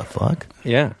 what the fuck?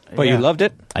 Yeah. But you loved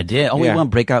it? I did. We won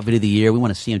Breakout Video of the Year. We won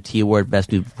a CMT Award,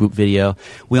 Best New Group Video.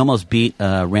 We almost beat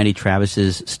Randy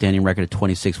Travis's standing record of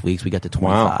 26 weeks. We got to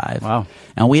 25. Wow.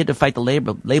 And we had to fight the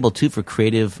label too, for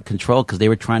creative control, because they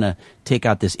were trying to take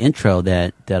out this intro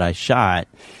that I shot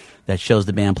that shows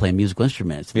the band playing musical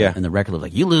instruments. Yeah. And the record was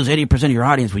like, you lose 80% of your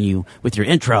audience with your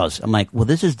intros. I'm like, well,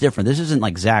 this is different. This isn't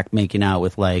like Zach making out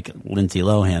with like Lindsay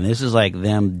Lohan. This is like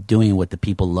them doing what the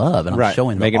people love. And I'm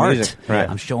showing the art. Music. Right.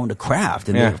 I'm showing the craft.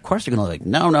 And of course they're going to like,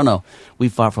 no. We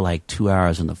fought for like 2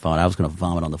 hours on the phone. I was going to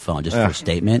vomit on the phone just for a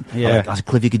statement. Yeah. I was like,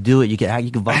 Cliff, you could do it. You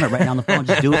can vomit right now on the phone.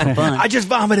 Just do it for fun. I just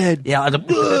vomited. Yeah, I was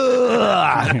like,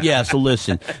 ugh. Yeah, so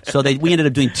listen. So we ended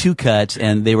up doing 2 cuts,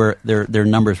 and their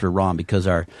numbers were wrong, because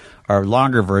our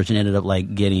longer version ended up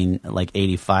like getting like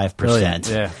 85%.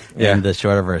 Yeah. And the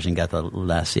shorter version got the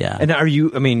less, And are you,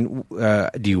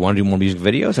 do you want to do more music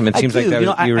videos? I mean, it seems like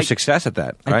you were a success at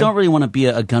that, right? I don't really want to be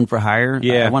a gun for hire.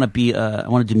 Yeah. I want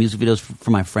to do music videos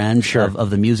for my friends of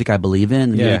the music I believe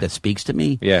in, the music that speaks to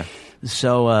me. Yeah.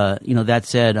 So, that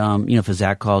said, if a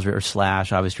Zach calls or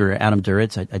Slash, obviously, or Adam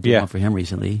Duritz, I did one for him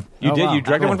recently. You did? Wow. You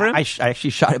directed one for him? I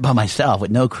actually shot it by myself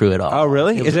with no crew at all. Oh,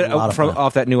 really? Is it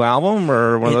off that new album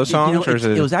or one of those songs?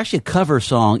 It was actually a cover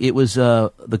song. It was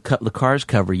the Cars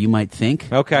cover, You Might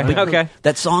Think. Okay.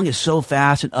 That song is so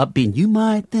fast and upbeat. You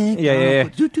might think.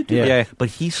 Yeah. But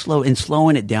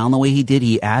slowing it down the way he did,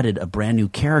 he added a brand new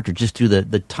character just through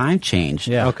the time change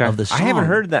of the song. I haven't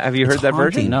heard that. Have you heard that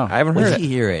version? No. I haven't heard it. Wait till you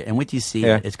hear it, and wait till you see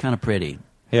it. It's kind of pretty.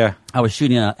 Yeah. I was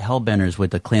shooting Hellbenders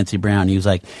with Clancy Brown. He was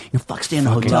like, stay in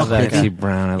the hotel. Clancy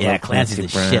Brown. I love Clancy's Clancy the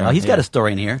shit. Oh, he's got a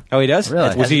story in here. Oh, he does?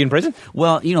 Really? Was he in prison?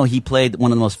 Well, he played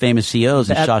one of the most famous CEOs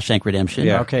in Shawshank Redemption.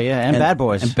 Yeah. Okay, yeah, and Bad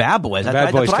Boys. And Bad Boys.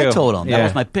 Bad Boys, that's what too. I told him. Yeah. That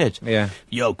was my pitch. Yeah.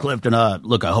 Yo, Clifton,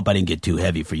 look, I hope I didn't get too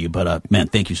heavy for you, but, man,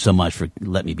 thank you so much for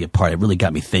letting me be a part. It really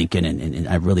got me thinking, and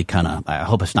I really I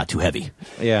hope it's not too heavy.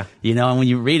 Yeah. And when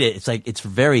you read it, it's like, it's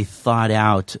very thought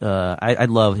out. I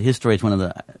love his story. Is one of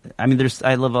the,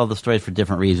 I love all the stories for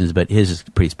different reasons, but his is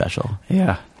pretty special.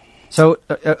 Yeah. So,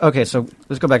 okay, so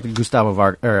let's go back to Gustavo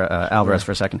Alvarez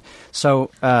for a second.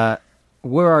 So,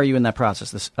 where are you in that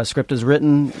process? A script is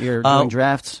written, you're doing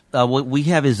drafts? We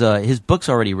have his book's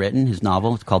already written, his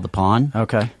novel. It's called The Pawn.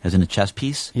 Okay. As in a chess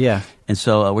piece. Yeah. And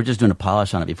so we're just doing a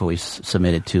polish on it before we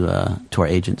submit it to our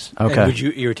agents. Okay. And would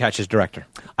you attach as director?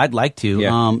 I'd like to.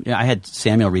 Yeah. I had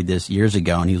Samuel read this years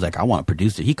ago, and he was like, I want to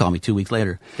produce it. He called me 2 weeks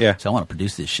later. Yeah. So I want to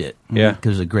produce this shit. Yeah.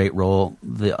 Because it's a great role.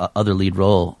 The other lead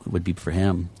role would be for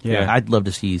him. Yeah. I'd love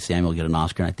to see Samuel get an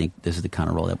Oscar, and I think this is the kind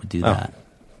of role that would do that.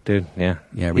 Dude, yeah.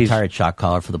 Yeah, retired shot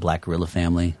caller for the Black Gorilla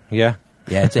family. Yeah.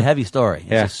 Yeah, it's a heavy story.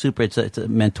 It's Yeah. it's a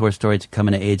mentor story. It's a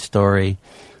coming of age story.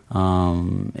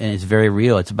 And it's very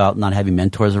real. It's about not having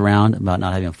mentors around, about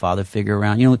not having a father figure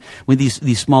around. With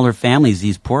these smaller families,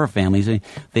 these poorer families,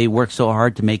 they work so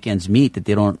hard to make ends meet that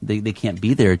they can't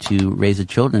be there to raise the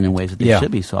children in ways that they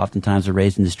should be. So oftentimes they're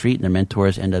raised in the street, and their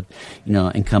mentors end up,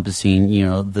 encompassing,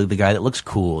 the guy that looks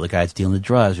cool, the guy that's dealing the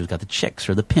drugs, who's got the chicks,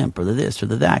 or the pimp, or the this, or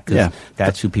the that. Because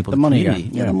that's who people, the money guy.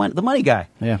 Yeah, the money guy.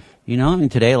 Yeah.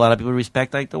 Today a lot of people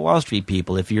respect like the Wall Street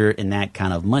people if you're in that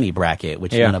kind of money bracket,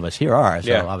 which none of us here are.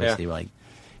 So obviously we're like,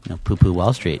 poo-poo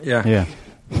Wall Street. Yeah. Yeah.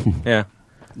 Yeah.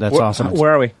 That's awesome.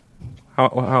 Where are we? How?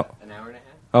 An hour and a half.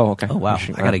 Oh, okay. Oh, wow.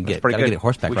 I got to get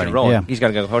horseback riding. Yeah. He's got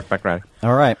to go horseback riding.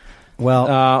 All right.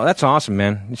 Well, that's awesome,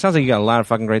 man. It sounds like you got a lot of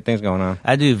fucking great things going on.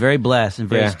 I do. Very blessed and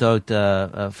very stoked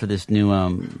for this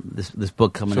new this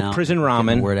book coming out. So Prison Ramen.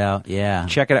 Getting the word out. Yeah.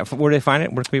 Check it out. Where do they find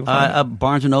it? Where can people find it?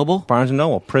 Barnes & Noble. Barnes &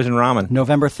 Noble. Prison Ramen.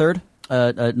 November 3rd?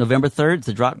 November 3rd is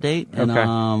the drop date.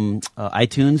 And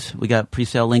iTunes, we got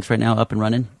pre-sale links right now up and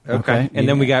running. Okay. And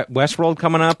then we got Westworld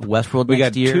coming up. Westworld we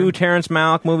next got year. 2 Terrence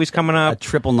Malick movies coming up.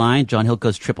 999, John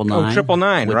Hillcoat's 999. Oh,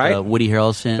 999, with, right? Woody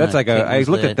Harrelson. That's like Kate I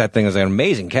looked Winslet, at that thing as an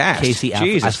amazing cast. Casey Affleck.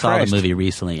 Jesus I saw Christ. the movie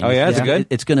recently. Oh, yeah? Is it good?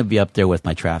 It's going to be up there with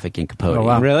My Traffic in Capote. Oh,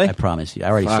 wow. Really? I promise you. I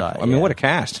already saw it. I mean, what a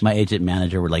cast. My agent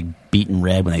manager were like beaten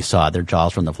red when they saw it. Their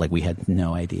jaws from the like we had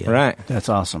no idea. Right. That's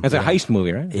awesome. It's a heist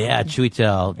movie, right? Yeah, Chewy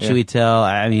Tell.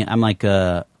 I mean, I'm like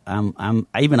I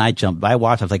jumped. I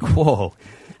watched. I was like, whoa,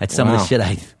 at some of the shit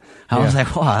I was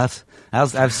like, wow, I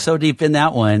was so deep in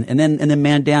that one. And then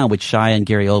Man Down with Shia and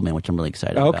Gary Oldman, which I'm really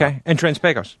excited about. Okay. And Trent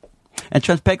Pecos. And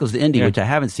Trent Peckle's the indie, which I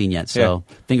haven't seen yet. So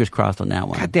fingers crossed on that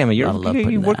one. God damn it!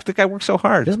 The guy works so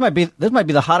hard. This might be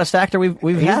the hottest actor we've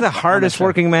He's had. The hardest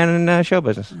working man in show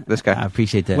business. This guy. I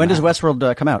appreciate that. When does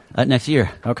Westworld come out? Next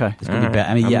year. Okay, it's gonna be bad.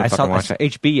 I mean, I saw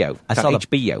HBO. I saw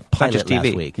HBO. Pilot Not just TV.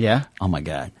 last week. Yeah. Oh my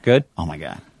god. Good. Oh my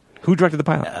god. Who directed the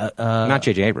pilot? Not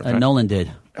J.J. Abrams. Right? Nolan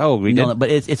did. Oh, we did.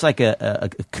 But it's like a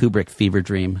Kubrick fever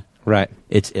dream. Right.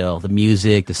 It's ill. The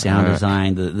music, the sound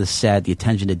design, the set, the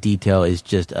attention to detail is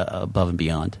just above and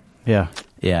beyond. Yeah.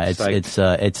 Yeah, it's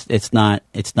not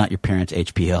your parents'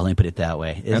 HBO. Let me put it that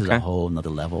way. This is a whole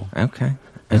another level. Okay.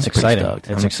 It's exciting.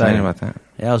 I'm excited about that.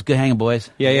 Yeah, it was good hanging,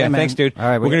 boys. Yeah. Thanks, dude. All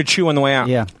right, we're gonna chew on the way out.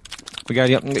 Yeah. We got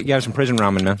to have some prison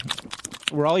ramen, man.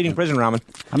 We're all eating prison ramen.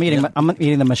 I'm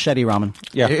eating the machete ramen.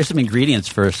 Yeah. Here's some ingredients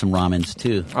for some ramens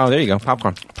too. Oh, there you go.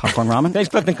 Popcorn ramen. Thanks,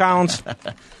 Clifton Collins.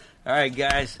 All right,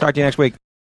 guys. Talk to you next week.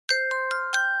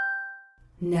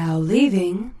 Now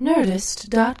leaving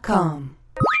Nerdist.com.